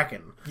it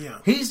cracking. Yeah.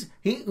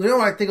 You know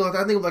what I think of?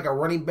 I think of like a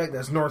running back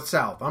that's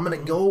north-south. I'm going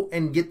to go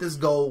and get this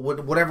goal with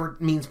whatever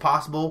means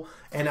possible,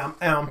 and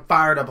I'm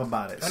fired up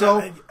about it.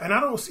 And I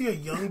don't see a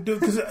young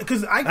dude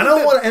because I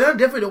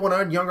definitely don't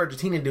want a young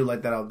Argentinian dude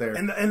like that out there.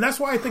 And that's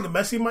why I think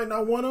Messi might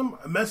not want him.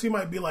 Messi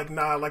might be like,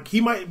 nah, like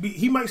he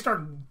might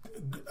start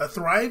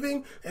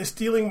thriving and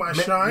stealing my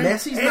shine.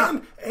 Messi's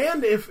not.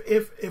 And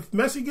if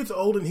Messi gets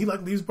old and he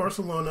like leaves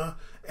Barcelona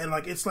and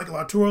like it's like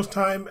Lautaro's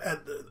time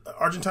at the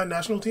Argentine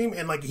national team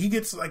and like he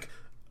gets like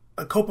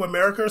a Copa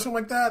America or something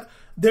like that,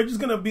 they're just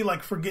gonna be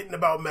like forgetting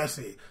about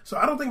Messi. So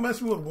I don't think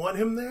Messi would want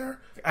him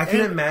there. I can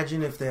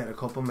imagine if they had a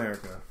Copa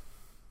America.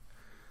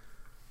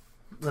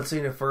 Let's say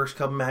in the first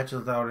couple matches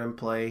without him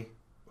play,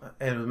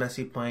 and with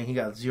Messi playing, he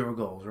got 0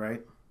 goals,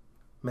 right?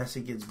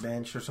 Messi gets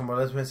benched or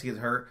somebody else. Messi gets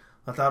hurt.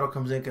 Lautaro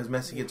comes in because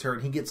Messi gets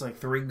hurt. He gets like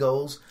 3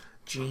 goals.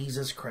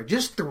 Jesus Christ,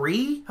 just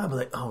 3? I'd be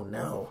like, oh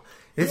no.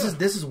 This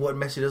is what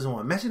Messi doesn't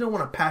want. Messi don't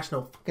want to pass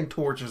no fucking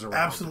torches around.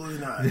 Absolutely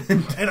not.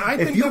 And I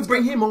think if you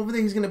bring him over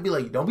there, he's going to be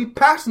like, don't be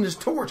passing this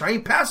torch. I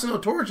ain't passing no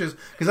torches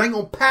because I ain't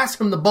going to pass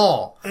him the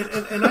ball.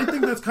 And I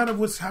think that's kind of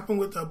what's happened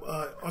with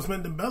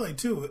Ousmane Dembele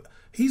too.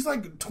 He's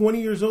like 20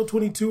 years old,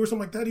 22 or something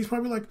like that. He's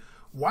probably like,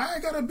 why I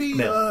gotta be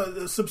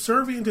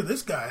subservient to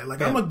this guy?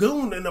 Like I'm a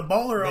goon and a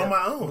baller on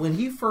my own. When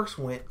he first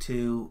went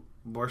to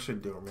Borussia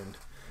Dortmund,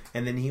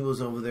 and then he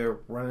was over there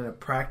running a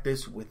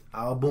practice with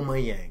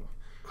Aubameyang.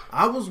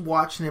 I was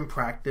watching him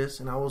practice,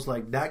 and I was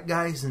like, that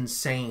guy's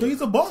insane.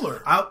 He's a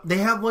baller. They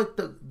have like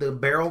the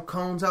barrel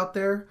cones out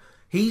there.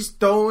 He's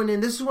throwing in.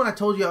 This is when I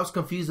told you I was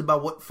confused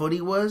about what foot he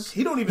was.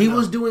 He know.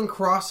 Was doing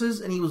crosses,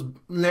 and he was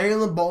laying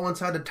the ball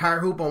inside the tire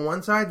hoop on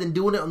one side, then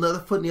doing it on the other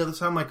foot on the other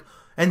side. I'm like,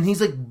 and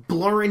he's like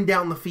blurring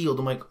down the field.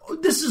 I'm like, oh,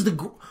 this is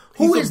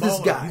who is this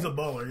guy? He's a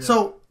baller. Yeah.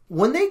 So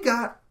when they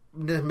got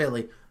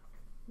Dembele,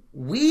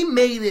 we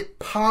made it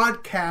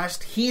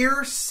podcast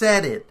here,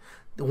 said it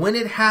when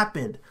it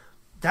happened.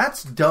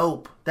 That's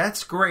dope.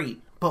 That's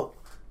great. But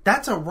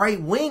that's a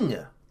right wing.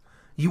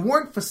 You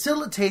weren't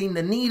facilitating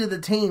the need of the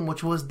team,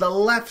 which was the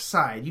left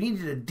side. You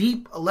needed a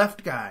deep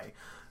left guy.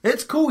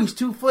 It's cool, he's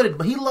 2-footed,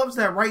 but he loves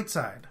that right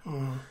side.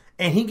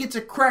 And he gets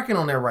it cracking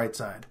on that right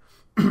side.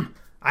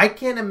 I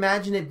can't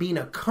imagine it being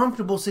a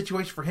comfortable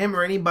situation for him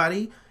or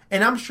anybody.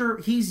 And I'm sure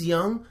he's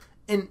young,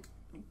 and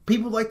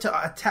people like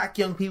to attack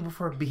young people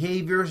for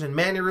behaviors and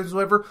mannerisms,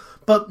 whatever.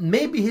 But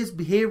maybe his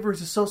behavior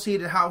is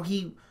associated how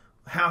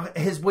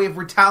his way of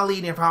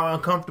retaliating for how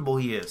uncomfortable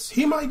he is.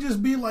 He might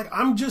just be like,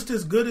 I'm just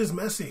as good as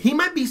Messi. He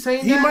might be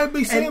saying He that. might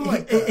be saying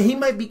like that. He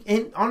might be,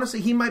 and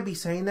honestly, he might be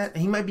saying that.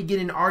 He might be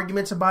getting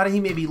arguments about it. He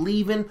may be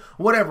leaving,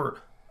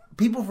 whatever.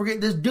 People forget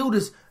this dude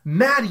is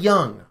mad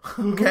young.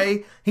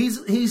 Okay,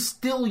 he's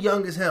still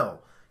young as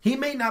hell. He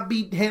may not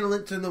be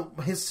handling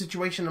his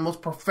situation the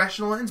most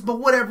professional ends, but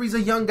whatever. He's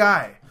a young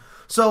guy,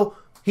 so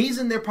he's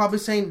in there probably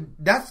saying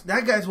that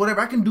guy's whatever.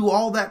 I can do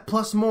all that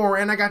plus more,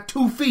 and I got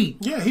 2 feet.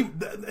 Yeah,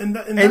 and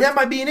that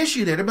might be an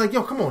issue there. They'd be like,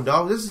 "Yo, come on,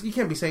 dog. You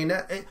can't be saying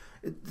that."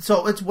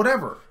 So it's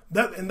whatever.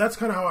 That's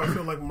kind of how I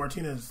feel like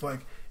Martinez.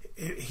 Like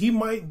he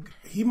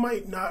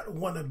might not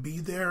want to be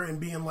there and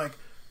being like,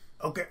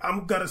 okay,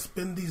 I'm gonna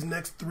spend these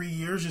next 3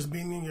 years just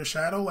being in your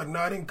shadow. Like, no,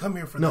 I didn't come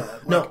here for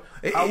that. Like,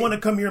 I want to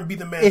come here and be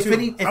the man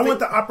too. I want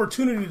the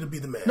opportunity to be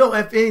the man. No,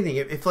 if anything,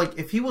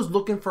 if he was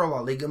looking for a La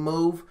Liga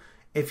move,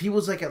 if he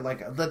was like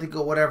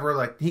Atletico, whatever,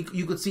 like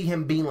you could see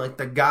him being like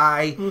the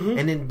guy,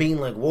 and then being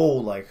like, whoa,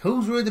 like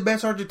who's really the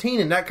best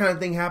Argentinian, that kind of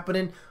thing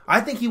happening.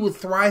 I think he would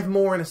thrive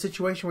more in a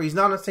situation where he's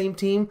not on the same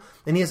team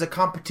and he has a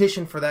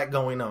competition for that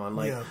going on.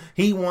 Like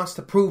he wants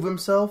to prove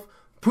himself.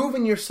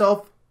 Proving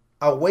yourself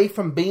away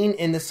from being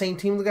in the same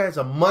team with the guy is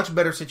a much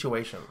better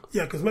situation.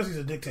 Yeah, because Messi's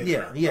a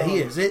dictator. Yeah, he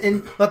is.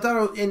 And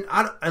Lautaro,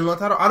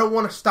 I don't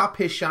want to stop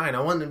his shine. I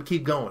want him to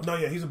keep going. No,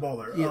 yeah, he's a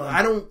baller. Yeah,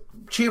 I don't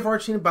cheer for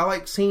Argentina, but I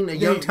like seeing a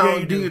young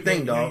talent do your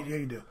thing, dog. Yeah,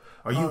 you do.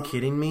 Are you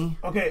kidding me?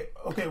 Okay,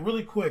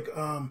 really quick.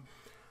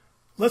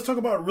 Let's talk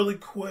about really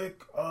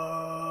quick.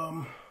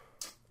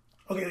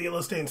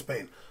 Let's stay in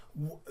Spain.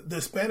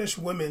 The Spanish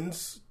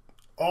women's,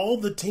 all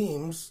the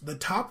teams, the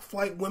top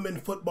flight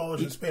women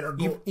footballers in Spain are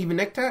going. Even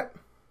Nectat?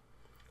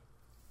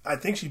 I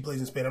think she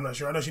plays in Spain. I'm not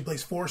sure. I know she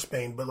plays for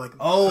Spain, but like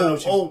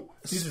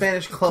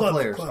Spanish club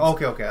players.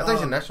 Clubs. Okay. I thought she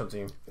was a national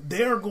team.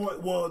 They are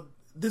going. Well,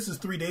 this is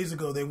 3 days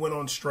ago. They went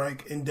on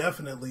strike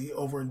indefinitely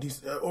over a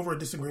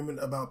disagreement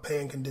about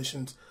pay and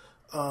conditions.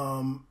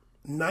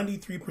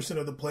 93%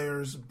 of the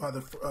players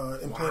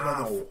employed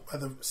by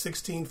the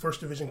 16 first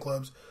division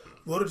clubs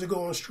voted to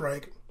go on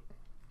strike.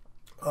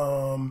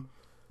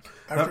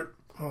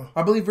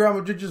 I believe Real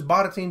Madrid just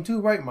bought a team too,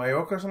 right?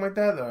 Mallorca or something like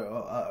that.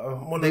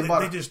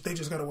 They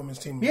just got a women's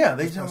team. Yeah,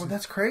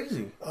 that's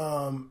crazy.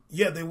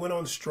 They went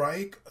on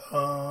strike.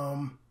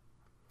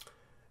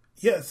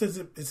 It says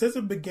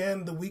it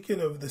began the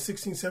weekend of the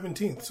 16th,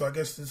 17th. So I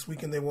guess this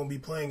weekend they won't be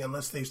playing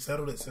unless they've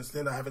settled it. Since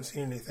then, I haven't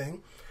seen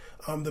anything.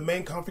 The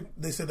main conflict,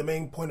 they said, the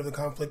main point of the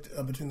conflict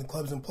between the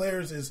clubs and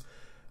players is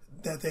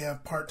that they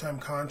have part-time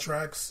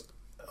contracts.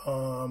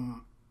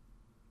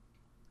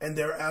 And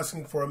they're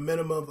asking for a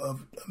minimum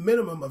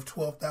of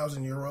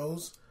 12,000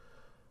 euros.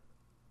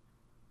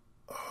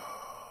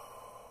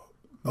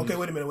 Okay,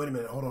 wait a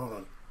minute. Hold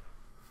on.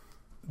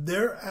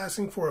 They're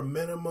asking for a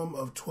minimum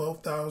of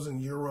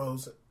 12,000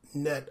 euros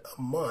net a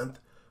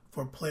month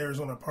for players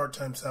on a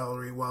part-time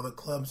salary, while the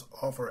clubs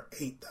offer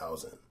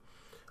 8,000.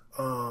 That's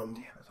all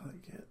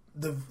you get.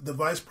 The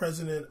vice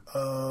president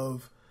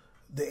of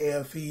the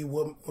AFE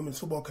Women's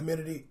Football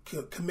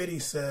Committee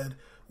said,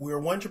 "We're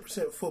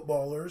 100%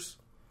 footballers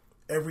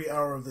every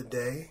hour of the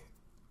day,"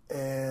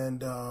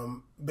 and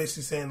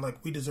basically saying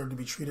like we deserve to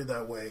be treated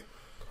that way.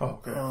 Oh,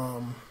 okay.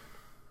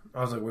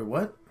 I was like, wait,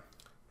 what?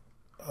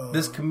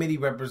 This committee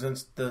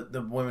represents the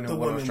women who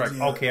went on strike.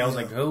 Yeah, okay, I was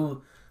like,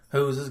 who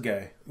is this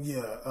guy?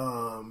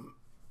 Yeah.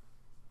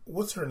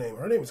 What's her name?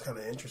 Her name is kind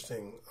of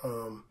interesting.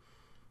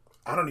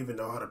 I don't even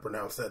know how to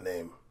pronounce that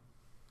name.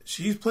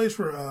 She plays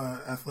for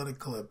Athletic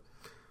Club.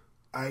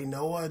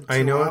 Ainoa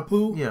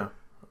Tuapu. Yeah.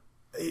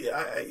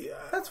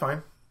 That's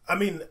fine. I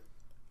mean,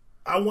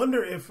 I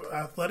wonder if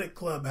Athletic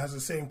Club has the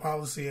same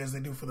policy as they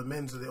do for the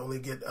men's, that they only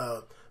get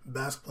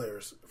Basque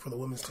players for the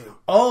women's team.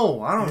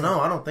 Oh, I don't know.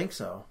 I don't think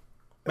so.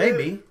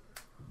 Maybe.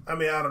 I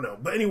mean, I don't know.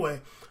 But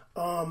anyway,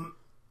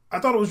 I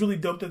thought it was really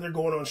dope that they're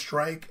going on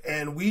strike.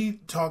 And we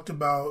talked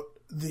about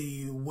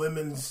the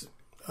women's,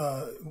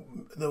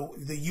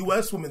 the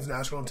U.S. women's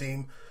national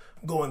team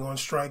going on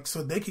strike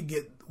so they could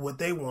get what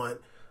they want.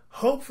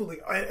 Hopefully,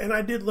 and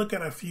I did look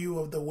at a few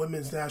of the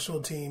women's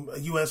national team,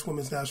 U.S.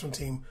 women's national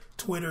team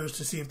Twitters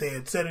to see if they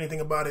had said anything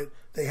about it.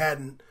 They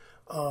hadn't.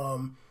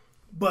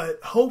 But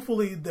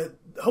hopefully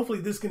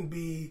this can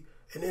be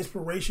an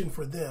inspiration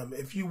for them.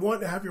 If you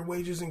want to have your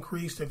wages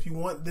increased, if you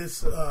want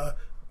this,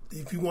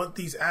 if you want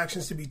these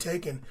actions to be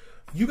taken,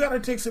 you got to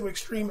take some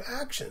extreme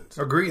actions.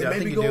 Agreed. I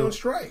think you do. Maybe go on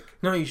strike.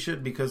 No, you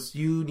should, because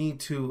you need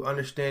to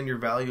understand your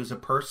value as a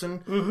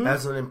person,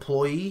 as an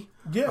employee.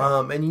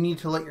 Yeah. And you need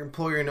to let your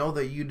employer know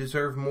that you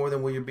deserve more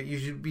than what you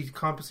should be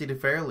compensated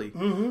fairly.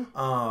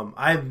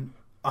 I'm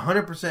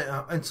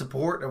 100% in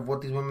support of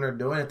what these women are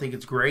doing. I think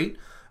it's great.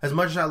 As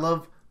much as I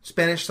love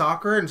Spanish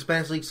soccer and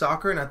Spanish league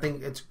soccer, and I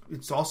think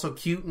it's also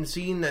cute in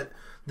seeing that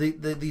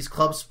these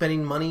clubs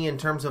spending money in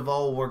terms of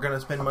we're going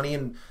to spend money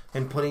and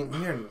putting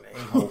you're an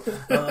a-hole,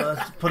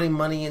 putting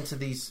money into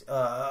these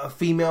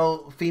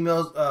female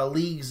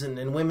leagues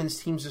and women's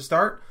teams to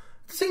start.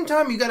 At the same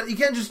time, you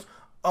can't just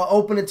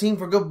open a team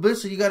for good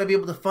business. You got to be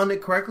able to fund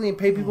it correctly and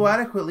pay people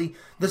adequately.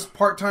 This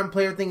part-time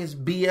player thing is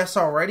BS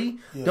already.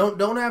 Yeah.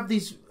 Don't have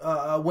these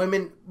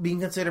women being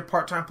considered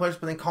part-time players,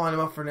 but then calling them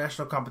up for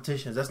national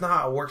competitions. That's not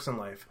how it works in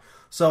life.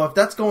 So if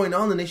that's going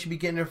on, then they should be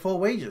getting their full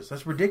wages.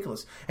 That's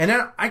ridiculous. And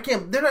I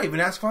can't. They're not even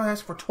asking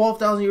for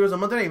 12,000 euros a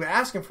month. They're not even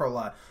asking for a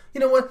lot.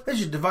 You know what? They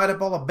should divide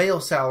up all the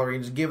Bale's salary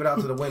and just give it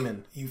out to the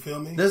women. You feel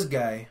me? This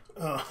guy.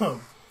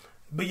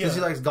 But yeah, because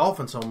he likes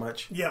golfing so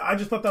much. Yeah, I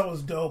just thought that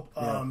was dope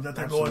that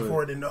they're going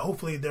for it, and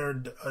hopefully their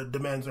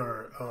demands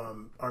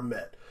are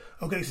met.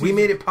 Okay, Caesar, we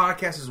made it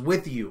podcasts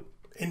with you.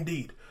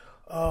 Indeed.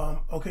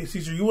 Okay,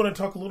 Caesar, you want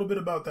to talk a little bit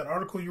about that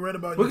article you read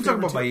about? We can talk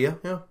about Bahia.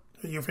 Yeah,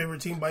 your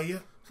favorite team,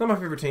 Bahia. It's not my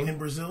favorite team in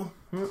Brazil.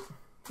 Hmm.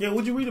 Yeah,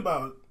 what'd you read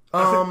about?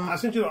 I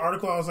sent you the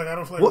article. I was like, I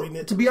don't feel like reading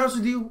it. To be honest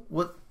with you,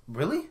 what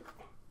really?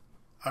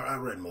 I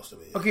read most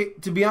of it. Yeah. Okay,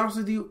 to be honest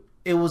with you,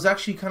 it was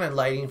actually kind of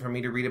enlightening for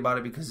me to read about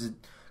it because it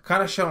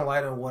kind of shone a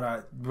light on what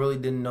I really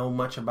didn't know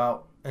much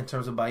about in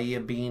terms of Bahia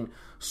being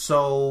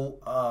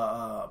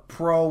so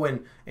pro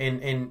and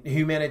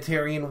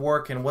humanitarian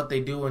work and what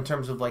they do in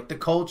terms of like the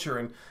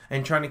culture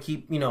and trying to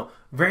keep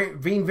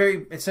being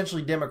very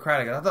essentially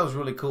democratic. I thought that was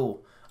really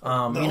cool. The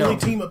only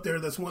team up there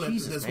that's won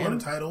a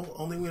title.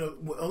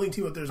 Only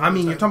team up there. I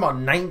mean, you're talking about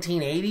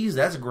 1980s.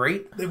 That's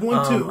great. They've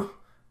won two.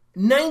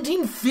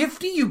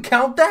 1950? You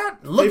count that?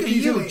 Look at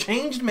you,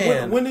 changed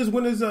man. When is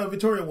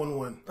Vitória won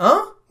one?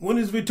 Huh? When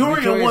is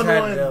Vitória won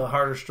had a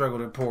harder struggle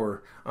to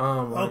poor.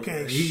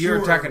 Okay,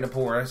 you're attacking the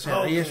poor. That's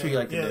what you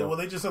like to do. Yeah, well,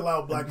 they just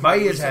allow black people.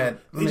 Bahia's had.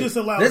 This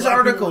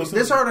article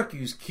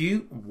is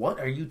cute. What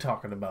are you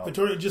talking about?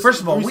 Vitória just first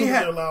of all, we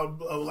had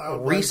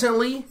allowed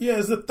recently. Yeah,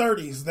 it's the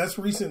 30s. That's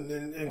recent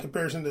in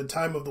comparison to the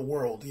time of the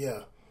world.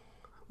 Yeah.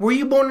 Were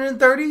you born in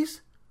the 30s?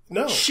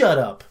 No. Shut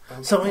up.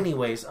 Okay. So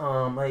anyways,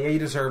 you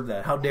deserve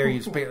that. How dare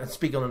you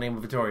speak on the name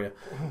of Vitória?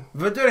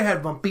 Vitória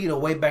had Vampiro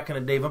way back in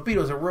the day. Vampiro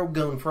was a road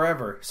goon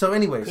forever. So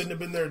anyways. Couldn't have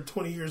been there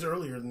 20 years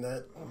earlier than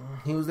that.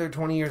 He was there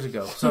 20 years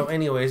ago. So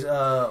anyways,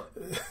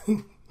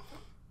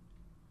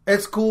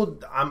 it's cool.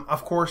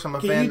 Of course, I'm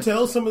a fan. Can you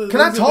tell some of the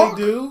things that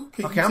they do?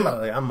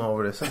 I'm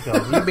over this.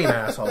 You're being an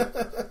asshole.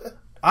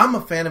 I'm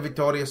a fan of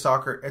Vitória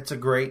soccer. It's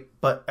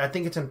but I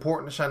think it's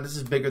important to shine. This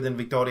is bigger than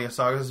Vitória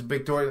soccer. This is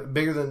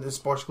bigger than the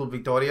sports school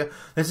Vitória.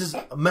 This is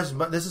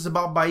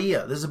about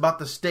Bahia. This is about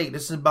the state.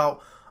 This is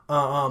about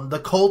the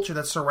culture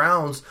that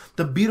surrounds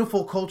the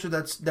beautiful culture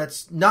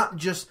that's not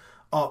just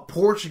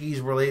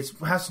Portuguese related.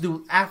 It has to do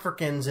with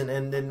Africans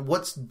and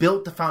what's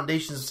built the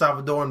foundations of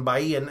Salvador and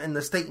Bahia and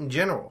the state in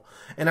general.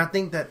 And I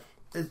think that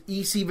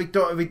EC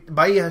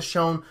Bahia has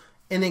shown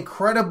an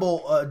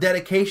incredible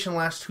dedication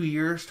last 2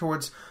 years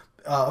towards.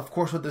 Of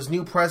course, with this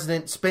new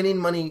president spending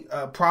money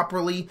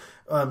properly,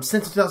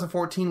 since the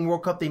 2014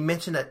 World Cup, they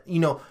mentioned that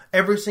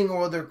every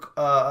single other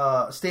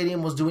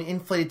stadium was doing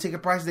inflated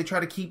ticket prices. They try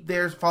to keep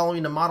theirs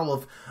following the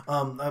model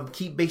of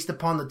keep based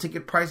upon the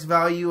ticket price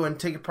value and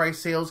ticket price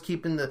sales,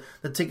 keeping the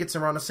tickets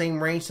around the same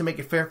range to make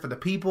it fair for the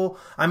people.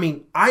 I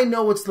mean, I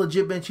know it's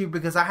legit been cheap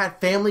because I had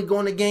family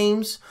going to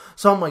games,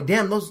 so I'm like,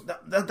 damn,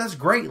 that's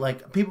great.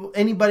 Like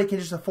anybody can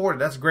just afford it.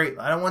 That's great.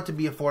 I don't want it to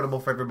be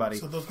affordable for everybody.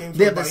 So those games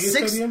were at Bahia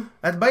Stadium?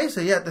 At Bahia Stadium,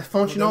 yeah, the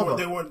Fonte Nova.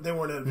 They weren't at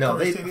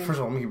Vitória Stadium? First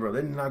of all, bro,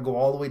 they did not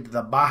go all the way to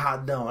the Baja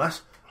Dome.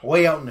 That's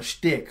way out in the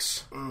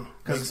sticks.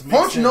 Because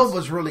Fonte Nova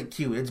is really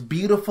cute. It's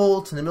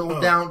beautiful. It's in the middle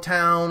of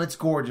downtown. It's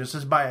gorgeous.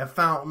 It's by a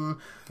fountain.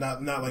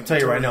 Not like I'll tell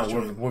you right now,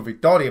 where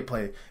Vitória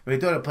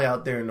play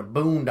out there in the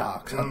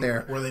boondocks, out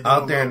there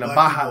in the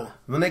Baja. People.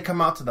 When they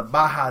come out to the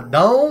Baja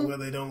Dome, where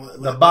they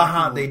don't the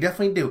Baja, they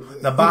definitely do.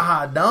 The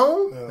Baja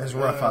Dome is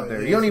rough out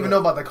there. You don't even know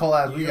about the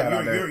collabs we got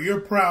out there.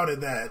 You're proud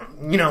of that.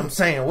 You know what I'm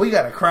saying? We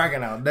got a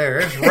cracking out there.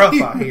 It's rough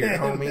out here,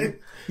 homie.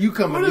 You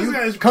come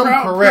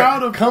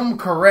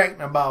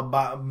correct about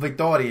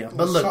Vitória.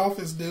 But look,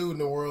 softest dude in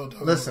the world.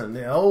 Listen,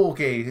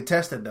 okay,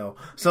 test it though.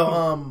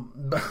 So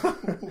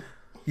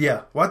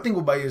yeah, well, I think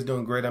what Bahia is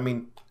doing great. I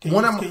mean,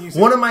 one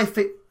of my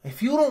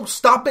if you don't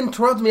stop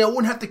interrupting me, I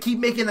wouldn't have to keep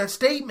making that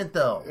statement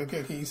though.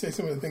 Okay, can you say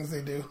some of the things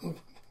they do?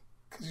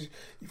 Because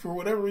for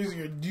whatever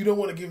reason, you don't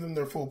want to give them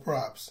their full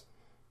props.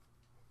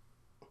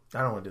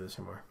 I don't want to do this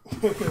anymore.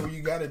 Okay, well,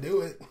 you got to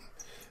do it.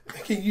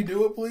 Can you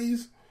do it,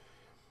 please?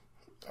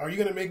 Are you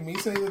going to make me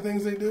say the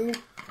things they do?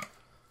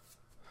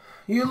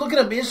 You're looking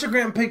up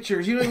Instagram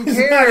pictures. You don't even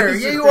care.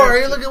 Yeah, you are.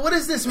 You're looking. What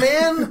is this,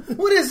 man?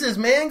 What is this,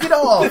 man? Get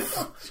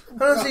off. I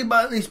don't see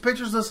about these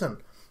pictures. Listen,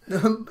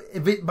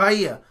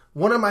 Bahia.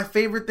 One of my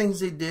favorite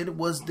things they did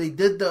was they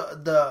did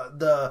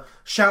the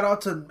shout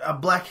out to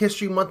Black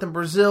History Month in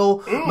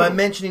Brazil by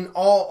mentioning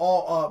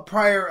all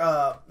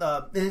prior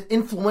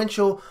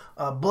influential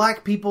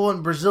black people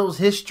in Brazil's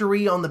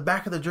history on the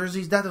back of the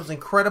jerseys. That was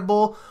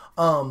incredible.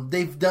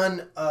 They've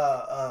done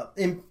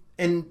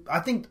and I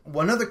think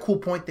another cool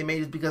point they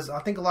made is because I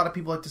think a lot of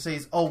people like to say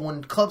is, oh,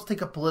 when clubs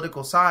take a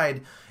political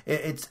side,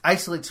 it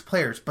isolates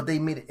players. But they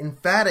made it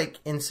emphatic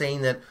in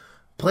saying that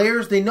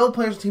they know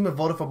players on the team have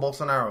voted for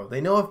Bolsonaro.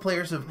 They know if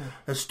players have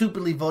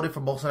stupidly voted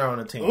for Bolsonaro on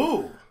the team.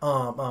 Ooh.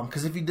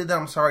 Because if you did that,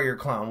 I'm sorry, you're a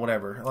clown,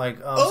 whatever.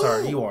 Like, I'm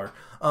sorry, you are.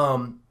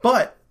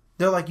 But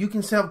they're like, you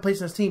can still have a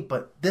place in this team,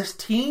 but this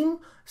team's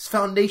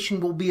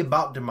foundation will be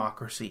about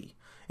democracy.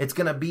 It's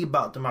going to be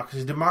about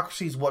democracy.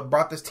 Democracy is what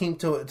brought this team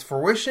to its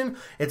fruition.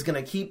 It's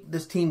going to keep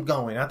this team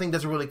going. I think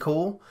that's really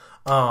cool.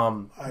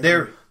 I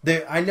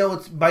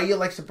know Bahia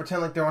likes to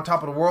pretend like they're on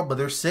top of the world, but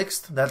they're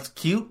 6th. That's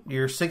cute.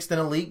 You're 6th in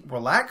the league.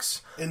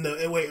 Relax.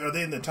 Wait, are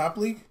they in the top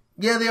league?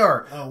 Yeah, they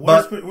are.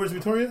 Where's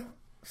Victoria?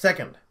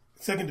 2nd.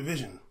 2nd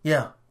division.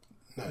 Yeah.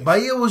 Nice.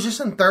 Bahia was just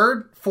in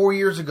 3rd 4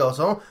 years ago,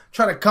 so don't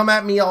try to come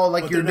at me all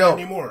like But you're they're not dope.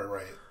 anymore,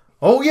 right?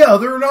 Oh yeah,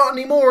 they're not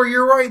anymore.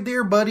 You're right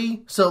there,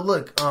 buddy. So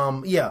look,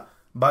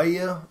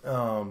 Bahia,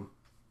 I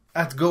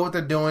have to go what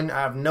they're doing. I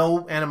have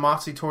no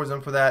animosity towards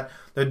them for that.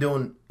 They're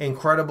doing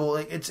incredible.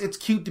 It's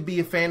cute to be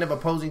a fan of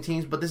opposing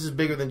teams, but this is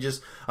bigger than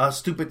just a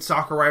stupid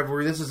soccer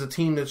rivalry. This is a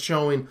team that's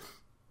showing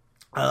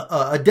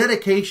a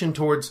dedication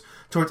towards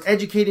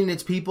educating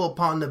its people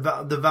upon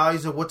the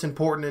values of what's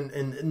important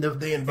in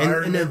the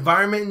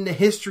environment and the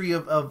history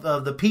of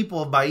the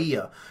people of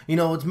Bahia. You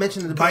know, it's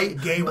mentioned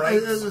that gay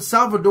rights.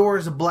 Salvador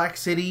is a black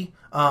city.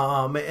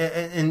 And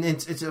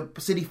it's a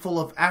city full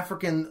of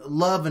African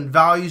love and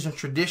values and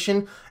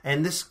tradition,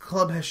 and this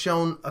club has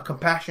shown a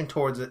compassion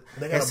towards it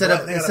instead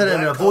of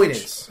an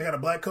avoidance. They got a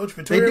black coach.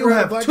 They do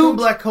have 2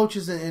 black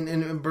coaches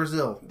in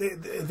Brazil.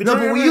 No,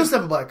 but we used to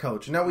have a black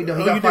coach. Now we don't.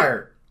 He got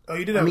fired. Oh,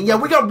 you did. I mean,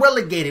 we got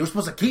relegated. We're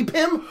supposed to keep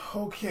him.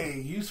 Okay,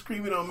 you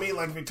screaming on me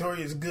like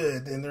Victoria's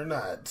good, and they're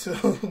not.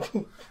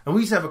 And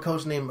we used to have a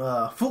coach named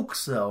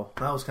Fuchs, though.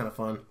 That was kind of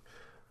fun.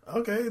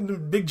 Okay, the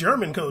big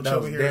German coach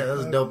over here. That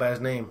was a dope ass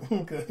name.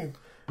 Okay.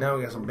 Now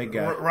we got some big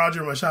guy.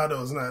 Roger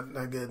Machado is not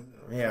good.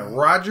 Yeah,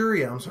 Roger.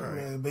 Yeah, I'm sorry.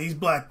 Yeah, but he's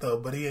black though.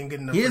 But he ain't good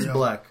enough. He is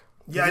black.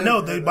 Yeah, I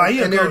know. The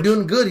Bahia and they're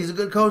doing good. He's a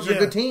good coach. They're a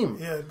good team.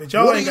 Yeah, but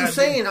y'all what are ain't you got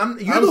saying?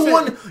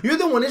 You're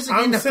the one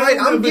instigating the fight.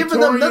 I'm giving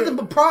them nothing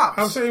but props.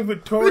 I'm saying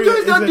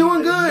Victoria's not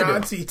doing good.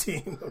 Nazi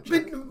team.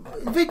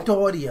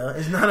 Victoria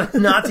is not a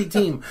Nazi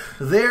team.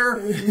 They're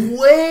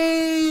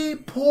way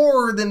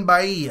poorer than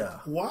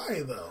Bahia.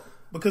 Why though?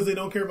 Because they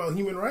don't care about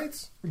human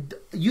rights?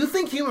 You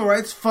think human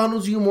rights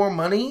funnels you more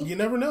money? You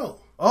never know.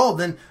 Oh,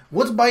 then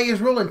what's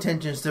Bahia's real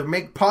intentions? To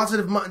make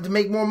to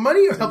make more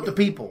money or help the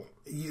people?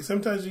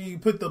 Sometimes when you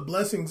put the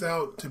blessings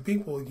out to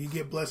people, you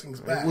get blessings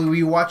back. Were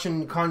you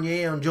watching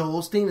Kanye on Joel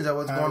Osteen? Is that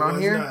what's going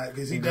on here? Not,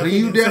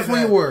 you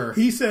definitely were.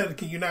 He said,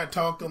 "Can you not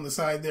talk on the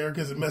side there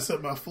because it messed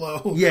up my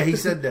flow?" Yeah, he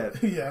said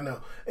that. Yeah, I know.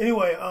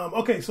 Anyway,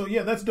 okay, so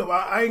yeah, that's dope.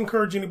 I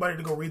encourage anybody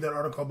to go read that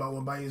article about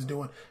what Bahia is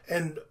doing,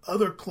 and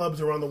other clubs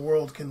around the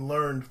world can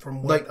learn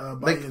from what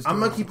Bahia is doing. I'm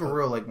gonna keep it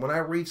real. Like when I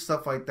read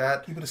stuff like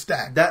that, keep it a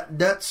stack.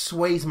 That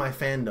sways my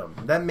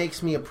fandom. That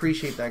makes me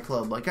appreciate that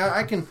club. Like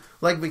I can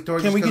like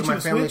Victoria just because my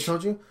family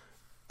told you.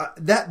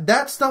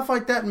 That stuff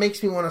like that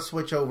makes me want to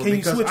switch over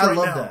because I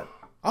love that.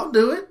 I'll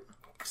do it.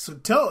 So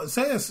show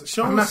us.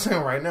 I'm not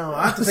saying right now.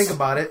 I have to think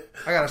about it.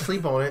 I got to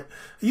sleep on it.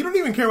 You don't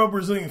even care about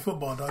Brazilian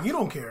football, dog. You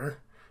don't care.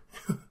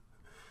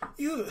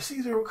 You,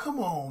 Caesar, come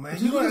on, man.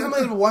 Just because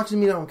somebody's watching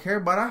me, I don't care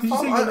about it.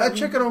 I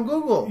check it on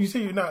Google. You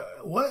say you're not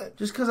what?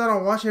 Just because I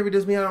don't watch every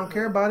doesn't mean I don't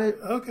care about it.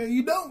 Okay,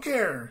 you don't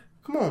care.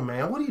 Come on,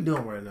 man. What are you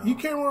doing right now? You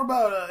care more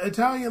about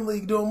Italian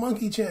league doing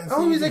monkey chants.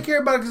 Only reason I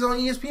care about it because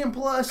it's on ESPN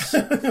Plus.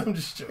 I'm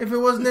just joking. If it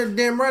wasn't there,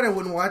 damn right I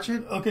wouldn't watch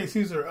it. Okay,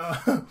 Caesar.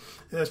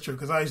 That's true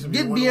because I used to be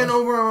get BN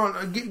over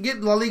on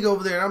get La Liga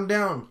over there. I'm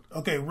down.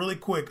 Okay, really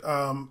quick.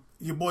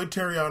 Your boy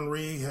Thierry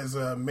Henry has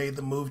made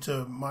the move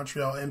to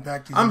Montreal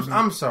Impact.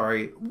 I'm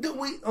sorry. Let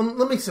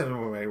me say it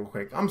real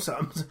quick. I'm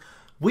sorry.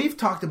 We've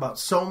talked about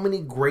so many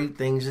great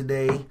things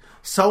today,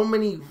 so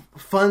many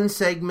fun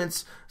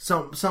segments,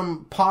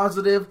 some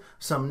positive,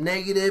 some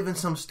negative, and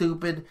some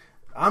stupid.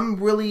 I'm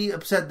really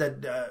upset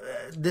that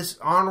this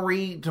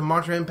Henry to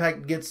Montreal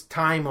Impact gets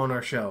time on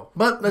our show.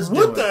 But let's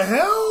do it. What the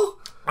hell?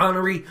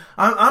 Henry,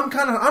 I'm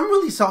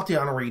really salty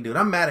on Henry, dude.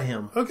 I'm mad at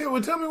him. Okay,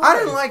 well tell me why. I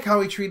didn't like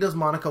how he treated those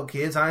Monaco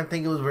kids. I didn't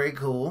think it was very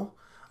cool.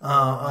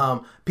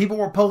 People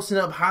were posting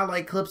up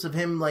highlight clips of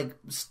him like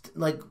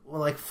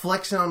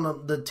flexing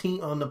on the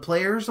team on the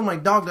players. I'm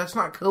like, dog, that's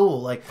not cool.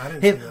 Like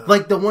him,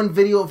 like the one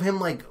video of him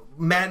like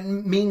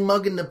mean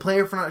mugging the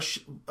player for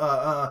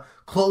not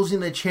closing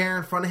the chair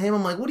in front of him.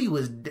 I'm like, what are you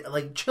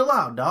like? Chill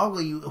out, dog.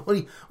 What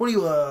are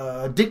you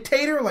a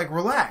dictator? Like,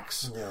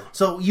 relax. Yeah.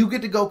 So you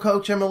get to go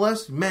coach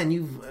MLS, man.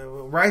 You've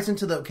risen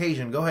to the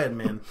occasion. Go ahead,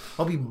 man.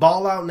 Hope you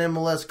ball out in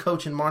MLS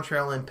coaching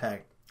Montreal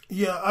Impact.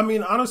 Yeah, I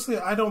mean, honestly,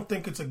 I don't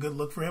think it's a good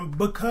look for him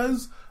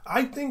because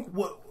I think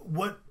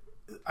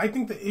I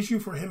think the issue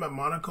for him at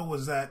Monaco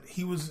was that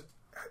he was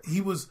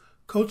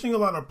coaching a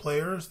lot of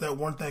players that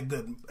weren't that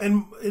good,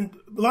 and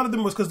a lot of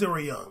them was because they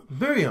were young,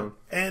 very young,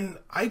 and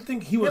I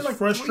think he was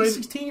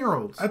frustrated.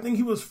 16-year-olds. I think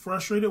he was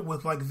frustrated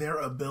with like their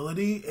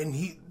ability, and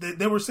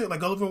they were saying,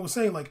 like Oliver was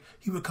saying, like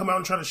he would come out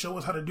and try to show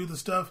us how to do the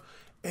stuff.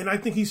 And I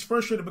think he's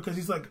frustrated because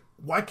he's like,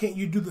 why can't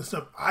you do the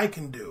stuff I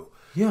can do?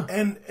 Yeah.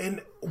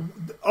 And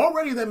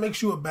already that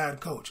makes you a bad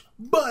coach.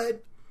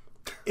 But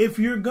if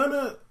you're going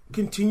to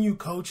continue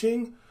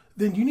coaching,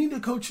 then you need to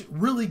coach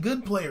really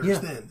good players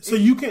then. So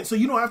you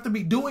don't have to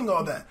be doing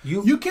all that.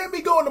 You can't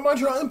be going to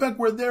Montreal Impact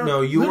where they're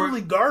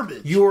literally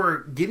garbage.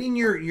 You're getting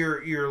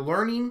your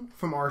learning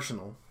from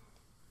Arsenal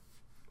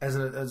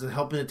as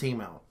helping the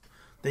team out.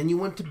 Then you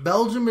went to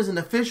Belgium as an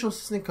official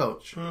assistant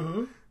coach.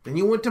 Mm-hmm. Then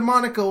you went to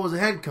Monaco as a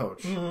head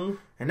coach. Mm-hmm.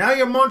 And now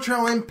you're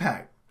Montreal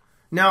Impact.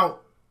 Now,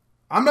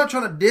 I'm not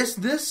trying to diss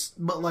this,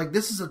 but like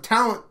this is a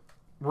talent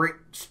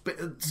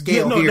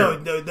scale here.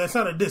 No, that's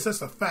not a diss.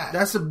 That's a fact.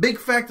 That's a big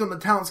fact on the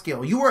talent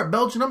scale. You were at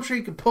Belgium. I'm sure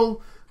you could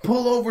pull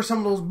over some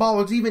of those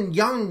ballers. Even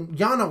young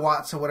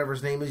Janawatts or whatever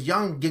his name is,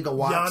 young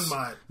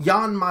Gigawatts.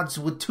 Janmats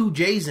with 2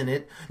 J's in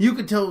it. You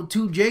could tell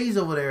 2 J's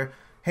over there,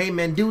 hey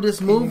man, do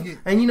this move.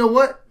 And you know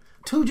what?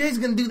 2 J's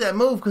going to do that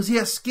move because he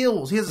has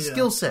skills. He has a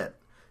skill set.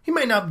 He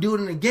may not do it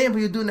in the game, but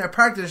he'll do it in that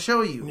practice to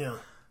show you. Yeah.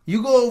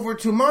 You go over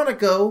to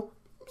Monaco.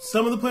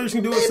 Some of the players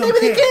can do it. Some maybe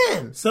can't. They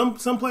can.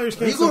 Some players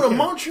can. You go to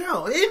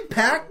Montreal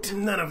Impact.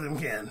 None of them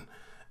can.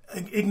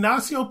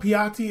 Ignacio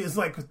Piatti is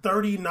like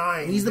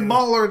 39. He's the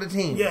baller of the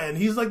team. Yeah, and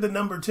he's like the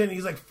number 10.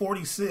 He's like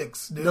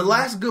 46. Dude. The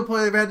last good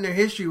player they've had in their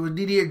history was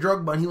Didier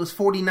Drogba, and he was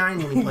 49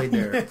 when he played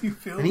there. You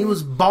feel and he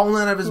was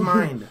balling out of his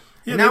mind.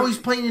 Yeah, now he's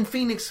playing in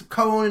Phoenix,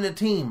 co-owning a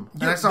team.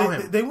 And I saw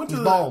him. They went to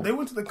the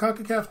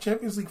CONCACAF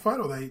Champions League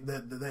final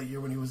that year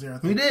when he was there. I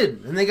think. He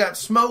did, and they got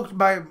smoked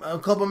by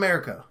Club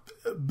America.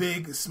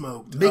 Big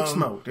smoked.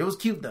 Smoked. It was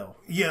cute though.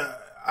 Yeah,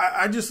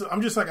 I'm just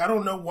like I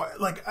don't know why.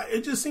 Like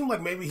it just seemed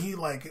like maybe he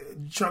like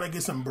trying to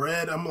get some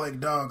bread. I'm like,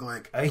 dog,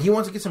 like he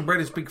wants to get some bread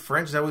and speak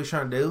French. Is that what he's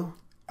trying to do?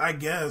 I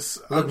guess.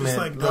 Look, I'm just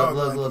man, like, dog,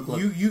 look.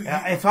 You,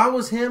 if I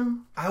was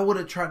him, I would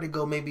have tried to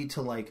go maybe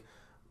to like.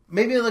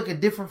 Maybe like a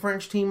different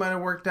French team might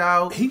have worked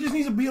out. He just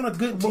needs to be on a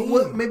good team.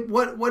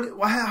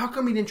 How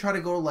come he didn't try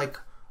to go to like,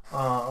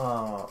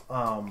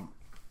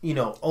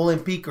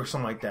 Olympique or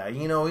something like that?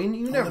 You know,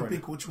 you never.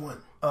 Olympique, which one?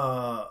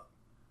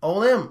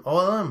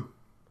 OLM.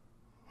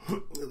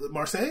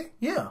 Marseille?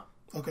 Yeah.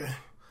 Okay.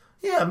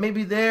 Yeah,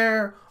 maybe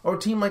there or a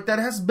team like that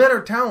has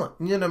better talent.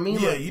 You know what I mean?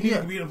 Yeah, like, you need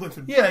to be in a place.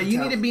 You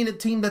need to be in a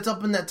team that's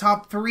up in that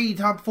top 3,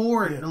 top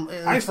 4. Yeah. In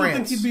I still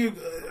France. think he'd be.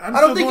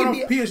 I don't think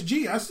he'd be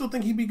PSG. I still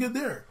think he'd be good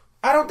there.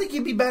 I don't think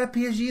he'd be bad at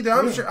PSG either.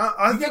 I'm sure.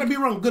 You got to be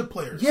around good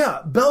players.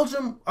 Yeah,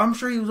 Belgium. I'm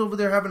sure he was over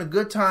there having a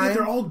good time. Yeah,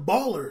 they're all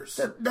ballers.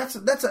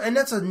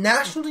 That's a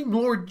national team.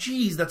 Lord,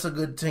 jeez, that's a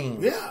good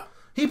team. Yeah,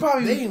 he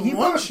probably he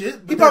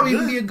probably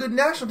would be a good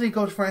national team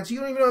coach. France, you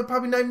don't even know.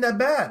 Probably not even that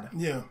bad.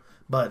 Yeah,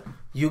 but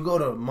you go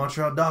to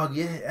Montreal, dog.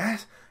 Yeah,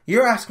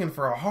 you're asking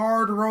for a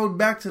hard road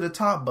back to the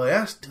top, but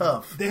that's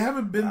tough. They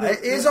haven't been there.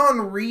 Is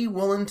Henry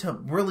willing to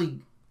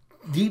really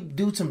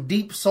do some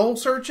deep soul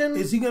searching?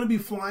 Is he going to be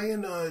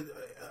flying?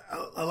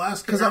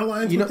 Alaska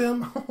Airlines with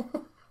them?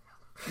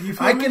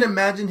 I can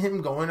imagine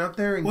him going out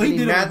there and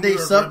getting mad they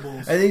suck,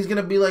 and he's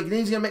gonna be like,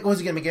 what's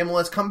he gonna make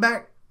MLS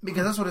comeback?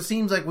 Because that's what it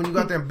seems like when you go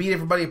out there and beat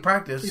everybody at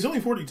practice. He's only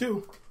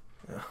 42.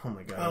 Oh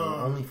my god,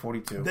 only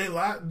 42. The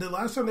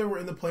last time they were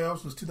in the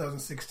playoffs was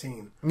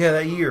 2016. Yeah,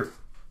 that year.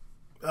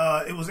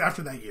 It was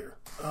after that year.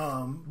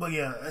 But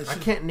yeah, I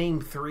can't name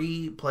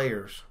 3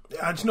 players.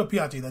 I just know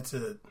Piatti. That's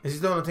it. Is he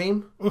still on the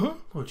team?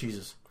 Mm-hmm. Oh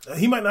Jesus.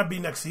 He might not be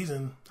next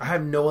season. I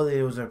have no idea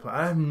he was on.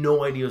 I have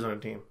no idea he was on a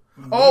team.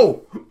 Mm-hmm.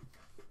 Oh,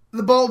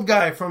 the bald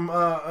guy from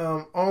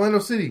Orlando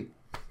City.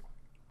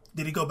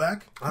 Did he go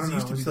back? I don't know.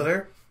 Is he still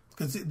there?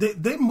 Because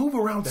they move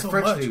around so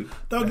French much. Dude.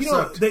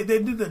 Dog, they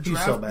did the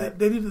draft. So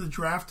they did the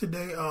draft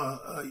today.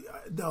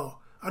 No,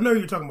 I know who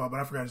you're talking about,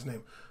 but I forgot his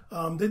name.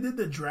 They did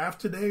the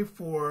draft today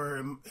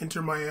for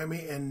Inter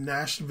Miami and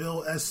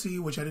Nashville SC,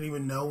 which I didn't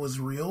even know was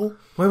real.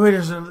 Wait,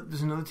 there's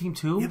another team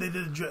too? Yeah, they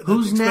did a draft.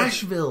 Who's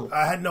Nashville?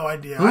 I had no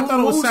idea. I thought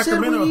it was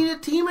Sacramento. Who said we need a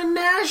team in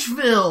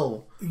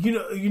Nashville?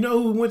 You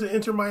know who went to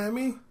Inter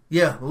Miami?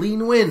 Yeah, Lee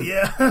Nguyen.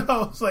 Yeah, I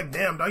was like,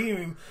 damn, dog,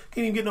 can't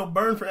even get no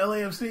burn for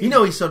LAFC. You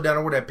know he's so down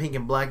to wear that pink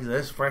and black.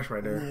 That's fresh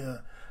right there. Yeah.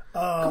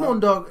 Come on,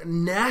 dog.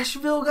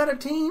 Nashville got a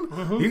team?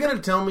 Mm-hmm. You're gonna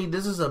tell me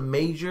this is a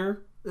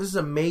major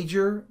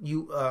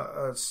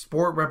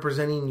sport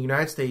representing the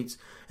United States,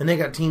 and they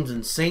got teams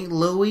in St.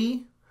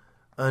 Louis,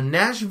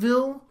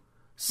 Nashville,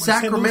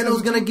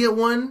 Sacramento's going to get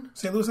one.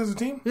 St. Louis has a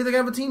team? Yeah, they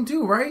have a team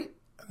too, right?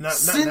 Not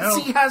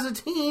Cincy now. has a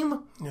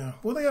team. Yeah,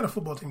 well, they got a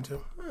football team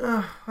too.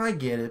 I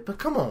get it, but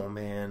come on,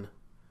 man.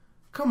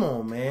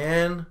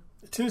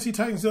 The Tennessee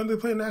Titans, don't they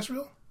play in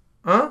Nashville?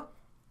 Huh?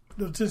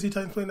 Do the Tennessee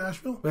Titans play in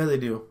Nashville? Well, they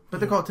do. But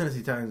they're called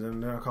Tennessee Titans,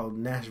 and they're not called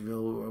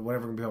Nashville or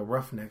whatever, be called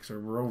Roughnecks or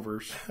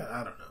Rovers.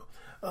 I don't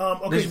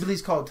know. They should at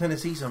least call it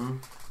Tennessee something.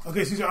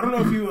 Okay, Cesar, I don't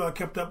know if you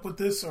kept up with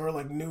this or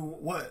like knew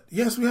what.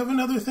 Yes, we have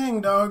another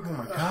thing, dog. Oh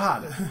my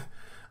god.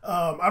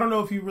 I don't know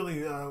if you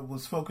really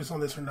was focused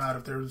on this or not.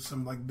 If there was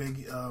some like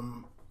big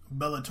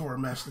Bellator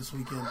match this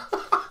weekend,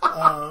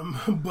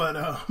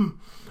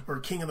 or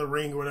King of the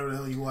Ring or whatever the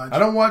hell you watch. I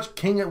don't watch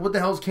what the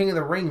hell's King of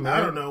the Ring, man?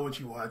 I don't know what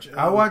you watch.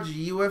 I watch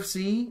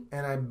UFC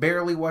and I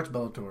barely watch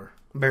Bellator.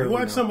 Barely. You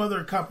watch some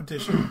other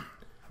competition.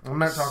 I'm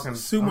not talking.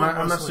 Sumo I'm not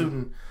wrestling.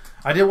 suiting.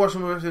 I did watch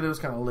some wrestling. It was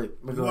kind of lit.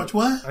 You watch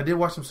what? I did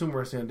watch some sumo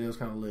wrestling. It was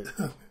kind of lit.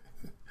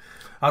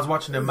 I was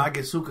watching the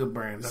Magesuka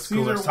brand. That's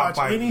cool. Caesar That's top watch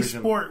 5 any division.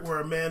 sport where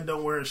a man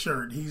don't wear a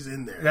shirt. He's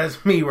in there.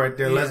 That's me right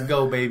there. Let's Yeah.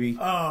 go, baby.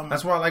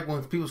 That's why I like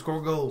when people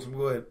score goals.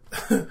 Go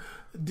ahead.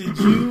 Did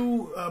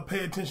you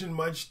pay attention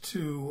much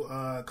to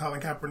Colin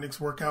Kaepernick's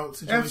workout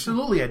situation?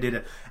 Absolutely, I did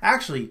it.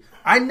 Actually,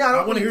 I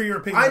wanna hear your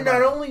opinion I about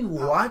not it. only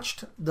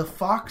watched the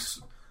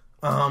Fox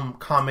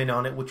comment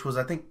on it, which was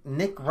I think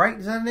Nick Wright,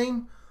 is that his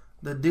name?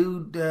 The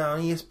dude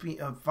on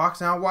ESPN Fox.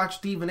 And I watched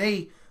Stephen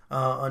A.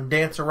 On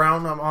dance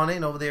around on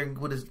it over there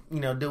with his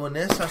doing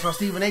this. I saw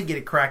Stephen A. get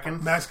it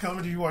cracking. Max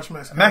Kellerman, did you watch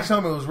Max Kellerman? Max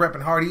Kellerman was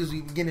repping hard. He was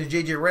getting his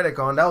JJ Redick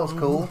on. That was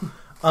cool.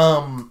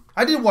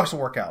 I did watch the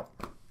workout.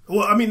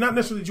 Well, I mean, not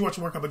necessarily did you watch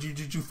the workout, but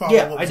did you follow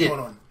Yeah, what I was did. going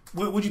on?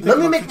 What would you think Let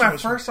me about make the my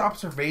situation? first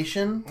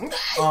observation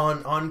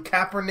on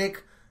Kaepernick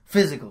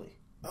physically.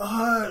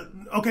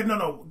 Okay,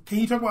 no. Can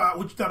you talk about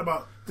what you thought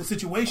about the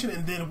situation,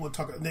 and then we'll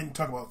talk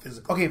about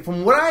physical. Okay,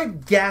 from what I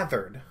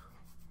gathered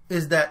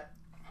is that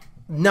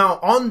now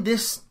on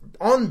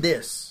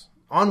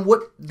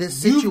what this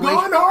situation You've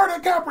gone hard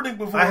at Kaepernick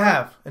before. I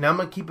have, and I'm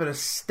gonna keep it a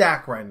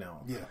stack right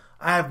now. Yeah.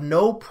 I have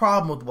no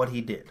problem with what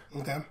he did.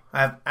 Okay.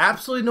 I have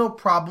absolutely no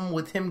problem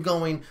with him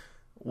going,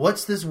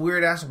 what's this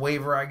weird ass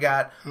waiver I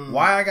got?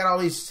 Why I got all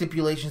these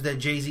stipulations that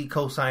Jay-Z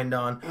co-signed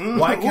on?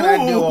 Why can't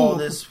I do all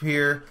this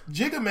here?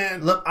 Jigga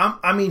Man. Look,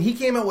 I mean, he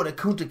came out with a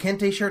Kunta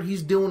Kinte shirt.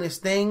 He's doing his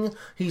thing.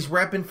 He's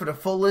repping for the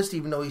fullest,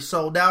 even though he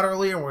sold out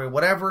earlier or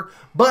whatever.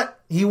 But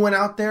he went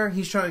out there.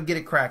 He's trying to get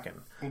it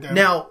cracking. Okay.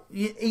 Now,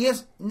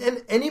 yes,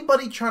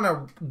 anybody trying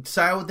to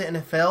side with the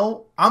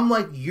NFL, I'm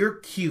like, you're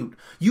cute.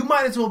 You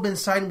might as well have been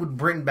siding with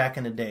Britain back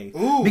in the day.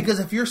 Ooh. Because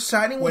if you're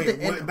siding with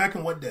back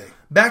in what day?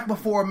 back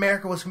before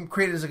America was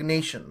created as a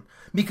nation.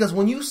 Because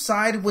when you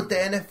side with the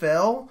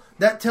NFL,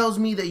 that tells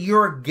me that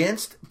you're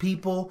against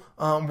people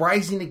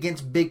rising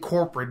against big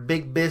corporate,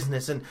 big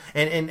business, and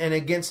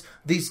against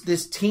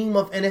this team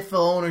of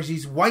NFL owners,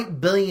 these white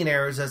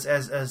billionaires,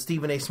 as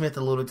Stephen A. Smith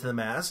alluded to them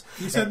as.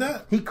 He said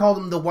that? He called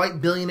them the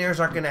white billionaires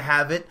aren't going to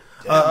have it.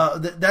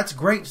 That's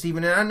great,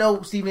 Stephen. And I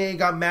know Stephen A.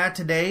 got mad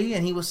today,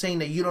 and he was saying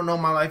that you don't know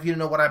my life, you don't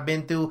know what I've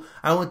been through.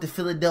 I went to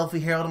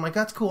Philadelphia Herald. I'm like,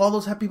 that's cool. All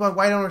those happy people are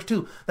white owners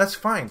too. That's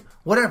fine.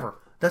 Whatever.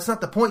 That's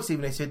not the point,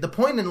 Stephen A. said. The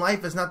point in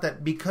life is not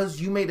that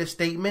because you made a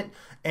statement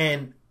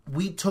and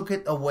we took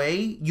it away,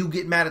 you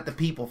get mad at the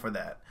people for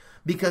that.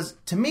 Because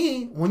to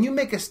me, when you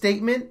make a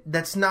statement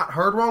that's not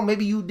heard wrong,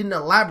 maybe you didn't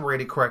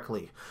elaborate it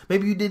correctly.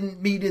 Maybe you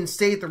didn't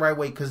say it the right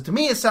way. Because to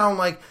me, it sounded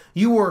like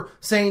you were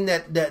saying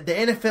that the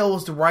NFL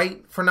was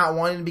right for not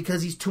wanting it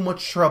because he's too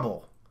much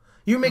trouble.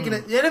 You're making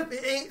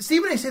it.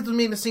 Stephen A. said to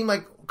me, it seemed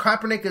like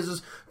Kaepernick is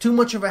just too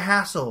much of a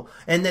hassle,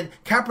 and that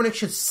Kaepernick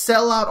should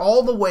sell out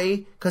all the way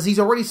because he's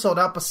already sold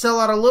out, but sell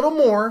out a little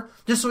more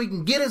just so he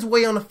can get his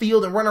way on the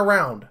field and run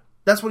around.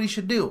 That's what he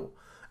should do.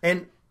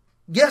 And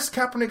yes,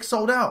 Kaepernick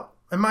sold out,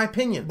 in my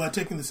opinion, By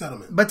taking the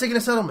settlement.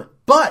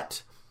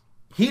 But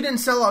he didn't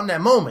sell out in that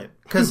moment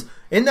because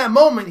in that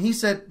moment he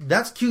said,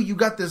 "That's cute. You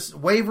got this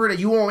waiver that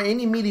you want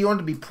any media you want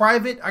to be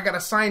private. I got to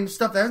sign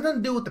stuff that has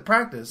nothing to do with the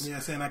practice. Yeah,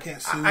 saying I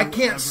can't sue. I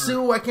can't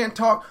sue. I can't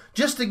talk.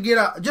 Just to get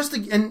out.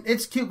 And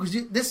it's cute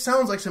because this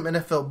sounds like some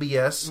NFL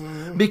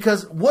BS.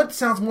 Because what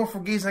sounds more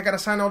forgiving is I got to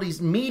sign all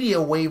these media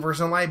waivers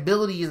and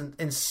liability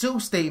and sue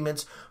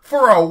statements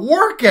for a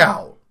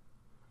workout.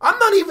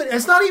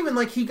 It's not even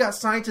like he got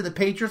signed to the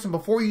Patriots, and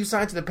before you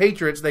sign to the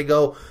Patriots, they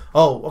go,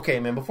 oh, okay,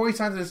 man, before you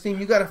sign to this team,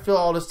 you got to fill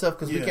all this stuff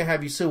because we can't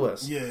have you sue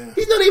us. Yeah.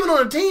 He's not even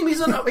on a team. He's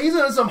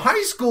in some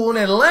high school in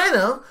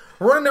Atlanta,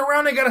 running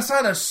around, they got to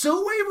sign a sue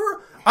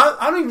waiver?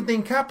 I don't even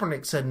think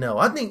Kaepernick said no.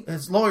 I think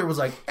his lawyer was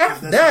like, F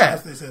that.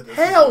 That's what they said.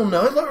 Hell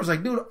no. His lawyer was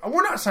like, dude,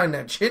 we're not signing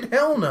that shit.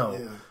 Hell no.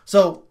 Yeah.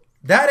 So,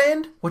 that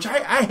end, which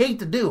I hate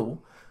to do,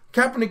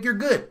 Kaepernick, you're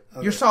good.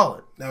 Okay. You're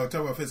solid. Now, we're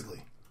talking about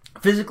physically.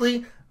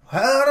 Physically,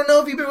 I don't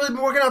know if you've really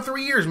been working out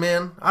 3 years,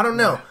 man. I don't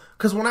know.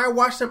 Because when I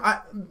watched him,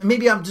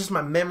 maybe I'm just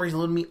my memories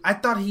eluding me. I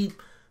thought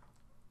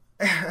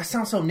I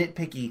sound so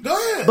nitpicky. Go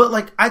ahead.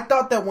 But I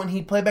thought that when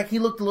he played back, he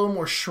looked a little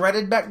more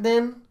shredded back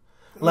then.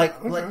 I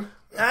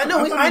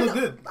know. he looked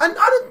good.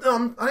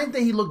 I didn't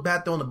think he looked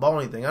bad throwing the ball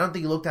or anything. I don't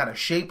think he looked out of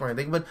shape or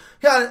anything. But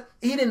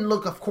he didn't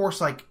look, of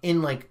course,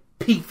 in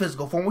peak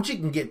physical form, which you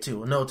can get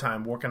to in no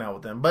time working out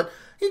with them. But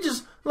he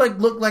just looked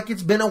like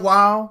it's been a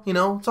while. You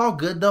know, it's all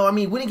good though. I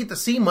mean, we didn't get to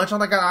see much.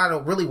 I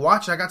don't really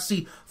watch it. I got to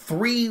see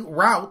 3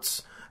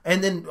 routes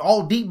and then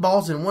all deep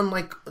balls and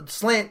one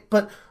slant.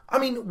 But I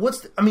mean,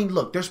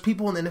 look, there's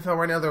people in the NFL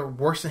right now that are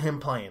worse than him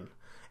playing.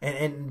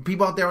 And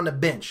people out there on the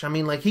bench. I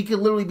mean, he could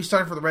literally be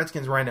starting for the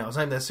Redskins right now. It's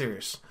not even that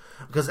serious.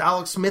 Because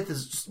Alex Smith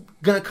is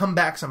going to come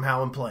back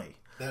somehow and play.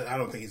 I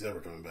don't think he's ever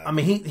coming back. I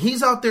mean,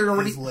 he's out there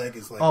already. His leg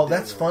is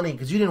that's funny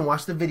because you didn't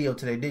watch the video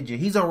today, did you?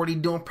 He's already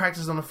doing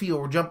practice on the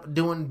field or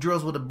doing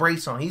drills with a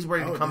brace on. He's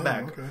ready to come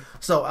back. Okay.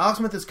 So Alex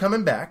Smith is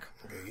coming back.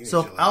 Okay,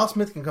 so if Alex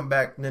Smith can come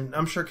back, then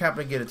I'm sure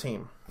Kaepernick get a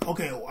team.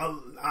 Okay,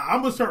 well,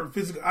 I'm gonna start with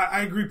physical.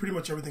 I agree pretty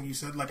much everything you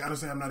said.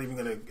 Honestly, I'm not even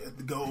gonna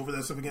go over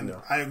that stuff again.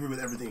 No. I agree with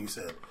everything you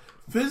said.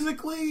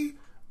 Physically,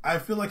 I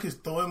feel like his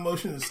throwing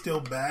motion is still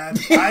bad.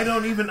 I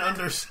don't even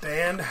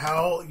understand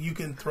how you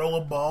can throw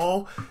a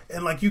ball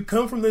and like you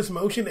come from this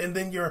motion and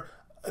then your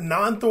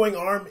non-throwing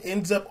arm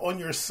ends up on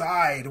your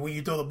side when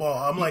you throw the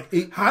ball. I'm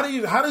like, how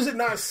does it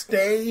not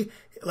stay?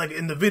 Like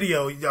in the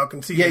video, y'all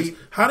can see this.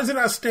 How does it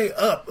not stay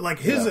up? Like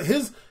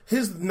his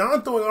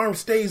non-throwing arm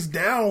stays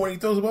down when he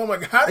throws the ball. I'm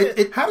like, how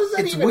does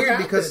that even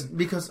weird happen?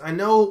 because I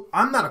know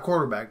I'm not a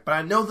quarterback, but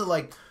I know that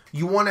like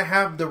you want to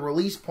have the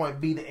release point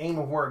be the aim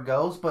of where it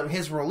goes, but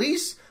his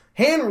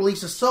hand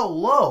release is so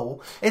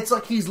low. It's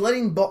like he's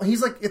letting go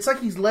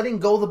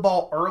of the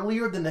ball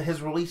earlier than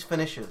his release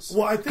finishes.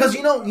 Well, I think because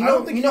I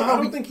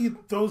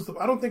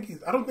don't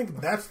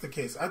think that's the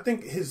case. I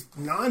think his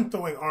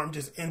non-throwing arm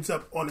just ends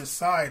up on his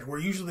side, where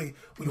usually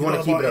when you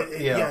want to keep it up,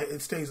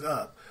 it stays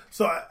up.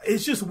 So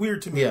it's just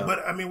weird to me. Yeah.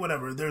 But I mean,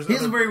 whatever. He's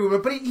very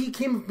weird, but he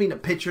came from being a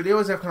pitcher. They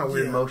always have kind of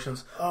weird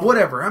motions.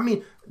 Whatever. I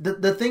mean,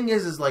 the thing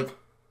is like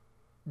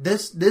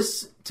this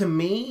to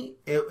me,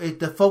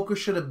 the focus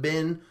should have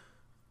been.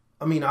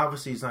 I mean,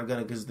 obviously it's not going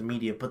to because of the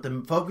media, but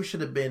the focus should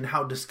have been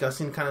how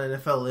disgusting kind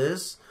of NFL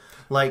is.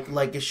 Like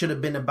it should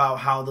have been about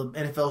how the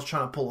NFL is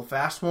trying to pull a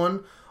fast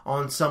one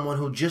on someone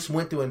who just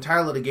went through an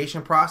entire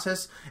litigation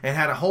process and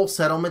had a whole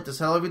settlement to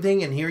settle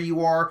everything, and here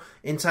you are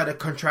inside of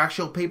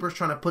contractual papers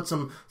trying to put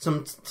some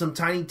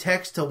tiny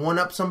text to one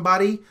up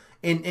somebody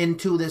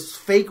into this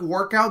fake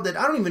workout that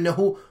I don't even know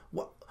who.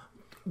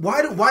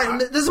 Why?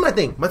 This is my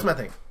thing. That's my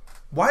thing.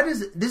 Why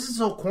this is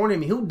so corny to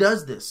me? Who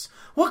does this?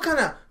 What kind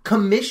of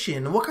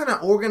commission, what kind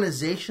of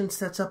organization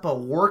sets up a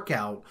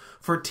workout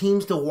for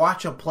teams to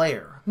watch a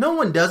player? No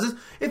one does this.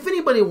 If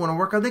anybody want to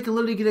work out, they can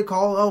literally get a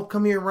call, oh,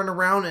 come here and run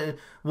around and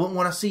won't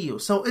want to see you.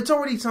 So it's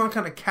already some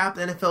kind of cap.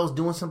 The NFL is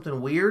doing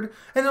something weird.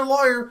 And the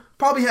lawyer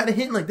probably had a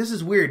hint like, this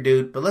is weird,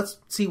 dude, but let's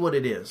see what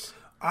it is.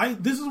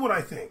 This is what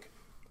I think.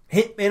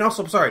 And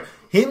also, I'm sorry,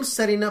 him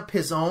setting up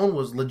his own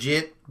was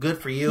legit. Good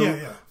for you.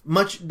 Yeah.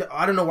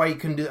 I don't know why you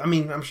couldn't do. I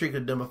mean, I'm sure you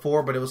could have done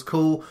before, but it was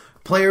cool.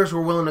 Players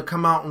were willing to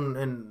come out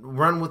and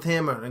run with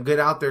him and get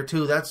out there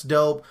too. That's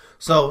dope.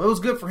 So it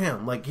was good for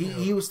him. Like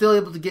he was still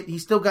able to he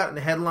still got in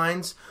the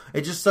headlines.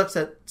 It just sucks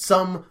that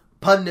some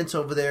pundits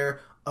over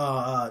there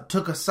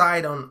took a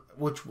side on,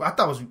 which I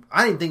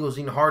didn't think it was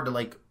even hard to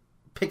like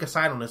pick a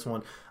side on this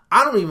one.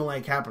 I don't even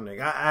like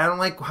Kaepernick. I don't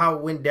like how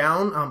it went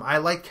down. I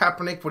like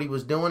Kaepernick, what he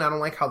was doing. I don't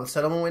like how the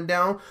settlement went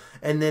down.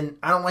 And then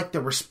I don't like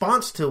the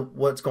response to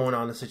what's going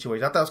on in the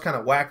situation. I thought it was kind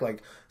of whack,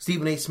 like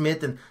Stephen A.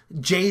 Smith and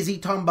Jay-Z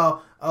talking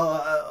about,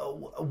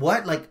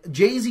 what? Like,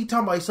 Jay-Z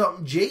talking about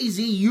something.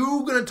 Jay-Z,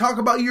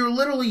 you're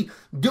literally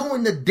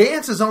doing the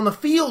dances on the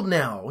field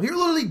now. You're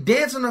literally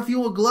dancing on the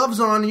field with gloves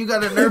on, and you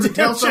got a nerve to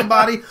tell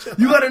somebody,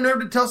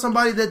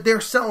 that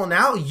they're selling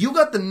out. You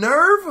got the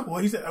nerve?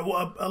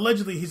 Well,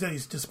 allegedly he said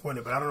he's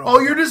disappointed, but I don't know. Oh,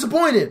 you're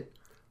disappointed.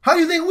 How do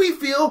you think we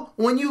feel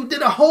when you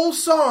did a whole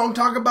song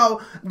talk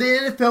about the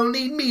NFL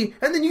need me,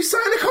 and then you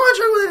signed a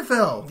contract with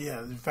NFL?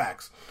 Yeah,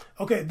 facts.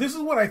 Okay, this is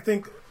what I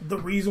think the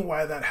reason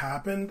why that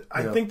happened.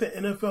 I think the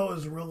NFL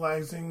is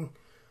realizing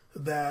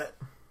that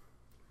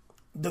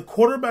the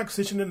quarterback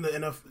situation in the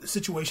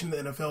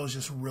NFL is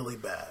just really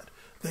bad.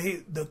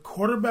 The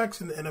quarterbacks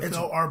in the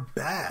NFL are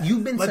bad.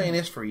 You've been saying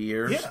this for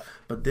years,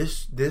 but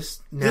this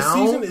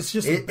season is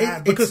just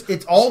bad because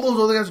it's all those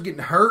other guys are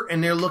getting hurt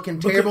and they're looking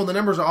terrible. The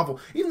numbers are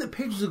awful. Even the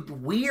Patriots look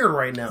weird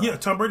right now. Yeah,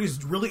 Tom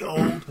Brady's really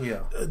old.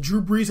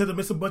 Drew Brees had to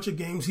miss a bunch of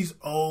games. He's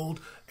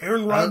old.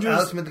 Aaron Rodgers.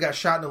 Alex Smith got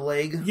shot in the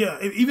leg.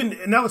 Yeah,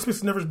 even Alex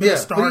Smith's never been a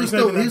star.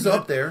 But he's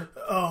up there.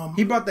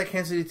 He brought that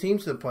Kansas City team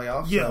to the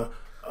playoffs. Yeah,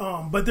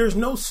 but there's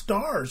no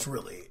stars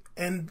really.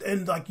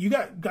 And like you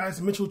got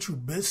guys Mitchell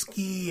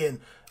Trubisky and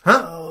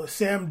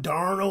Sam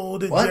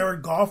Darnold and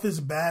Jared Goff is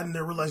bad, and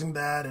they're realizing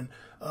that. And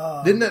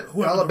didn't that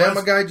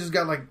Alabama guy just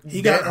got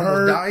he got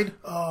hurt, died?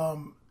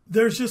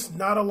 There's just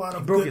not a lot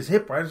of broke his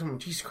hip, right?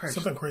 Jesus Christ,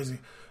 something crazy.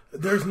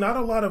 There's not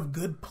a lot of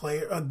good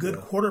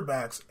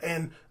quarterbacks,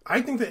 and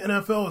I think the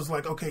NFL is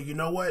like, okay, you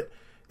know what?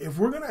 If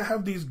we're going to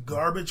have these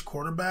garbage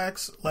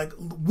quarterbacks, like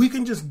we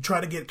can just try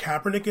to get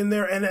Kaepernick in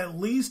there, and at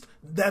least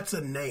that's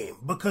a name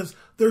because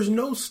there's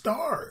no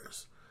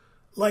stars.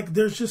 Like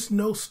there's just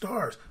no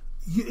stars.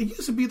 It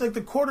used to be like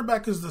the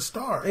quarterback is the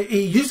star.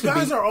 These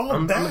guys are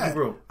all bad.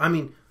 I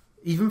mean,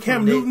 even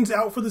Cam Newton's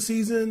out for the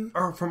season.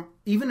 Or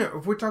even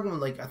if we're talking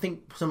like I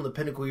think some of the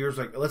pinnacle years,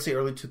 like let's say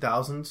early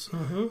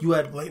 2000s, you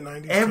had late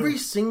 90s. Every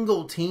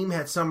single team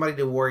had somebody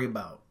to worry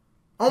about.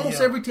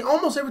 Almost every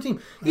team.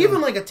 Even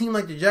like a team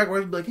like the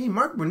Jaguars would be like, hey,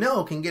 Mark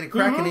Brunell can get it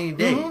cracking any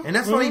day. And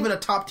that's not even a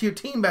top tier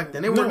team back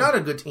then. They were not a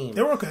good team.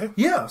 They were okay.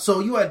 Yeah, so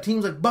you had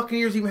teams like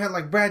Buccaneers, even had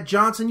like Brad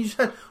Johnson. You just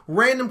had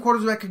random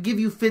quarterbacks that could give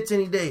you fits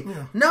any day.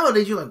 Yeah.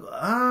 Nowadays you're like,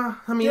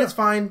 it's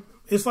fine.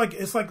 It's like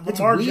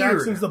Lamar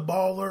Jackson's the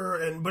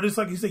baller, but it's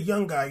like he's a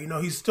young guy. You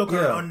know, he's still kind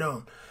of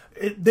unknown.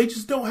 They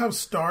just don't have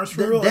stars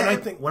for real. And I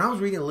think when I was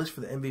reading the list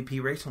for the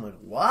MVP race, I'm like,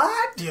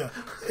 what? Yeah,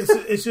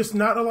 it's just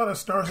not a lot of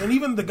stars, and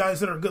even the guys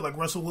that are good, like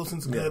Russell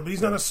Wilson's good, but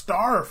he's not a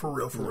star for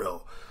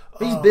real.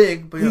 He's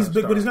big, but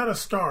but he's not a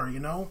star. You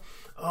know,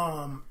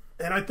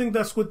 And I think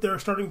that's what they're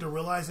starting to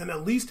realize. And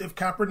at least if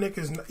Kaepernick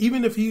is,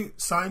 even if he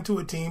signed to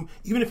a team,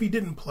 even if he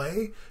didn't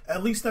play,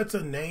 at least that's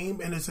a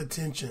name and it's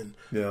attention.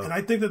 Yeah. And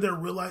I think that they're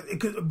realizing.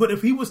 But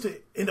if he was to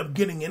end up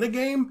getting in a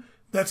game,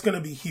 that's going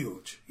to be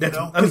huge.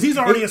 Because he's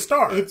already a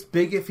star. It's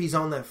big if he's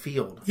on that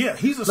field. Yeah,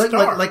 he's a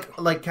star.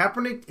 Like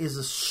Kaepernick is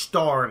a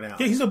star now.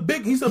 Yeah, he's a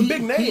big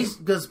name.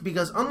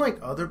 Because unlike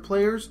other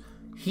players,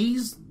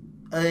 he's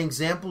an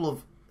example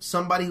of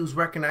somebody who's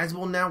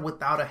recognizable now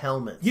without a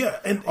helmet. Yeah,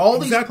 and all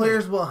these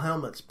players will have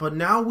helmets, but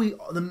now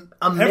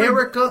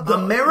America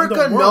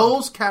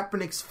knows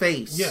Kaepernick's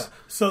face. Yeah,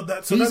 so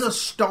he's a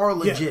star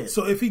legit. Yeah,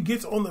 so if he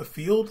gets on the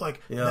field,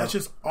 that's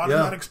just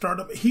automatic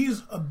startup.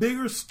 He's a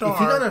bigger star. If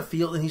he got on the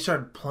field and he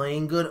started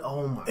playing good,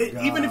 oh my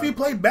god! Even if he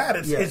played bad,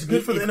 it's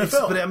good for the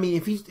NFL. But I mean,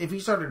 if he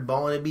started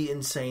balling, it'd be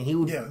insane. He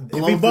would. Yeah,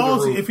 blow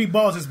if he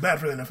balls, it's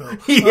bad for the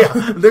NFL.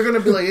 Yeah, they're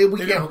gonna be like, hey,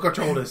 we can't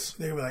control this.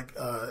 They're gonna be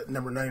like,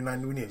 number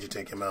 99, we need you to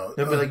take him out.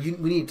 They'll be like,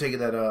 we need to take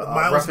that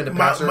roughing the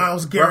passer.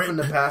 Myles Garrett, roughing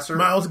the passer.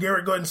 Myles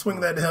Garrett, go ahead and swing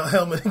that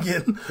helmet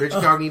again. Rich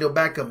Cognito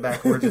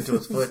backwards into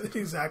his foot.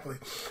 Exactly.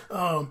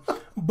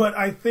 But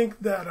I think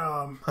that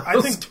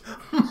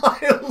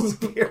Myles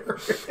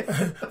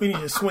Garrett. We need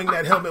to swing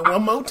that helmet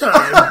one more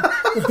time.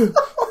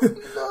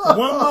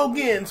 One more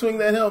again, swing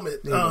that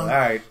helmet. All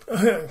right.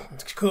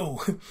 Cool.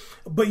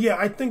 But yeah,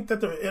 I think that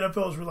the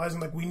NFL is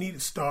realizing we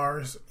need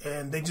stars,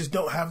 and they just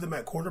don't have them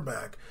at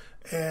quarterback.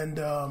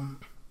 And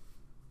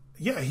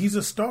yeah, he's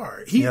a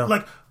star.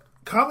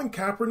 Colin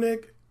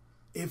Kaepernick,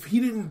 if he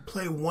didn't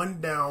play one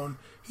down,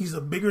 he's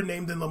a bigger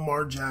name than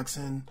Lamar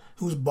Jackson,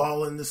 who's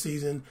balling this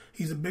season.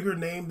 He's a bigger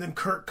name than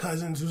Kirk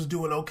Cousins, who's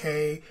doing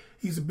okay.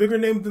 He's a bigger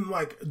name than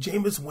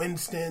Jameis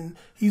Winston.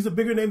 He's a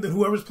bigger name than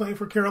whoever's playing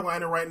for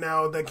Carolina right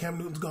now that Cam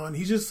Newton's gone.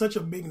 He's just such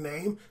a big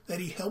name that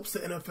he helps the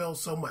NFL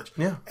so much.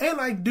 Yeah.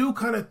 And I do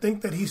kind of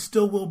think that he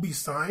still will be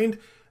signed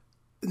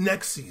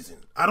next season.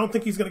 I don't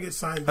think he's going to get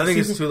signed. I think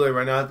it's too late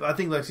right now. I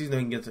think next season he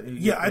can get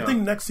to. I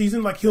think next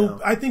season,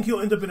 I think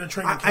he'll end up in a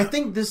training camp. I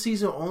think this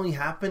season will only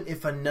happen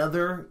if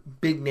another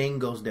big name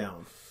goes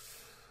down.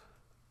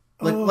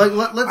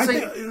 Let's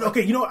say.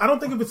 I don't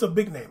think if it's a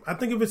big name. I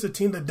think if it's a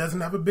team that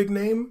doesn't have a big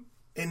name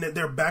and that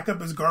their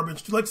backup is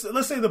garbage.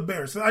 Let's say the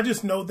Bears. I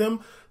just know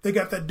them. They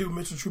got that dude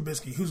Mitchell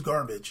Trubisky, who's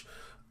garbage.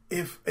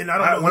 I don't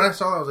know. When I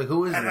saw that, I was like,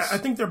 "Who is this?" I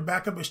think their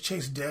backup is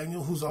Chase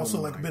Daniel, who's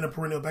also been a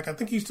perennial back. I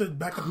think he used to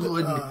back up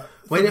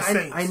Wait,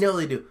 I know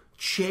they do.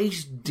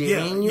 Chase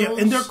Daniel,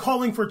 yeah, and they're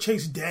calling for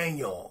Chase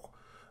Daniel.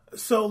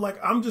 So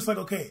I'm just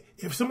okay,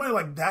 if somebody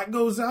like that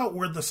goes out,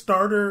 where the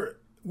starter,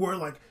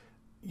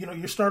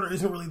 your starter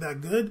isn't really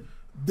that good,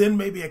 then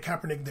maybe a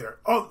Kaepernick there.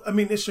 Oh, I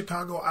mean, it's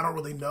Chicago. I don't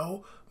really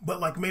know,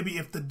 but maybe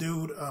if the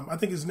dude, I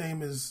think his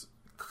name is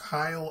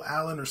Kyle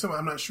Allen or something.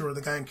 I'm not sure.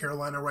 The guy in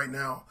Carolina right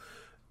now.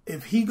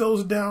 If he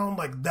goes down,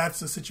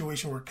 that's a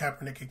situation where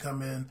Kaepernick could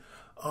come in.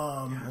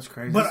 That's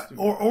crazy. But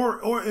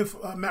or if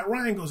Matt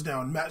Ryan goes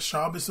down, Matt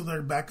Schaub is still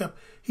their backup.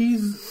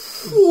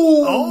 He's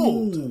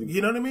old.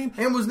 You know what I mean?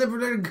 And was never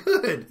that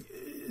good.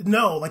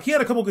 No, he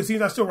had a couple good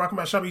seasons. I still rock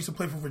Matt Schaub. He used to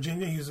play for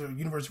Virginia. He was a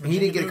University of Virginia. He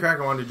didn't get a crack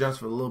on Andre Johnson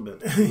for a little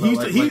bit.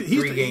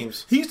 Three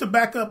games. He used to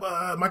back up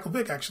Michael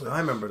Vick, actually. I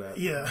remember that.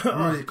 Yeah. I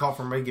remember he called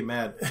for him. He'd get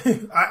mad.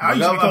 I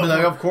used to be calling for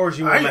him. Of course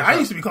you want I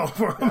used to be calling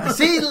for him.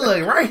 See,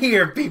 look, right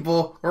here,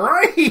 people.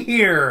 Right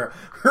here.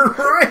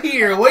 Right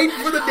here. Waiting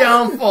for the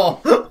downfall.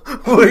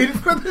 Waiting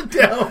for the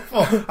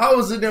downfall. I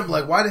was sitting there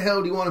why the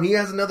hell do you want him? He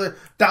has another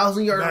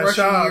 1,000-yard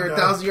rushing year,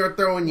 1,000-yard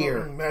throwing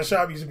year. Matt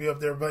Schaub used to be up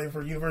there playing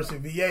for University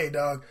of VA,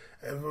 dog.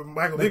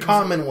 Michael Vick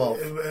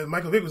Commonwealth.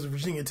 Michael Vick was at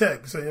Virginia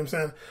Tech, so you know what I'm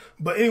saying?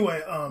 But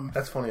anyway,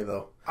 that's funny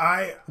though.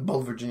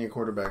 Both Virginia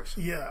quarterbacks.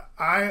 Yeah,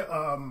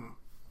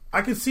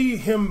 I could see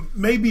him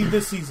maybe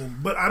this season,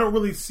 but I don't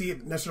really see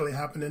it necessarily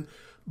happening.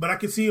 But I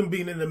could see him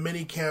being in a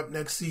mini camp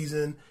next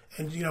season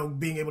and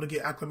being able to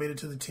get acclimated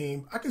to the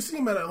team. I can see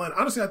him at Atlanta.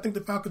 Honestly, I think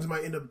the Falcons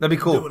might end up. That'd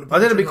be cool. I think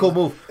that'd be a cool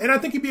move, and I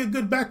think he'd be a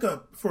good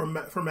backup for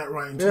Matt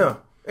Ryan too. Yeah.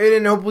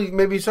 And hopefully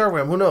maybe start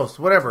with him. Who knows?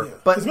 Whatever. Yeah.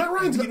 But Matt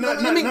Ryan's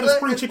not a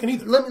spring chicken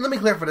either. Let me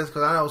clarify this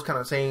because I know I was kind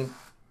of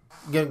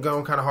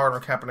going kind of hard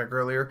on Kaepernick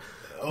earlier.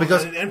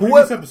 Because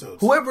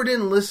whoever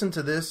didn't listen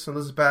to this and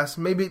listen past,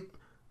 maybe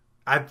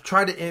I've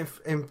tried to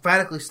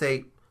emphatically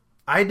state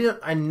I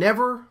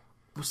never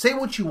say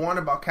what you want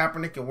about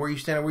Kaepernick and where you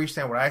stand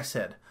what I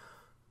said.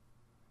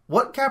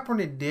 What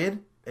Kaepernick did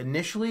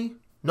initially,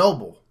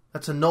 noble.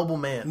 That's a noble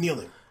man.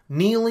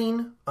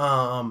 Kneeling,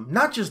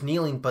 not just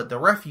kneeling, but the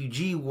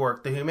refugee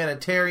work, the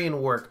humanitarian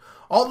work,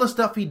 all the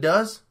stuff he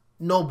does,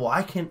 noble.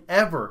 I can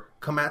ever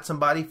come at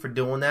somebody for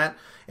doing that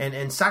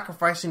and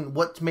sacrificing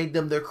what's made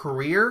them their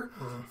career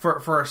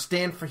for a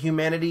stand for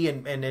humanity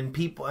and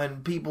people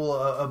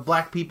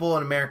black people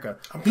in America.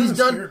 I'm kind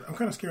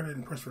of scared I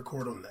didn't press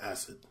record on the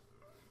acid.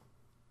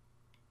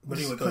 But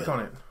anyway, click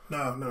on it.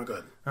 No, go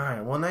ahead. All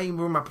right. Well, now you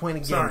ruined my point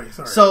again.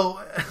 Sorry. So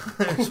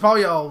it's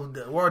probably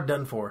we're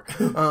done for.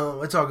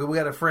 It's all good. We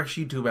got a fresh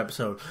YouTube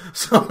episode.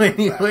 So,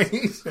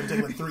 anyways,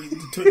 it's gonna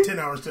take 10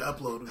 hours to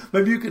upload.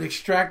 Maybe you could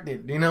extract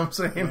it. You know what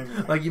I'm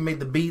saying? Like you made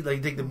the beat, like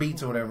you take the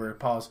beats or whatever.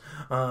 Pause.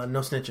 No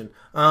snitching.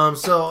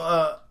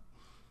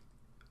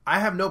 I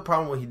have no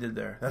problem with what he did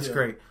there. That's Yeah.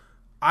 great.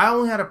 I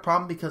only had a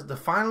problem because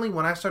finally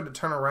when I started to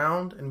turn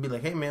around and be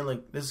like, hey man,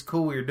 like this is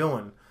cool what you're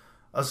doing,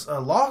 a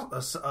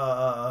lawsuit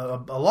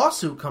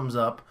comes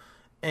up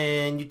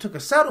and you took a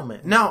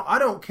settlement. Now I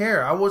don't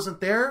care. I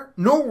wasn't there,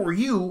 nor were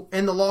you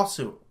in the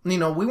lawsuit. We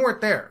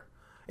weren't there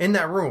in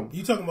that room.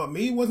 You talking about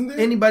me? Wasn't there?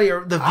 Anybody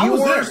or the I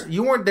was viewers, there.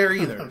 you weren't there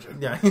either.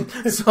 Yeah.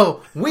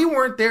 So we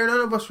weren't there. None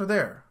of us were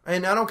there.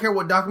 And I don't care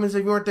what documents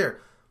if you weren't there.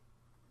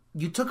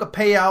 You took a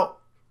payout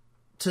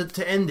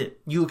to end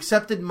it. You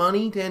accepted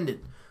money to end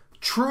it.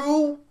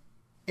 True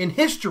in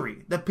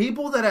history, the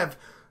people that have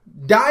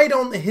died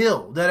on the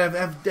hill, that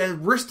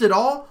have risked it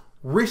all,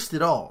 risked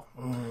it all.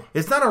 Mm-hmm.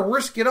 It's not a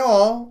risk at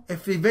all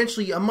if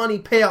eventually a money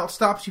payout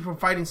stops you from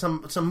fighting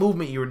some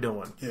movement you were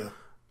doing. Yeah.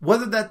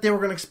 Whether that they were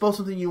going to expose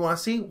something you want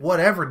to see,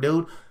 whatever,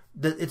 dude.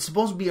 It's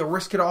supposed to be a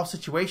risk it all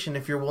situation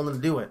if you're willing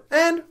to do it.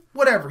 And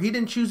whatever, he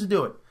didn't choose to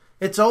do it.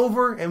 It's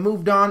over and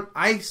moved on.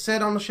 I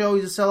said on the show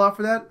he's a sellout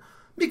for that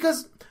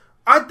because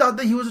I thought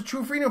that he was a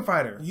true freedom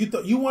fighter.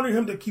 You wanted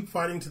him to keep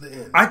fighting to the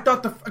end. I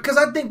thought because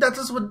I think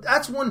that's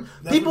when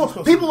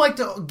people like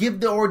to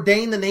give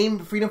ordain the name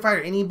freedom fighter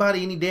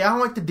anybody any day. I don't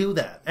like to do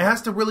that. It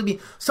has to really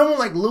be someone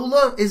like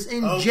Lula is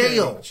in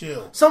jail.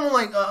 Chill. Someone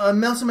like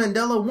Nelson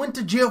Mandela went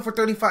to jail for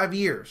 35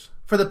 years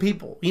for the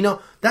people.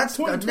 That's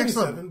the next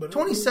level.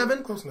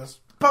 27, close enough.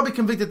 Probably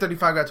convicted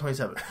 35, got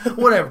 27.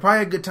 Whatever. Probably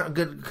had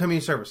good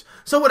community service.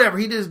 So whatever.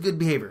 He did his good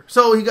behavior.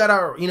 So he got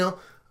out.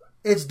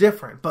 It's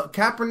different. But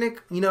Kaepernick,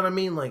 you know what I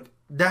mean? Like,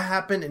 that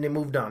happened and it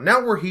moved on.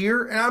 Now we're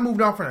here and I moved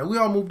on from that. We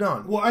all moved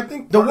on. Well, I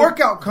think the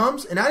workout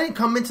comes, and I didn't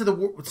come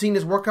into seeing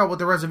this workout with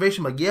the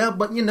reservation, but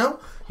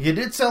you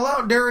did sell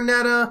out during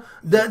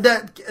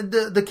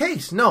the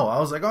case. No, I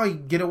was like, oh, you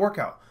get a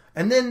workout.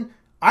 And then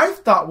I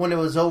thought when it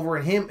was over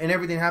and him and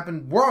everything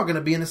happened, we're all going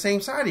to be in the same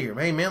side here.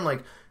 Hey, man,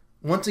 like,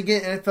 once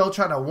again, NFL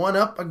tried to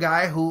one-up a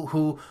guy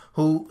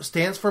who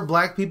stands for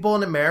black people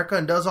in America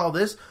and does all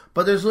this,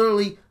 but there's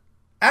literally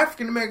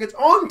African Americans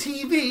on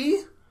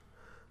TV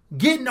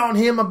getting on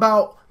him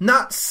about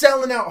not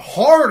selling out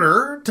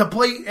harder to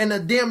play in a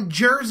damn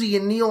jersey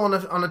and kneel on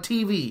a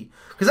TV.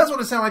 Because that's what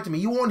it sounded like to me.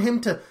 You want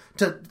him to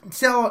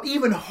sell out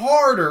even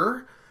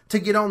harder to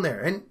get on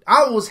there. And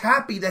I was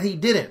happy that he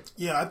didn't.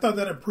 Yeah, I thought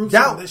that improved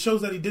something. That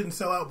shows that he didn't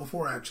sell out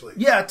before, actually.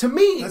 Yeah, to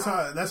me. That's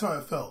how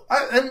I felt.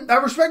 I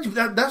respect you.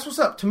 That's what's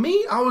up. To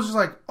me, I was just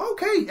like,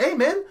 okay, hey,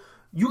 man,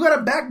 you got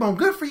a backbone.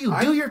 Good for you.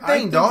 Do your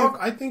thing, dog.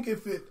 I think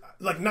if it...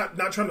 Like, not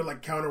trying to,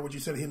 like, counter what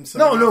you said him.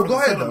 No, go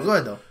ahead,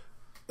 though.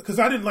 Because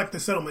I didn't like the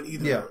settlement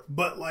either. Yeah.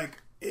 But, like,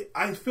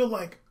 I feel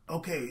like,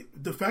 okay,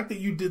 the fact that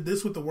you did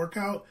this with the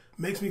workout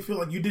makes me feel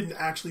like you didn't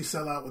actually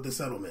sell out with the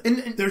settlement.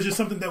 And there's just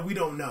something that we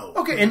don't know.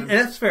 Okay, and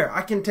that's fair.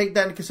 I can take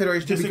that into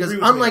consideration, too, because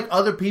unlike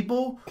other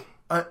people,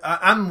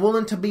 I'm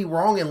willing to be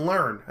wrong and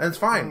learn. That's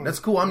fine. That's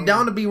cool. I'm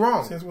down to be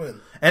wrong. Since when?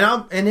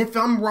 And if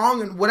I'm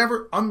wrong and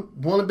whatever, I'm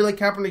willing to be like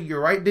Kaepernick,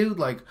 you're right, dude.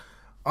 Like,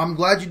 I'm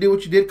glad you did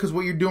what you did because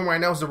what you're doing right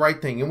now is the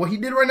right thing. And what he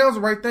did right now is the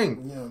right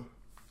thing. Yeah.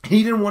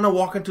 He didn't want to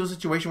walk into a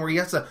situation where he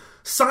has to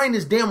sign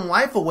his damn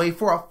life away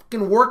for a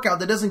fucking workout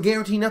that doesn't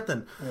guarantee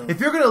nothing. Yeah. If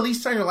you're going to at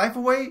least sign your life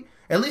away,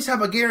 at least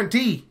have a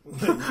guarantee.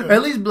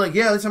 At least be like,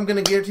 at least I'm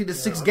going to guarantee the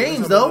 6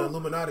 games, though.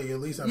 Illuminati, at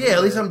least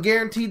I'm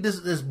guaranteed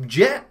this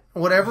jet,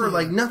 whatever,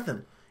 like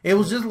nothing. It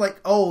was just like,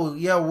 oh,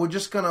 yeah, we're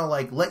just going to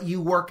like let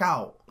you work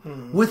out.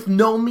 With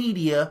no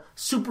media,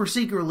 super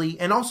secretly,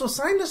 and also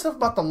sign the stuff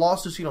about the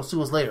lawsuits you don't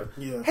sue us later.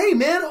 Yeah. Hey,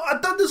 man, I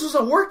thought this was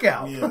a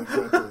workout. Yeah,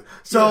 exactly.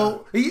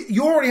 So,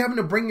 you already having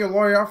to bring your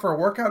lawyer out for a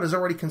workout is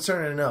already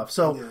concerning enough.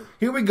 So,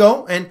 Here we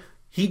go, and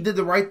he did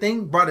the right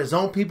thing, brought his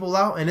own people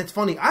out, and it's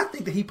funny, I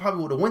think that he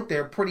probably would have went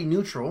there pretty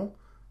neutral,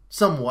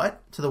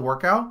 somewhat, to the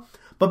workout.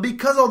 But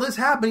because all this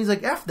happened, he's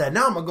like, F that.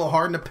 Now I'm going to go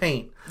hard in the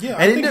paint. Yeah,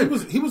 I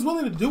think he was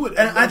willing to do it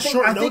at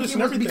short notice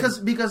and everything.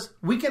 Because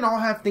we can all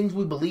have things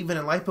we believe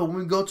in life, but when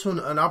we go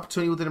to an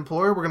opportunity with an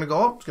employer, we're going to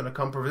go, I'm just going to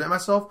come present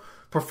myself.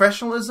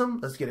 Professionalism,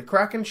 let's get it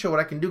cracking, show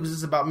what I can do because this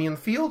is about me in the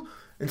field,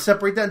 and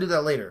separate that and do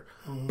that later.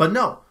 But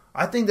no,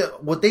 I think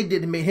that what they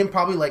did made him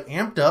probably like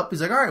amped up.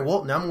 He's like, all right,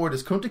 well, now I'm going to wear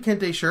this Kunta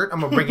Kinte shirt. I'm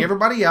going to bring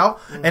everybody out,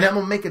 and I'm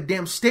going to make a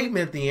damn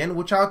statement at the end,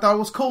 which I thought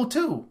was cool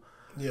too.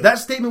 Yeah. That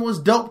statement was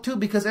dope too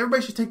because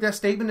everybody should take that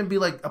statement and be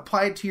like,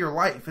 apply it to your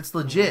life. It's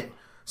legit.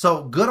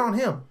 So good on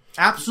him.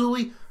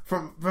 Absolutely.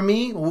 For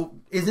me,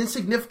 is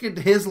insignificant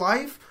to his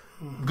life.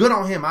 Good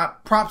on him. I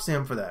props to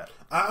him for that.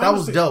 That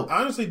was dope. I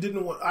honestly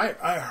didn't want.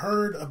 I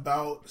heard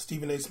about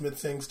Stephen A. Smith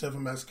saying stuff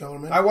in Max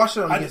Kellerman. I watched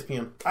it on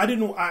ESPN. I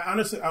didn't. I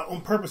honestly,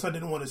 on purpose, I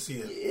didn't want to see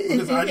it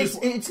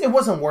because it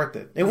wasn't worth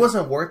it. It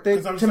wasn't worth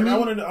it to me. I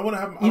want to have. I want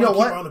to keep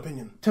my own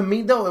opinion. To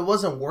me, though, it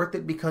wasn't worth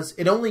it because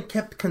it only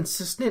kept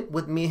consistent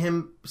with me.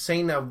 Him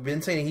saying, I've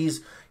been saying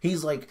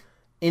he's like,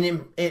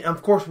 and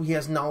of course he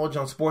has knowledge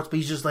on sports, but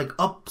he's just like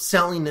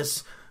upselling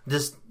this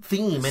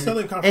theme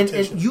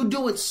and you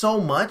do it so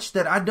much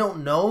that I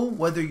don't know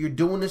whether you're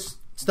doing this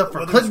stuff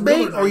for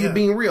clickbait or you're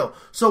being real.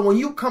 So when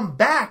you come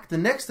back the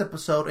next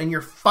episode and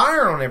you're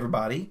firing on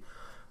everybody,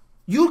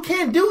 You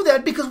can't do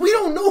that because we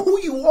don't know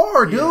who you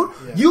are, dude.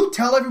 Yeah. You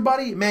tell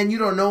everybody, man, you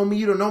don't know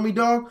me,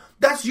 dog.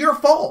 That's your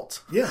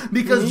fault. Yeah.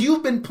 Because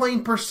you've been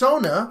playing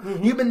Persona.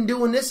 You've been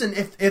doing this, and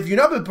if you're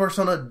not in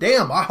Persona,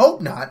 damn, I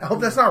hope not. I hope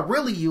that's not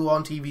really you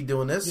on TV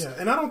doing this. Yeah,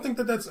 and I don't think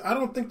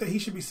that he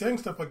should be saying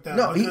stuff like that.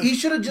 No, he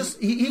should have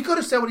just, he could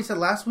have said what he said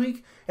last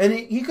week, and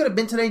he could have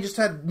been today and just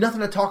had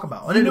nothing to talk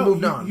about, and then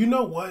moved on. You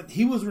know what?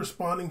 He was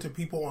responding to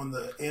people on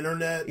the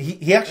internet.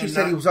 He actually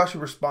said he was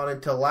actually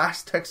responding to the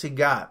last text he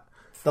got.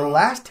 The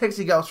last text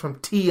he got was from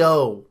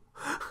T.O.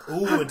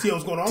 Ooh, and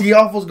T.O.'s going off?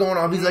 T.O. was going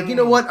off. He's like, you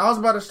know what? I was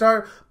about to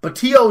start, but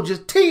T.O.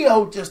 just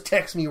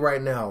texted me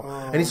right now.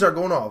 And he started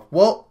going off.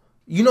 Well,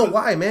 you know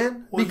why,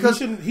 man? Well, because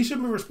he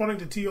shouldn't be responding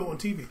to T.O. on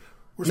TV.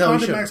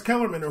 Respond to Max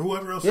Kellerman or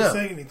whoever else is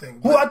saying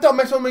anything. Well, I thought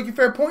Max was making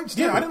fair points,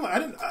 too. Yeah,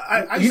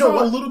 I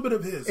saw a little bit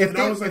of his.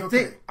 I was like,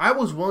 okay. I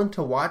was willing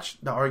to watch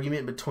the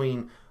argument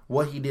between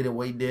what he did and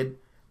what he did,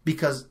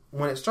 because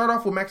when it started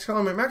off with Max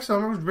Kellerman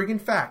was bringing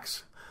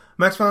facts.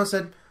 Max Kellerman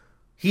said,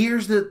 there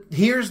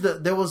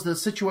was the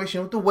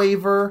situation with the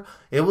waiver.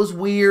 It was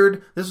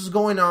weird. This was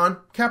going on.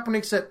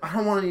 Kaepernick said, I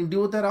don't want anything to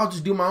do with that. I'll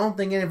just do my own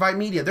thing and invite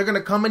media. They're going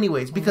to come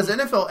anyways. Because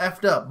NFL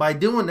effed up. By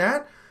doing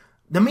that,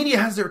 the media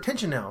has their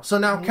attention now. So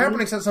now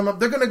Kaepernick set something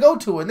up. They're going to go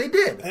to it. And they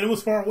did. And it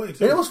was far away,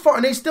 too. And it was far.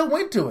 And they still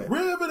went to it.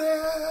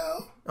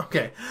 Riverdale.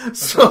 Okay.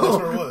 That's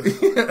where it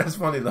was. Yeah, that's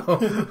funny,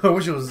 though. I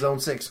wish it was Zone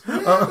 6.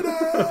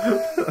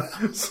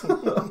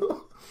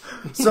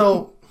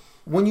 So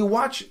when you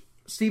watch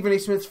Stephen A.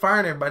 Smith's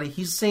firing everybody,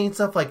 he's saying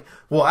stuff like,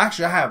 well,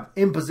 actually, I have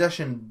in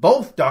possession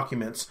both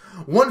documents.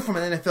 One from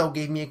an NFL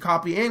gave me a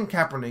copy and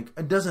Kaepernick.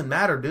 It doesn't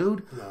matter,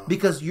 dude. No.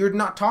 Because you're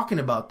not talking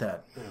about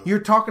that. No. You're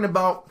talking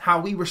about how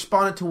we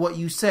responded to what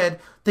you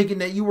said, thinking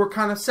that you were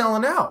kind of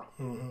selling out.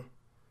 Mm-hmm.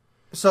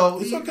 So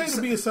it's okay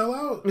to be a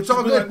sellout. It's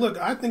all good. Like, look,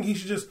 I think he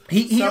should just.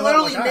 He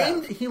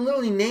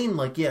literally named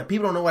like, yeah,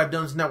 people don't know what I've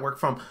done this network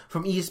from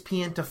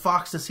ESPN to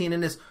Fox to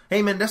CNN.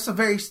 Hey man, that's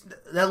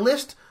that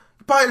list.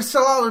 You probably had to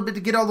sell out a little bit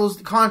to get all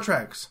those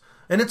contracts,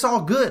 and it's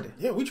all good.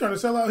 Yeah, we trying to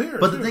sell out here.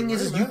 But the thing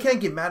is you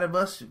can't get mad at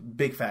us.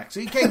 Big fact. So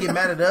you can't get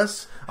mad at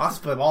us. I'll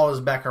split all this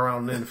back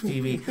around in the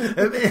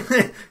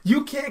TV.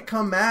 You can't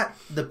come at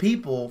the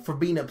people for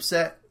being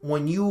upset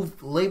when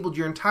you've labeled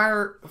your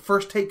entire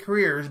First Take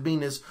career as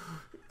being this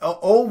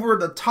over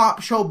the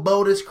top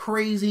showboat, this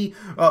crazy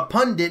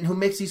pundit who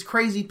makes these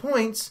crazy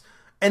points.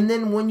 And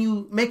then when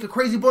you make a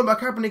crazy point about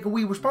Kaepernick and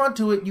we respond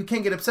to it, you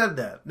can't get upset at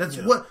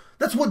that.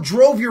 That's what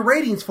drove your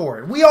ratings for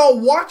it. We all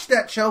watched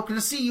that show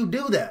to see you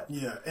do that.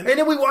 Yeah, and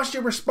then we watched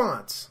your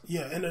response.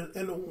 Yeah,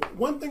 and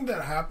one thing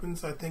that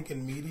happens, I think,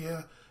 in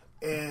media,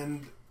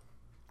 and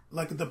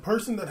like the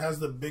person that has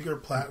the bigger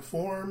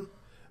platform,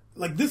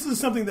 like this is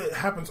something that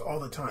happens all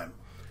the time.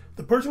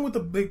 The person with the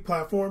big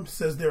platform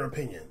says their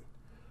opinion.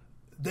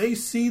 They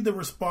see the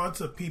response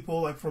of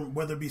people, like from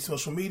whether it be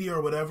social media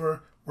or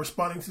whatever,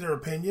 responding to their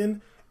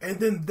opinion, and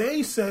then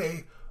they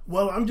say,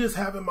 well, I'm just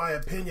having my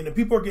opinion, and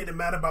people are getting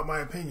mad about my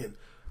opinion.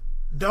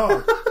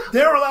 Dog,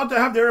 they're allowed to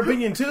have their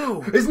opinion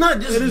too. It's not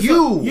just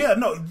you.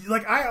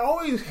 Like I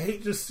always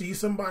hate to see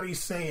somebody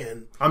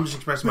saying, I'm just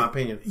expressing my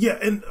opinion. Yeah,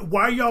 and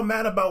why are y'all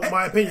mad about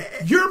my opinion?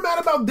 You're mad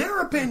about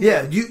their opinion.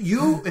 Yeah,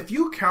 you if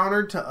you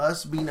countered to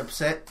us being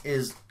upset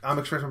is I'm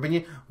expressing my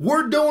opinion,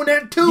 we're doing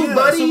that too,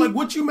 buddy. So like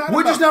what you mad about?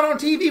 We're just not on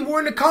TV, we're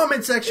in the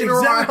comment section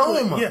or at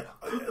home. Yeah.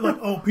 Like,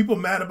 oh, people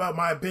mad about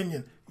my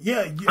opinion.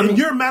 Yeah,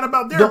 you're mad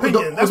about their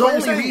opinion. That's the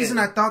what only reason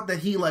I thought that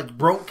he like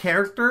broke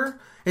character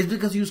is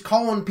because he was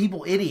calling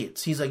people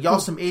idiots. He's like, y'all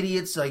some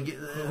idiots. Like,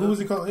 who was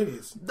he calling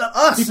idiots?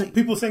 Us.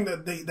 People saying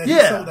that he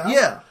sold out?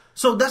 Yeah.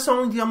 So that's the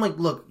only thing I'm like,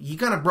 look, you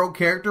kind of broke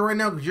character right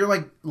now because you're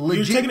like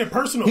legit. You're taking it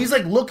personal. He's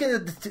like looking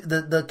at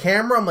the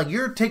camera. I'm like,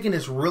 you're taking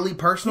this really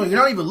personal. You're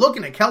not even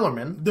looking at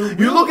Kellerman.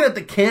 You're looking at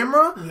the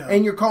camera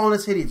and you're calling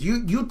us idiots.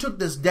 You took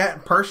this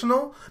that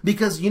personal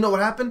because you know what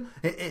happened?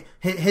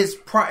 His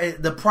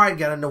pride, the pride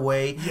got in the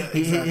way. Yeah,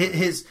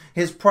 exactly.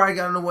 His pride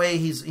got in the way.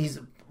 He's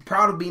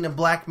proud of being a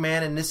black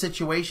man in this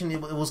situation. It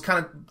was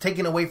kind of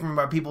taken away from him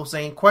by people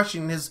saying,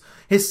 questioning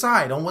his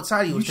side, on what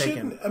side he was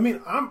taking. I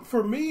mean,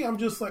 I'm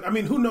just like, I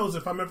mean, who knows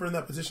if I'm ever in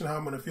that position, how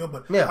I'm going to feel,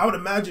 but I would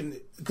imagine,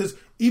 because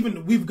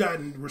even we've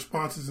gotten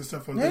responses and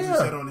stuff on things you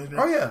said on the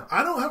internet. Oh, yeah.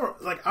 I don't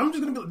have I'm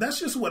just going to be, that's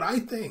just what I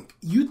think.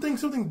 You think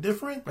something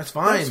different? That's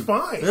fine. That's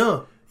fine.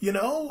 Yeah. You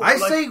know? I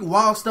say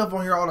wild stuff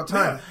on here all the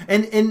time. Yeah.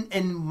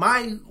 And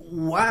my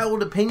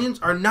wild opinions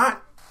are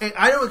not,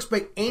 I don't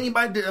expect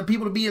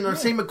people to be in the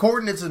same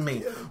coordinates as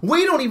me. Yeah.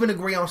 We don't even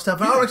agree on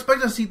stuff. I don't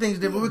expect to see things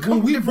different. We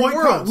come from different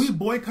worlds. We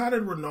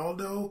boycotted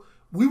Ronaldo.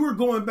 We were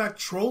going back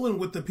trolling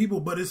with the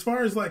people, but as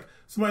far as like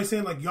somebody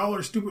saying like y'all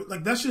are stupid,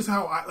 like that's just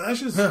how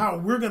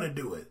how we're gonna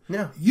do it.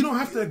 Yeah, you don't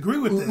have to agree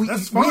with this.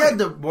 That's fine. We had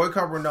to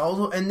boycott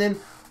Ronaldo, and then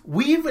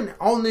we even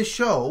on this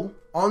show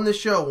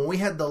when we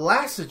had the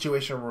last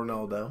situation with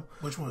Ronaldo.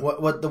 Which one?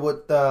 What the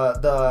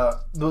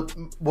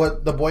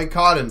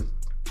boycott and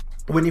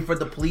waiting for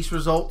the police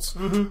results.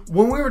 Mm-hmm.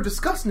 When we were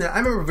discussing it, I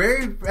remember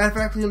very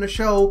effectively on the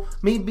show,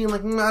 me being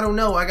like, I don't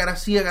know, I gotta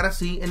see,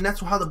 and that's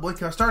how the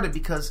boycott started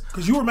because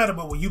you were mad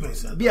about what Juve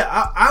said. Yeah,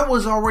 I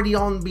was already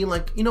on being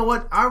like, you know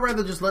what, I'd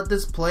rather just let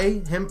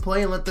him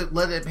play, and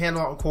let it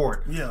handle out in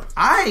court. Yeah.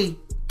 I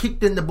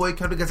kicked in the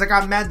boycott because I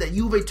got mad that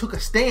Juve took a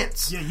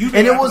stance. Yeah, Juve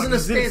and it acted wasn't like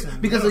a stance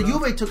innocent. because Yeah, the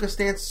Juve took a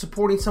stance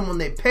supporting someone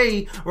they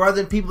pay rather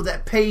than people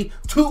that pay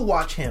to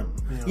watch him.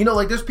 Yeah. You know,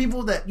 like there's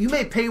people that you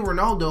may pay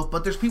Ronaldo,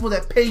 but there's people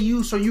that pay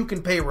you so you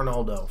can pay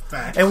Ronaldo.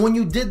 Facts. And when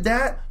you did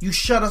that, you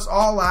shut us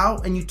all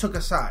out and you took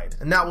a side,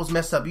 and that was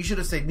messed up. You should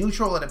have stayed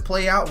neutral, let it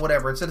play out,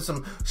 whatever, instead of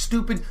some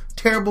stupid,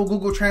 terrible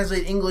Google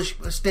Translate English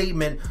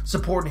statement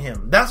supporting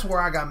him. That's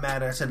where I got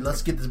mad. I said,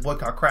 let's get this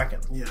boycott cracking.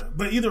 Yeah,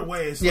 but either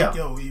way, it's Yeah. like,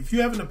 yo, if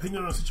you have an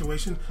opinion on a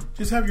situation,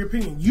 just have your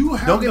opinion. You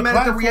have Don't get the mad at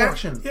the platform.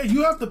 reaction. Yeah,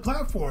 you have the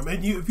platform,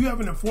 and if you have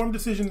an informed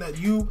decision that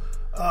you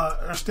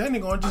are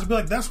standing on, just be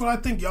like, that's what I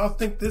think. Y'all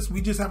think this. We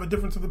just have a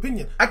difference of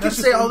opinion. I can That's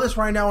say just- all this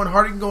right now, and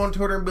Hardy can go on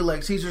Twitter and be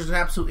like, "Caesar's an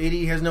absolute idiot.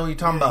 He has no what you're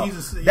talking Yeah, about."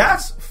 he's a-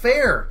 That's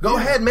fair. Go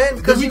Yeah. ahead, man.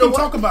 Because We you know can what?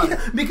 talk about it.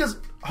 Because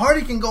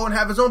Hardy can go and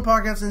have his own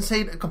podcast and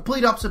say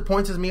complete opposite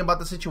points as me about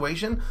the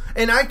situation,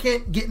 and I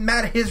can't get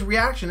mad at his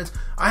reaction.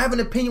 I have an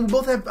opinion. We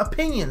both have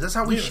opinions. That's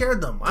how we Yeah. share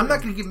them. I'm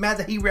not going to get mad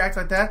that he reacts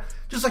like that,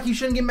 just like he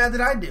shouldn't get mad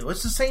that I do.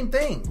 It's the same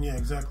thing. Yeah,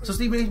 exactly. So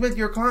Stephen A. Smith,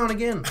 you're a clown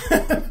again.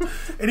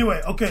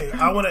 Anyway, okay,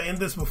 I want to end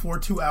this before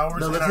 2 hours.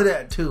 No, and let's I- do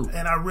that too.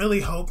 And I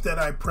really hope that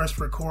I pressed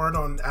record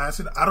on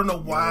Acid. I don't know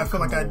why I feel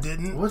like I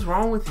didn't. What's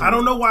wrong with you? I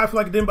don't know why I feel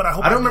like I didn't, but I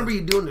hope I don't did. remember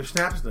you doing their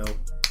snaps though.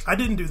 I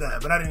didn't do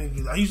that, but I didn't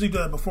do that. I usually do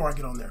that before I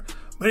get on there.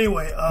 But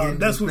anyway, didn't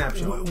that's do what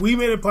Snapshot. we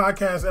made a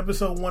podcast,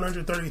 episode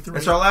 133.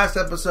 It's our last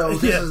episode.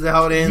 This Yeah. is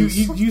how it ends.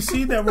 You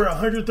see that we're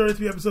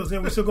 133 episodes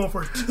in. We're still going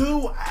for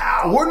 2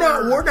 hours.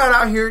 We're not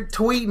out here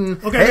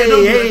tweeting. Okay, hey,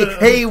 don't do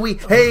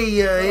that.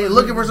 hey,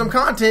 looking for some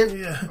content.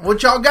 Yeah.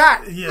 What y'all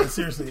got? Yeah,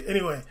 seriously.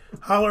 Anyway,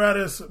 holler at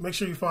us. Make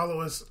sure you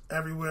follow us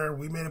everywhere.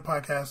 We made a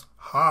podcast.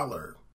 Holler.